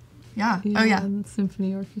event. Yeah. Oh yeah. and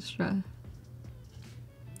Symphony Orchestra.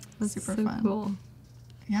 That's Super so fun. cool.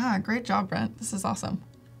 Yeah, great job, Brent. This is awesome.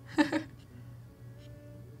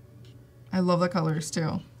 I love the colors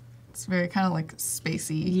too. It's very kind of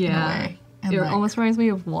spacey in a Yeah. way. And It almost reminds me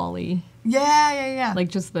of Wall-E. yeah. Like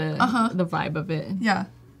just the vibe of it. Yeah.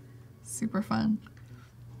 Super fun.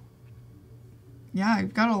 Yeah,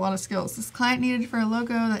 you've got a lot of skills. This client needed for a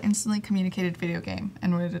logo that instantly communicated video game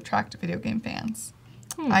and would attract video game fans.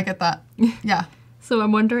 I get that. Yeah. So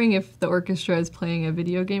I'm wondering if the orchestra is playing a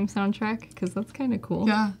video game soundtrack, because that's kind of cool.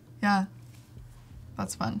 Yeah.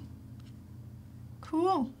 That's fun.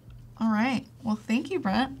 Cool. All right. Well, thank you,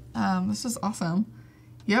 Brent. This was awesome.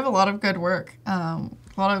 You have a lot of good work. A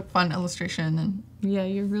lot of fun illustration and Yeah,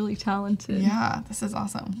 you're really talented. yeah, this is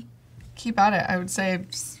awesome. Keep at it. I would say,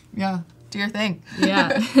 just, do your thing.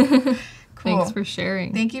 Yeah. Cool. Thanks for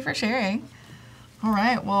sharing. Thank you for sharing. All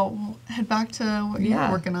right. Well, we'll head back to what you were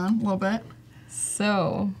working on a little bit.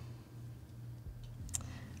 So,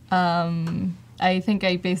 I think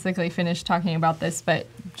I basically finished talking about this, but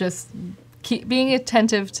just keep being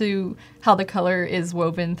attentive to how the color is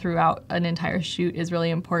woven throughout an entire shoot is really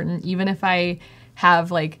important. Even if I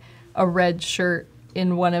have a red shirt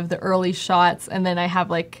in one of the early shots and then I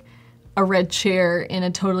have a red chair in a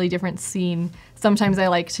totally different scene, sometimes I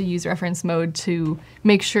like to use reference mode to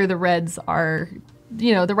make sure the reds are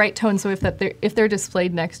the right tone, so if they're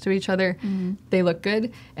displayed next to each other, they look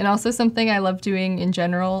good. And also something I love doing in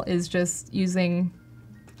general is just using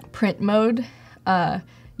print mode.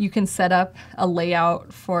 You can set up a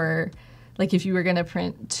layout for, if you were going to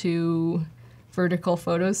print two vertical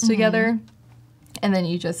photos together, and then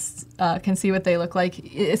you just can see what they look like.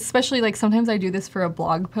 Especially, sometimes I do this for a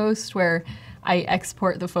blog post where I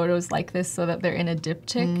export the photos like this so that they're in a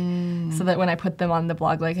diptych, so that when I put them on the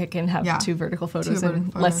blog, I can have two vertical photos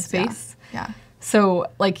and less space. Yeah. So,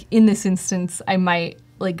 in this instance, I might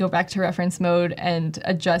go back to reference mode and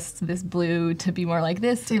adjust this blue to be more like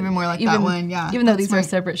this. To even more like that one, yeah. Even though these are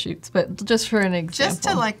separate shoots, but just for an example. Just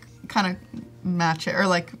to kind of match it or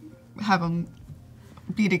have them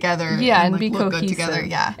be together. Yeah, and be look cohesive. good together.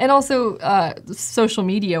 Yeah. And also, social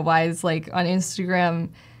media wise, on Instagram,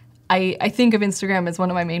 I think of Instagram as one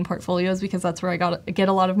of my main portfolios because that's where I get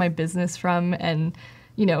a lot of my business from, and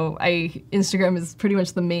Instagram is pretty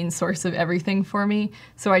much the main source of everything for me.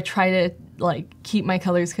 So I try to like keep my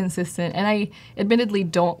colors consistent. And I admittedly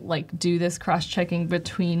don't like do this cross-checking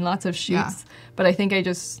between lots of shoots, but I think I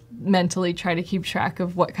just mentally try to keep track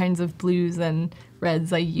of what kinds of blues and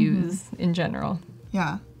reds I use in general.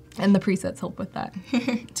 Yeah. And the presets help with that.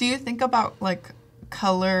 Do you think about like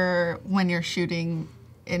color when you're shooting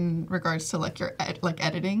in regards to like your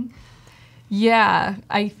editing? Yeah,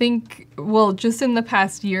 I think, well, just in the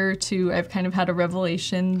past year or two, I've kind of had a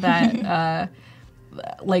revelation that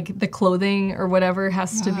like the clothing or whatever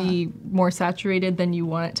has to be more saturated than you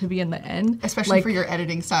want it to be in the end. Especially like, for your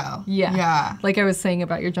editing style. Yeah. Yeah. Like I was saying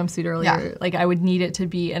about your jumpsuit earlier, like I would need it to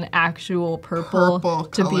be an actual purple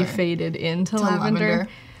to be faded into lavender.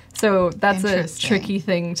 So that's a tricky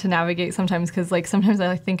thing to navigate sometimes, because like sometimes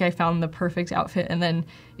I think I found the perfect outfit and then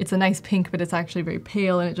it's a nice pink, but it's actually very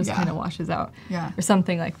pale and it just kind of washes out, or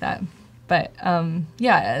something like that. But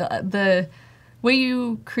yeah, the way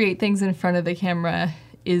you create things in front of the camera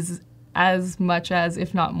is as much as,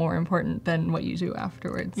 if not more important than what you do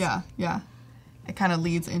afterwards. Yeah, yeah. It kind of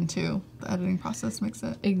leads into the editing process, makes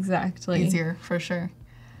it easier for sure.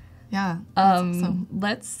 Yeah. Awesome.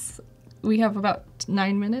 We have about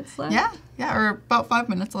 9 minutes left. Yeah, or about 5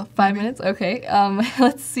 minutes left. 5 minutes, okay.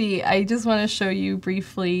 Let's see. I just want to show you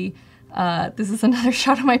briefly. This is another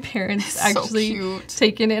shot of my parents actually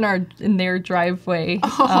taken in their driveway.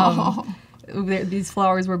 These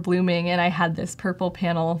flowers were blooming, and I had this purple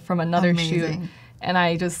panel from another shoot, and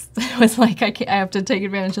I just was like, I have to take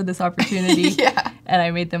advantage of this opportunity. And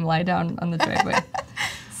I made them lie down on the driveway.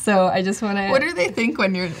 So I just want to. What do they think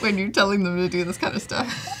when you're telling them to do this kind of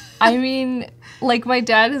stuff? I mean, like my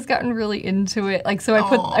dad has gotten really into it. Like, so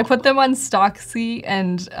I put them on Stocksy,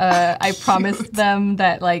 and I promised them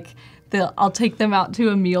that like I'll take them out to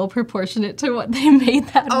a meal proportionate to what they made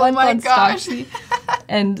that month on Stocksy.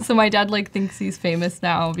 And so my dad like thinks he's famous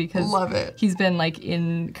now because he's been like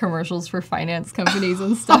in commercials for finance companies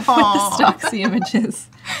and stuff with the Stocksy images.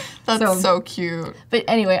 That's so cute. But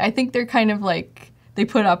anyway, I think they're kind of like, they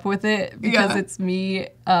put up with it because it's me,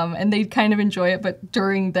 and they kind of enjoy it, but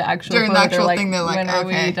during the actual photo, they're like, when are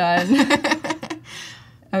we done?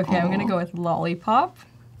 Okay, I'm going to go with Lollipop.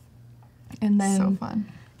 And then so fun.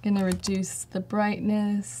 I'm going to reduce the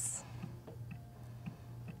brightness.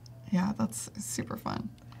 Yeah, that's super fun.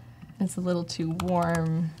 It's a little too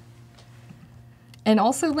warm. And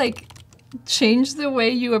also, like, change the way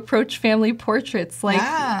you approach family portraits. Like,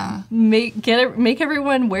 make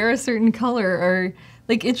everyone wear a certain color, or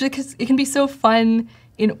like it can be so fun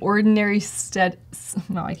in ordinary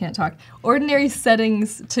ordinary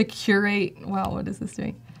settings to curate. Wow, what is this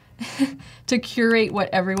doing? To curate what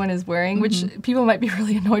everyone is wearing, which people might be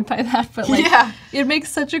really annoyed by that, but like it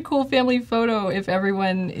makes such a cool family photo if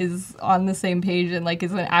everyone is on the same page and like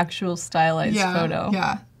is an actual stylized photo.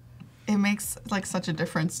 Yeah. It makes like such a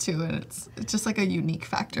difference too, and it's just like a unique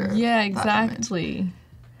factor. Yeah, exactly.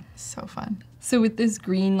 So fun. So with this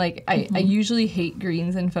green, like I usually hate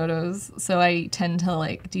greens in photos, so I tend to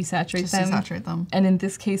like desaturate them. And in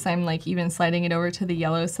this case, I'm like even sliding it over to the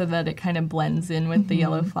yellow so that it kind of blends in with the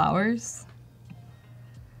yellow flowers.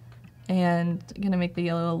 And I'm gonna make the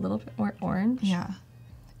yellow a little bit more orange. Yeah.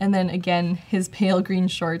 And then again, his pale green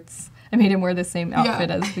shorts. I made him wear the same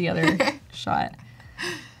outfit as the other shot.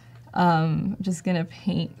 I'm just gonna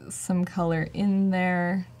paint some color in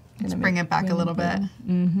there. Let's bring it back a little bit.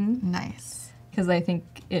 Nice. Because I think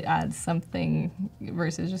it adds something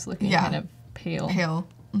versus just looking kind of pale.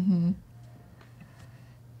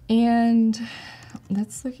 And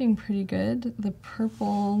that's looking pretty good. The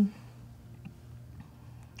purple,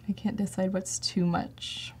 I can't decide what's too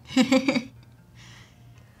much.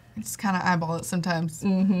 Just kind of eyeball it sometimes.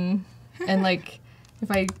 And like, if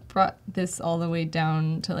I brought this all the way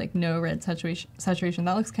down to like no red saturation,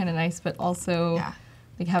 that looks kind of nice, but also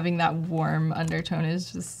like having that warm undertone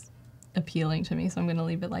is just appealing to me, so I'm gonna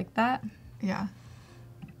leave it like that. Yeah.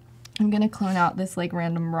 I'm gonna clone out this like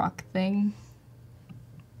random rock thing.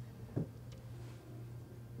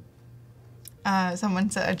 Someone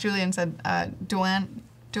said, Julian said,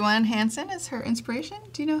 Dwayne Hansen is her inspiration.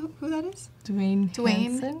 Do you know who that is?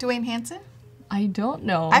 Dwayne Hansen? I don't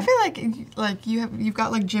know. I feel like you've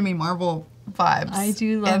got like Jimmy Marvel vibes. I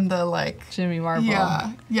do love the like Jimmy Marvel.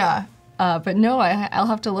 Yeah. But no, I'll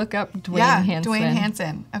have to look up Dwayne Hansen. Dwayne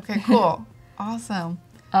Hansen. Okay, cool. Awesome.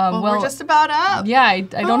 Well, we're just about up. Yeah, I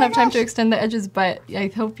don't have time to extend the edges, but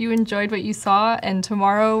I hope you enjoyed what you saw. And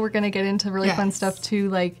tomorrow we're going to get into really fun stuff too,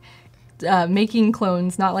 like making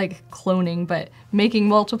clones, not like cloning, but making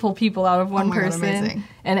multiple people out of one my God, person, amazing.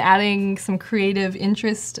 and adding some creative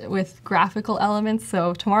interest with graphical elements.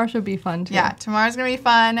 So tomorrow should be fun too. Yeah, tomorrow's going to be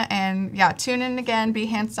fun. And yeah, tune in again,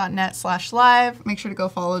 behance.net/live. Make sure to go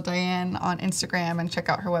follow Diane on Instagram and check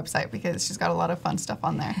out her website because she's got a lot of fun stuff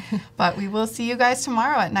on there. But we will see you guys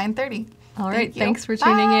tomorrow at 9:30. All right, Thank you. thanks for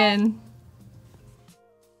tuning Bye. in.